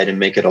amplify it and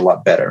make it a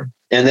lot better.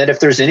 And then if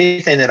there's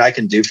anything that I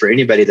can do for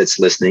anybody that's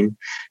listening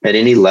at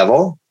any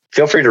level,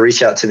 feel free to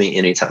reach out to me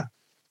anytime.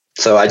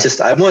 So I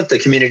want the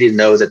community to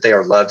know that they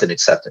are loved and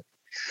accepted,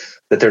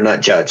 that they're not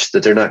judged,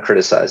 that they're not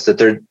criticized, that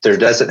there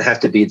doesn't have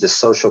to be this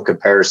social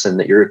comparison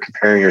that you're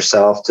comparing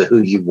yourself to who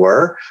you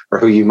were or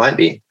who you might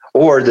be,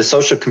 or the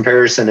social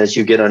comparison as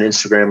you get on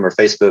Instagram or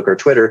Facebook or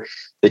Twitter,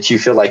 that you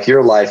feel like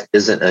your life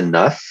isn't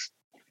enough,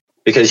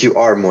 because you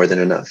are more than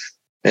enough,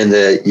 and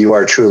that you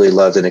are truly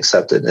loved and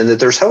accepted, and that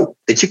there's hope,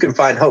 that you can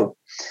find hope.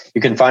 You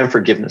can find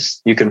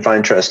forgiveness. You can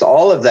find trust.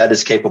 All of that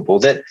is capable.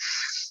 That,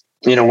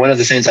 one of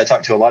the things I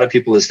talk to a lot of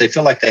people is they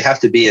feel like they have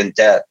to be in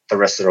debt the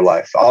rest of their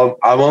life. I'm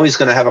always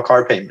going to have a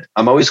car payment.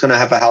 I'm always going to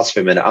have a house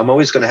payment. I'm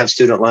always going to have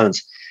student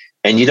loans.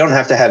 And you don't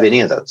have to have any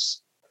of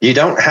those. You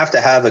don't have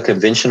to have a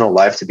conventional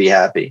life to be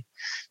happy.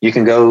 You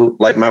can go,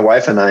 like my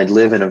wife and I,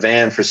 live in a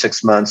van for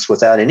 6 months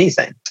without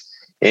anything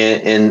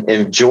and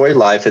enjoy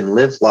life and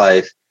live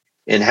life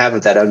and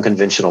have that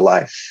unconventional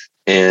life.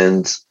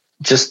 And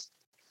just,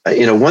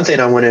 one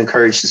thing I want to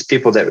encourage is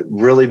people that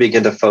really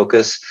begin to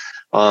focus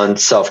on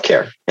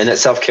self-care, and that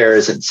self-care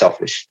isn't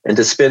selfish, and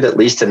to spend at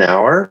least an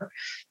hour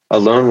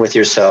alone with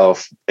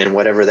yourself, and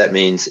whatever that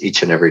means,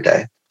 each and every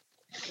day.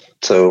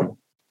 So,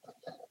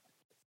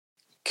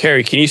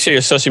 Kerry, can you share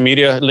your social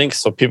media links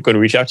so people can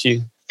reach out to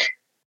you?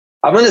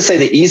 I'm going to say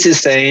the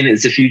easiest thing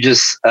is if you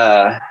just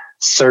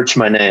search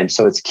my name.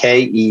 So it's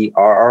Kerry.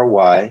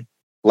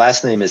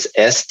 Last name is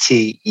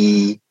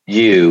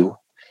Steuart.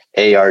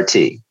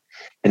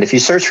 And if you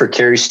search for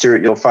Kerry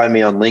Steuart, you'll find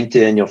me on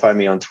LinkedIn. You'll find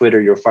me on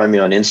Twitter. You'll find me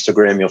on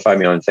Instagram. You'll find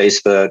me on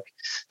Facebook.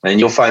 And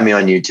you'll find me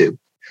on YouTube.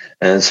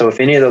 And so if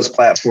any of those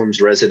platforms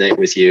resonate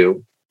with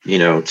you,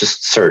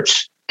 just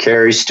search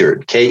Kerry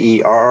Steuart,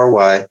 Kerry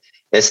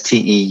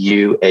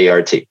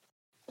Steuart.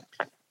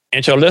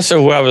 And to our listener,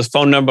 we'll have his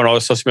phone number and all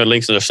the social media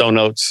links in the show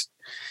notes.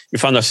 You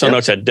find the show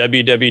notes at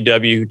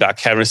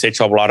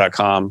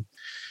www.cabinethrlaw.com.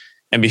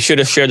 And be sure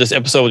to share this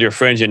episode with your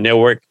friends and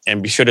network,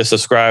 and be sure to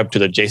subscribe to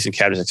the Jason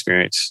Cabness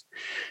Experience.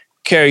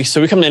 Kerry,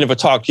 so we come to the end of a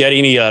talk. Do you have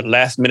any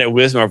last minute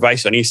wisdom or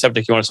advice on any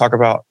subject you want to talk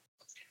about?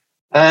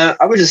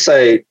 I would just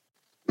say,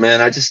 man,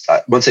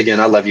 once again,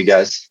 I love you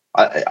guys.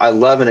 I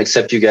love and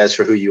accept you guys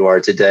for who you are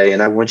today.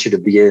 And I want you to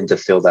begin to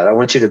feel that. I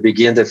want you to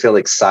begin to feel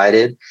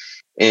excited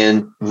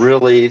and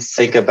really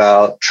think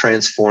about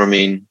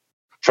transforming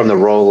from the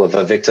role of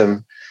a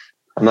victim.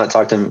 I'm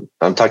talking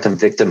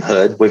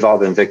victimhood. We've all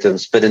been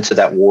victims, but into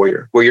that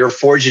warrior where you're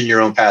forging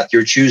your own path.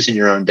 You're choosing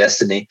your own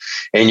destiny,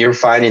 and you're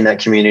finding that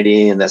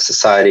community and that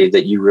society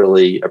that you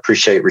really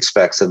appreciate,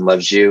 respects, and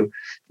loves you.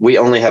 We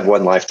only have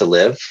one life to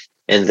live.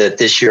 And that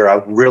this year, I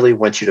really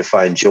want you to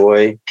find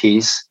joy,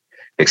 peace,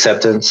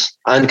 acceptance,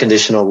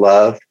 unconditional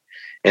love,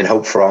 and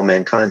hope for all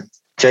mankind.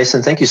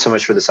 Jason, thank you so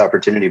much for this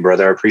opportunity,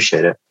 brother. I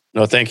appreciate it.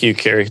 No, thank you,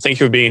 Kerry. Thank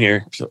you for being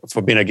here,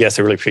 for being a guest.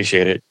 I really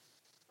appreciate it.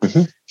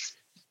 Mm-hmm.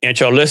 And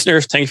to our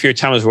listeners, thank you for your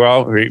time as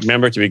well.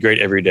 Remember to be great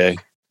every day.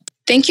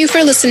 Thank you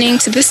for listening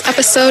to this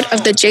episode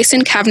of the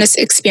Jason Cabness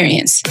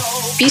Experience.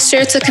 Be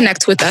sure to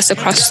connect with us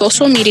across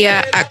social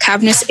media at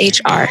Cabness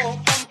HR.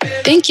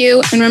 Thank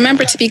you, and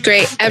remember to be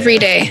great every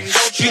day.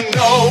 Don't you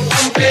know,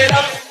 pump it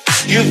up.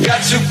 You've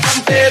got to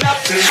pump it up.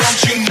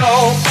 Don't you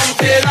know, pump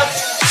it up.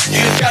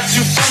 You've got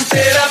to pump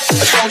it up.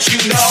 Don't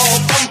you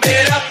know, pump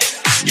it up.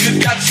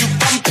 You've got to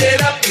pump it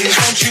up.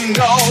 Don't you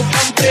know,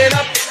 pump it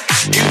up.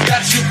 You've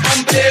got to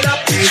pump it up.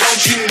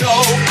 Don't you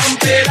know,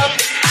 pump it up.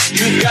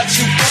 You've got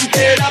to pump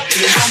it up.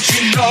 Don't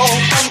you know,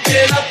 pump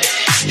it up.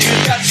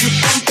 You've got to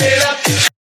pump it up.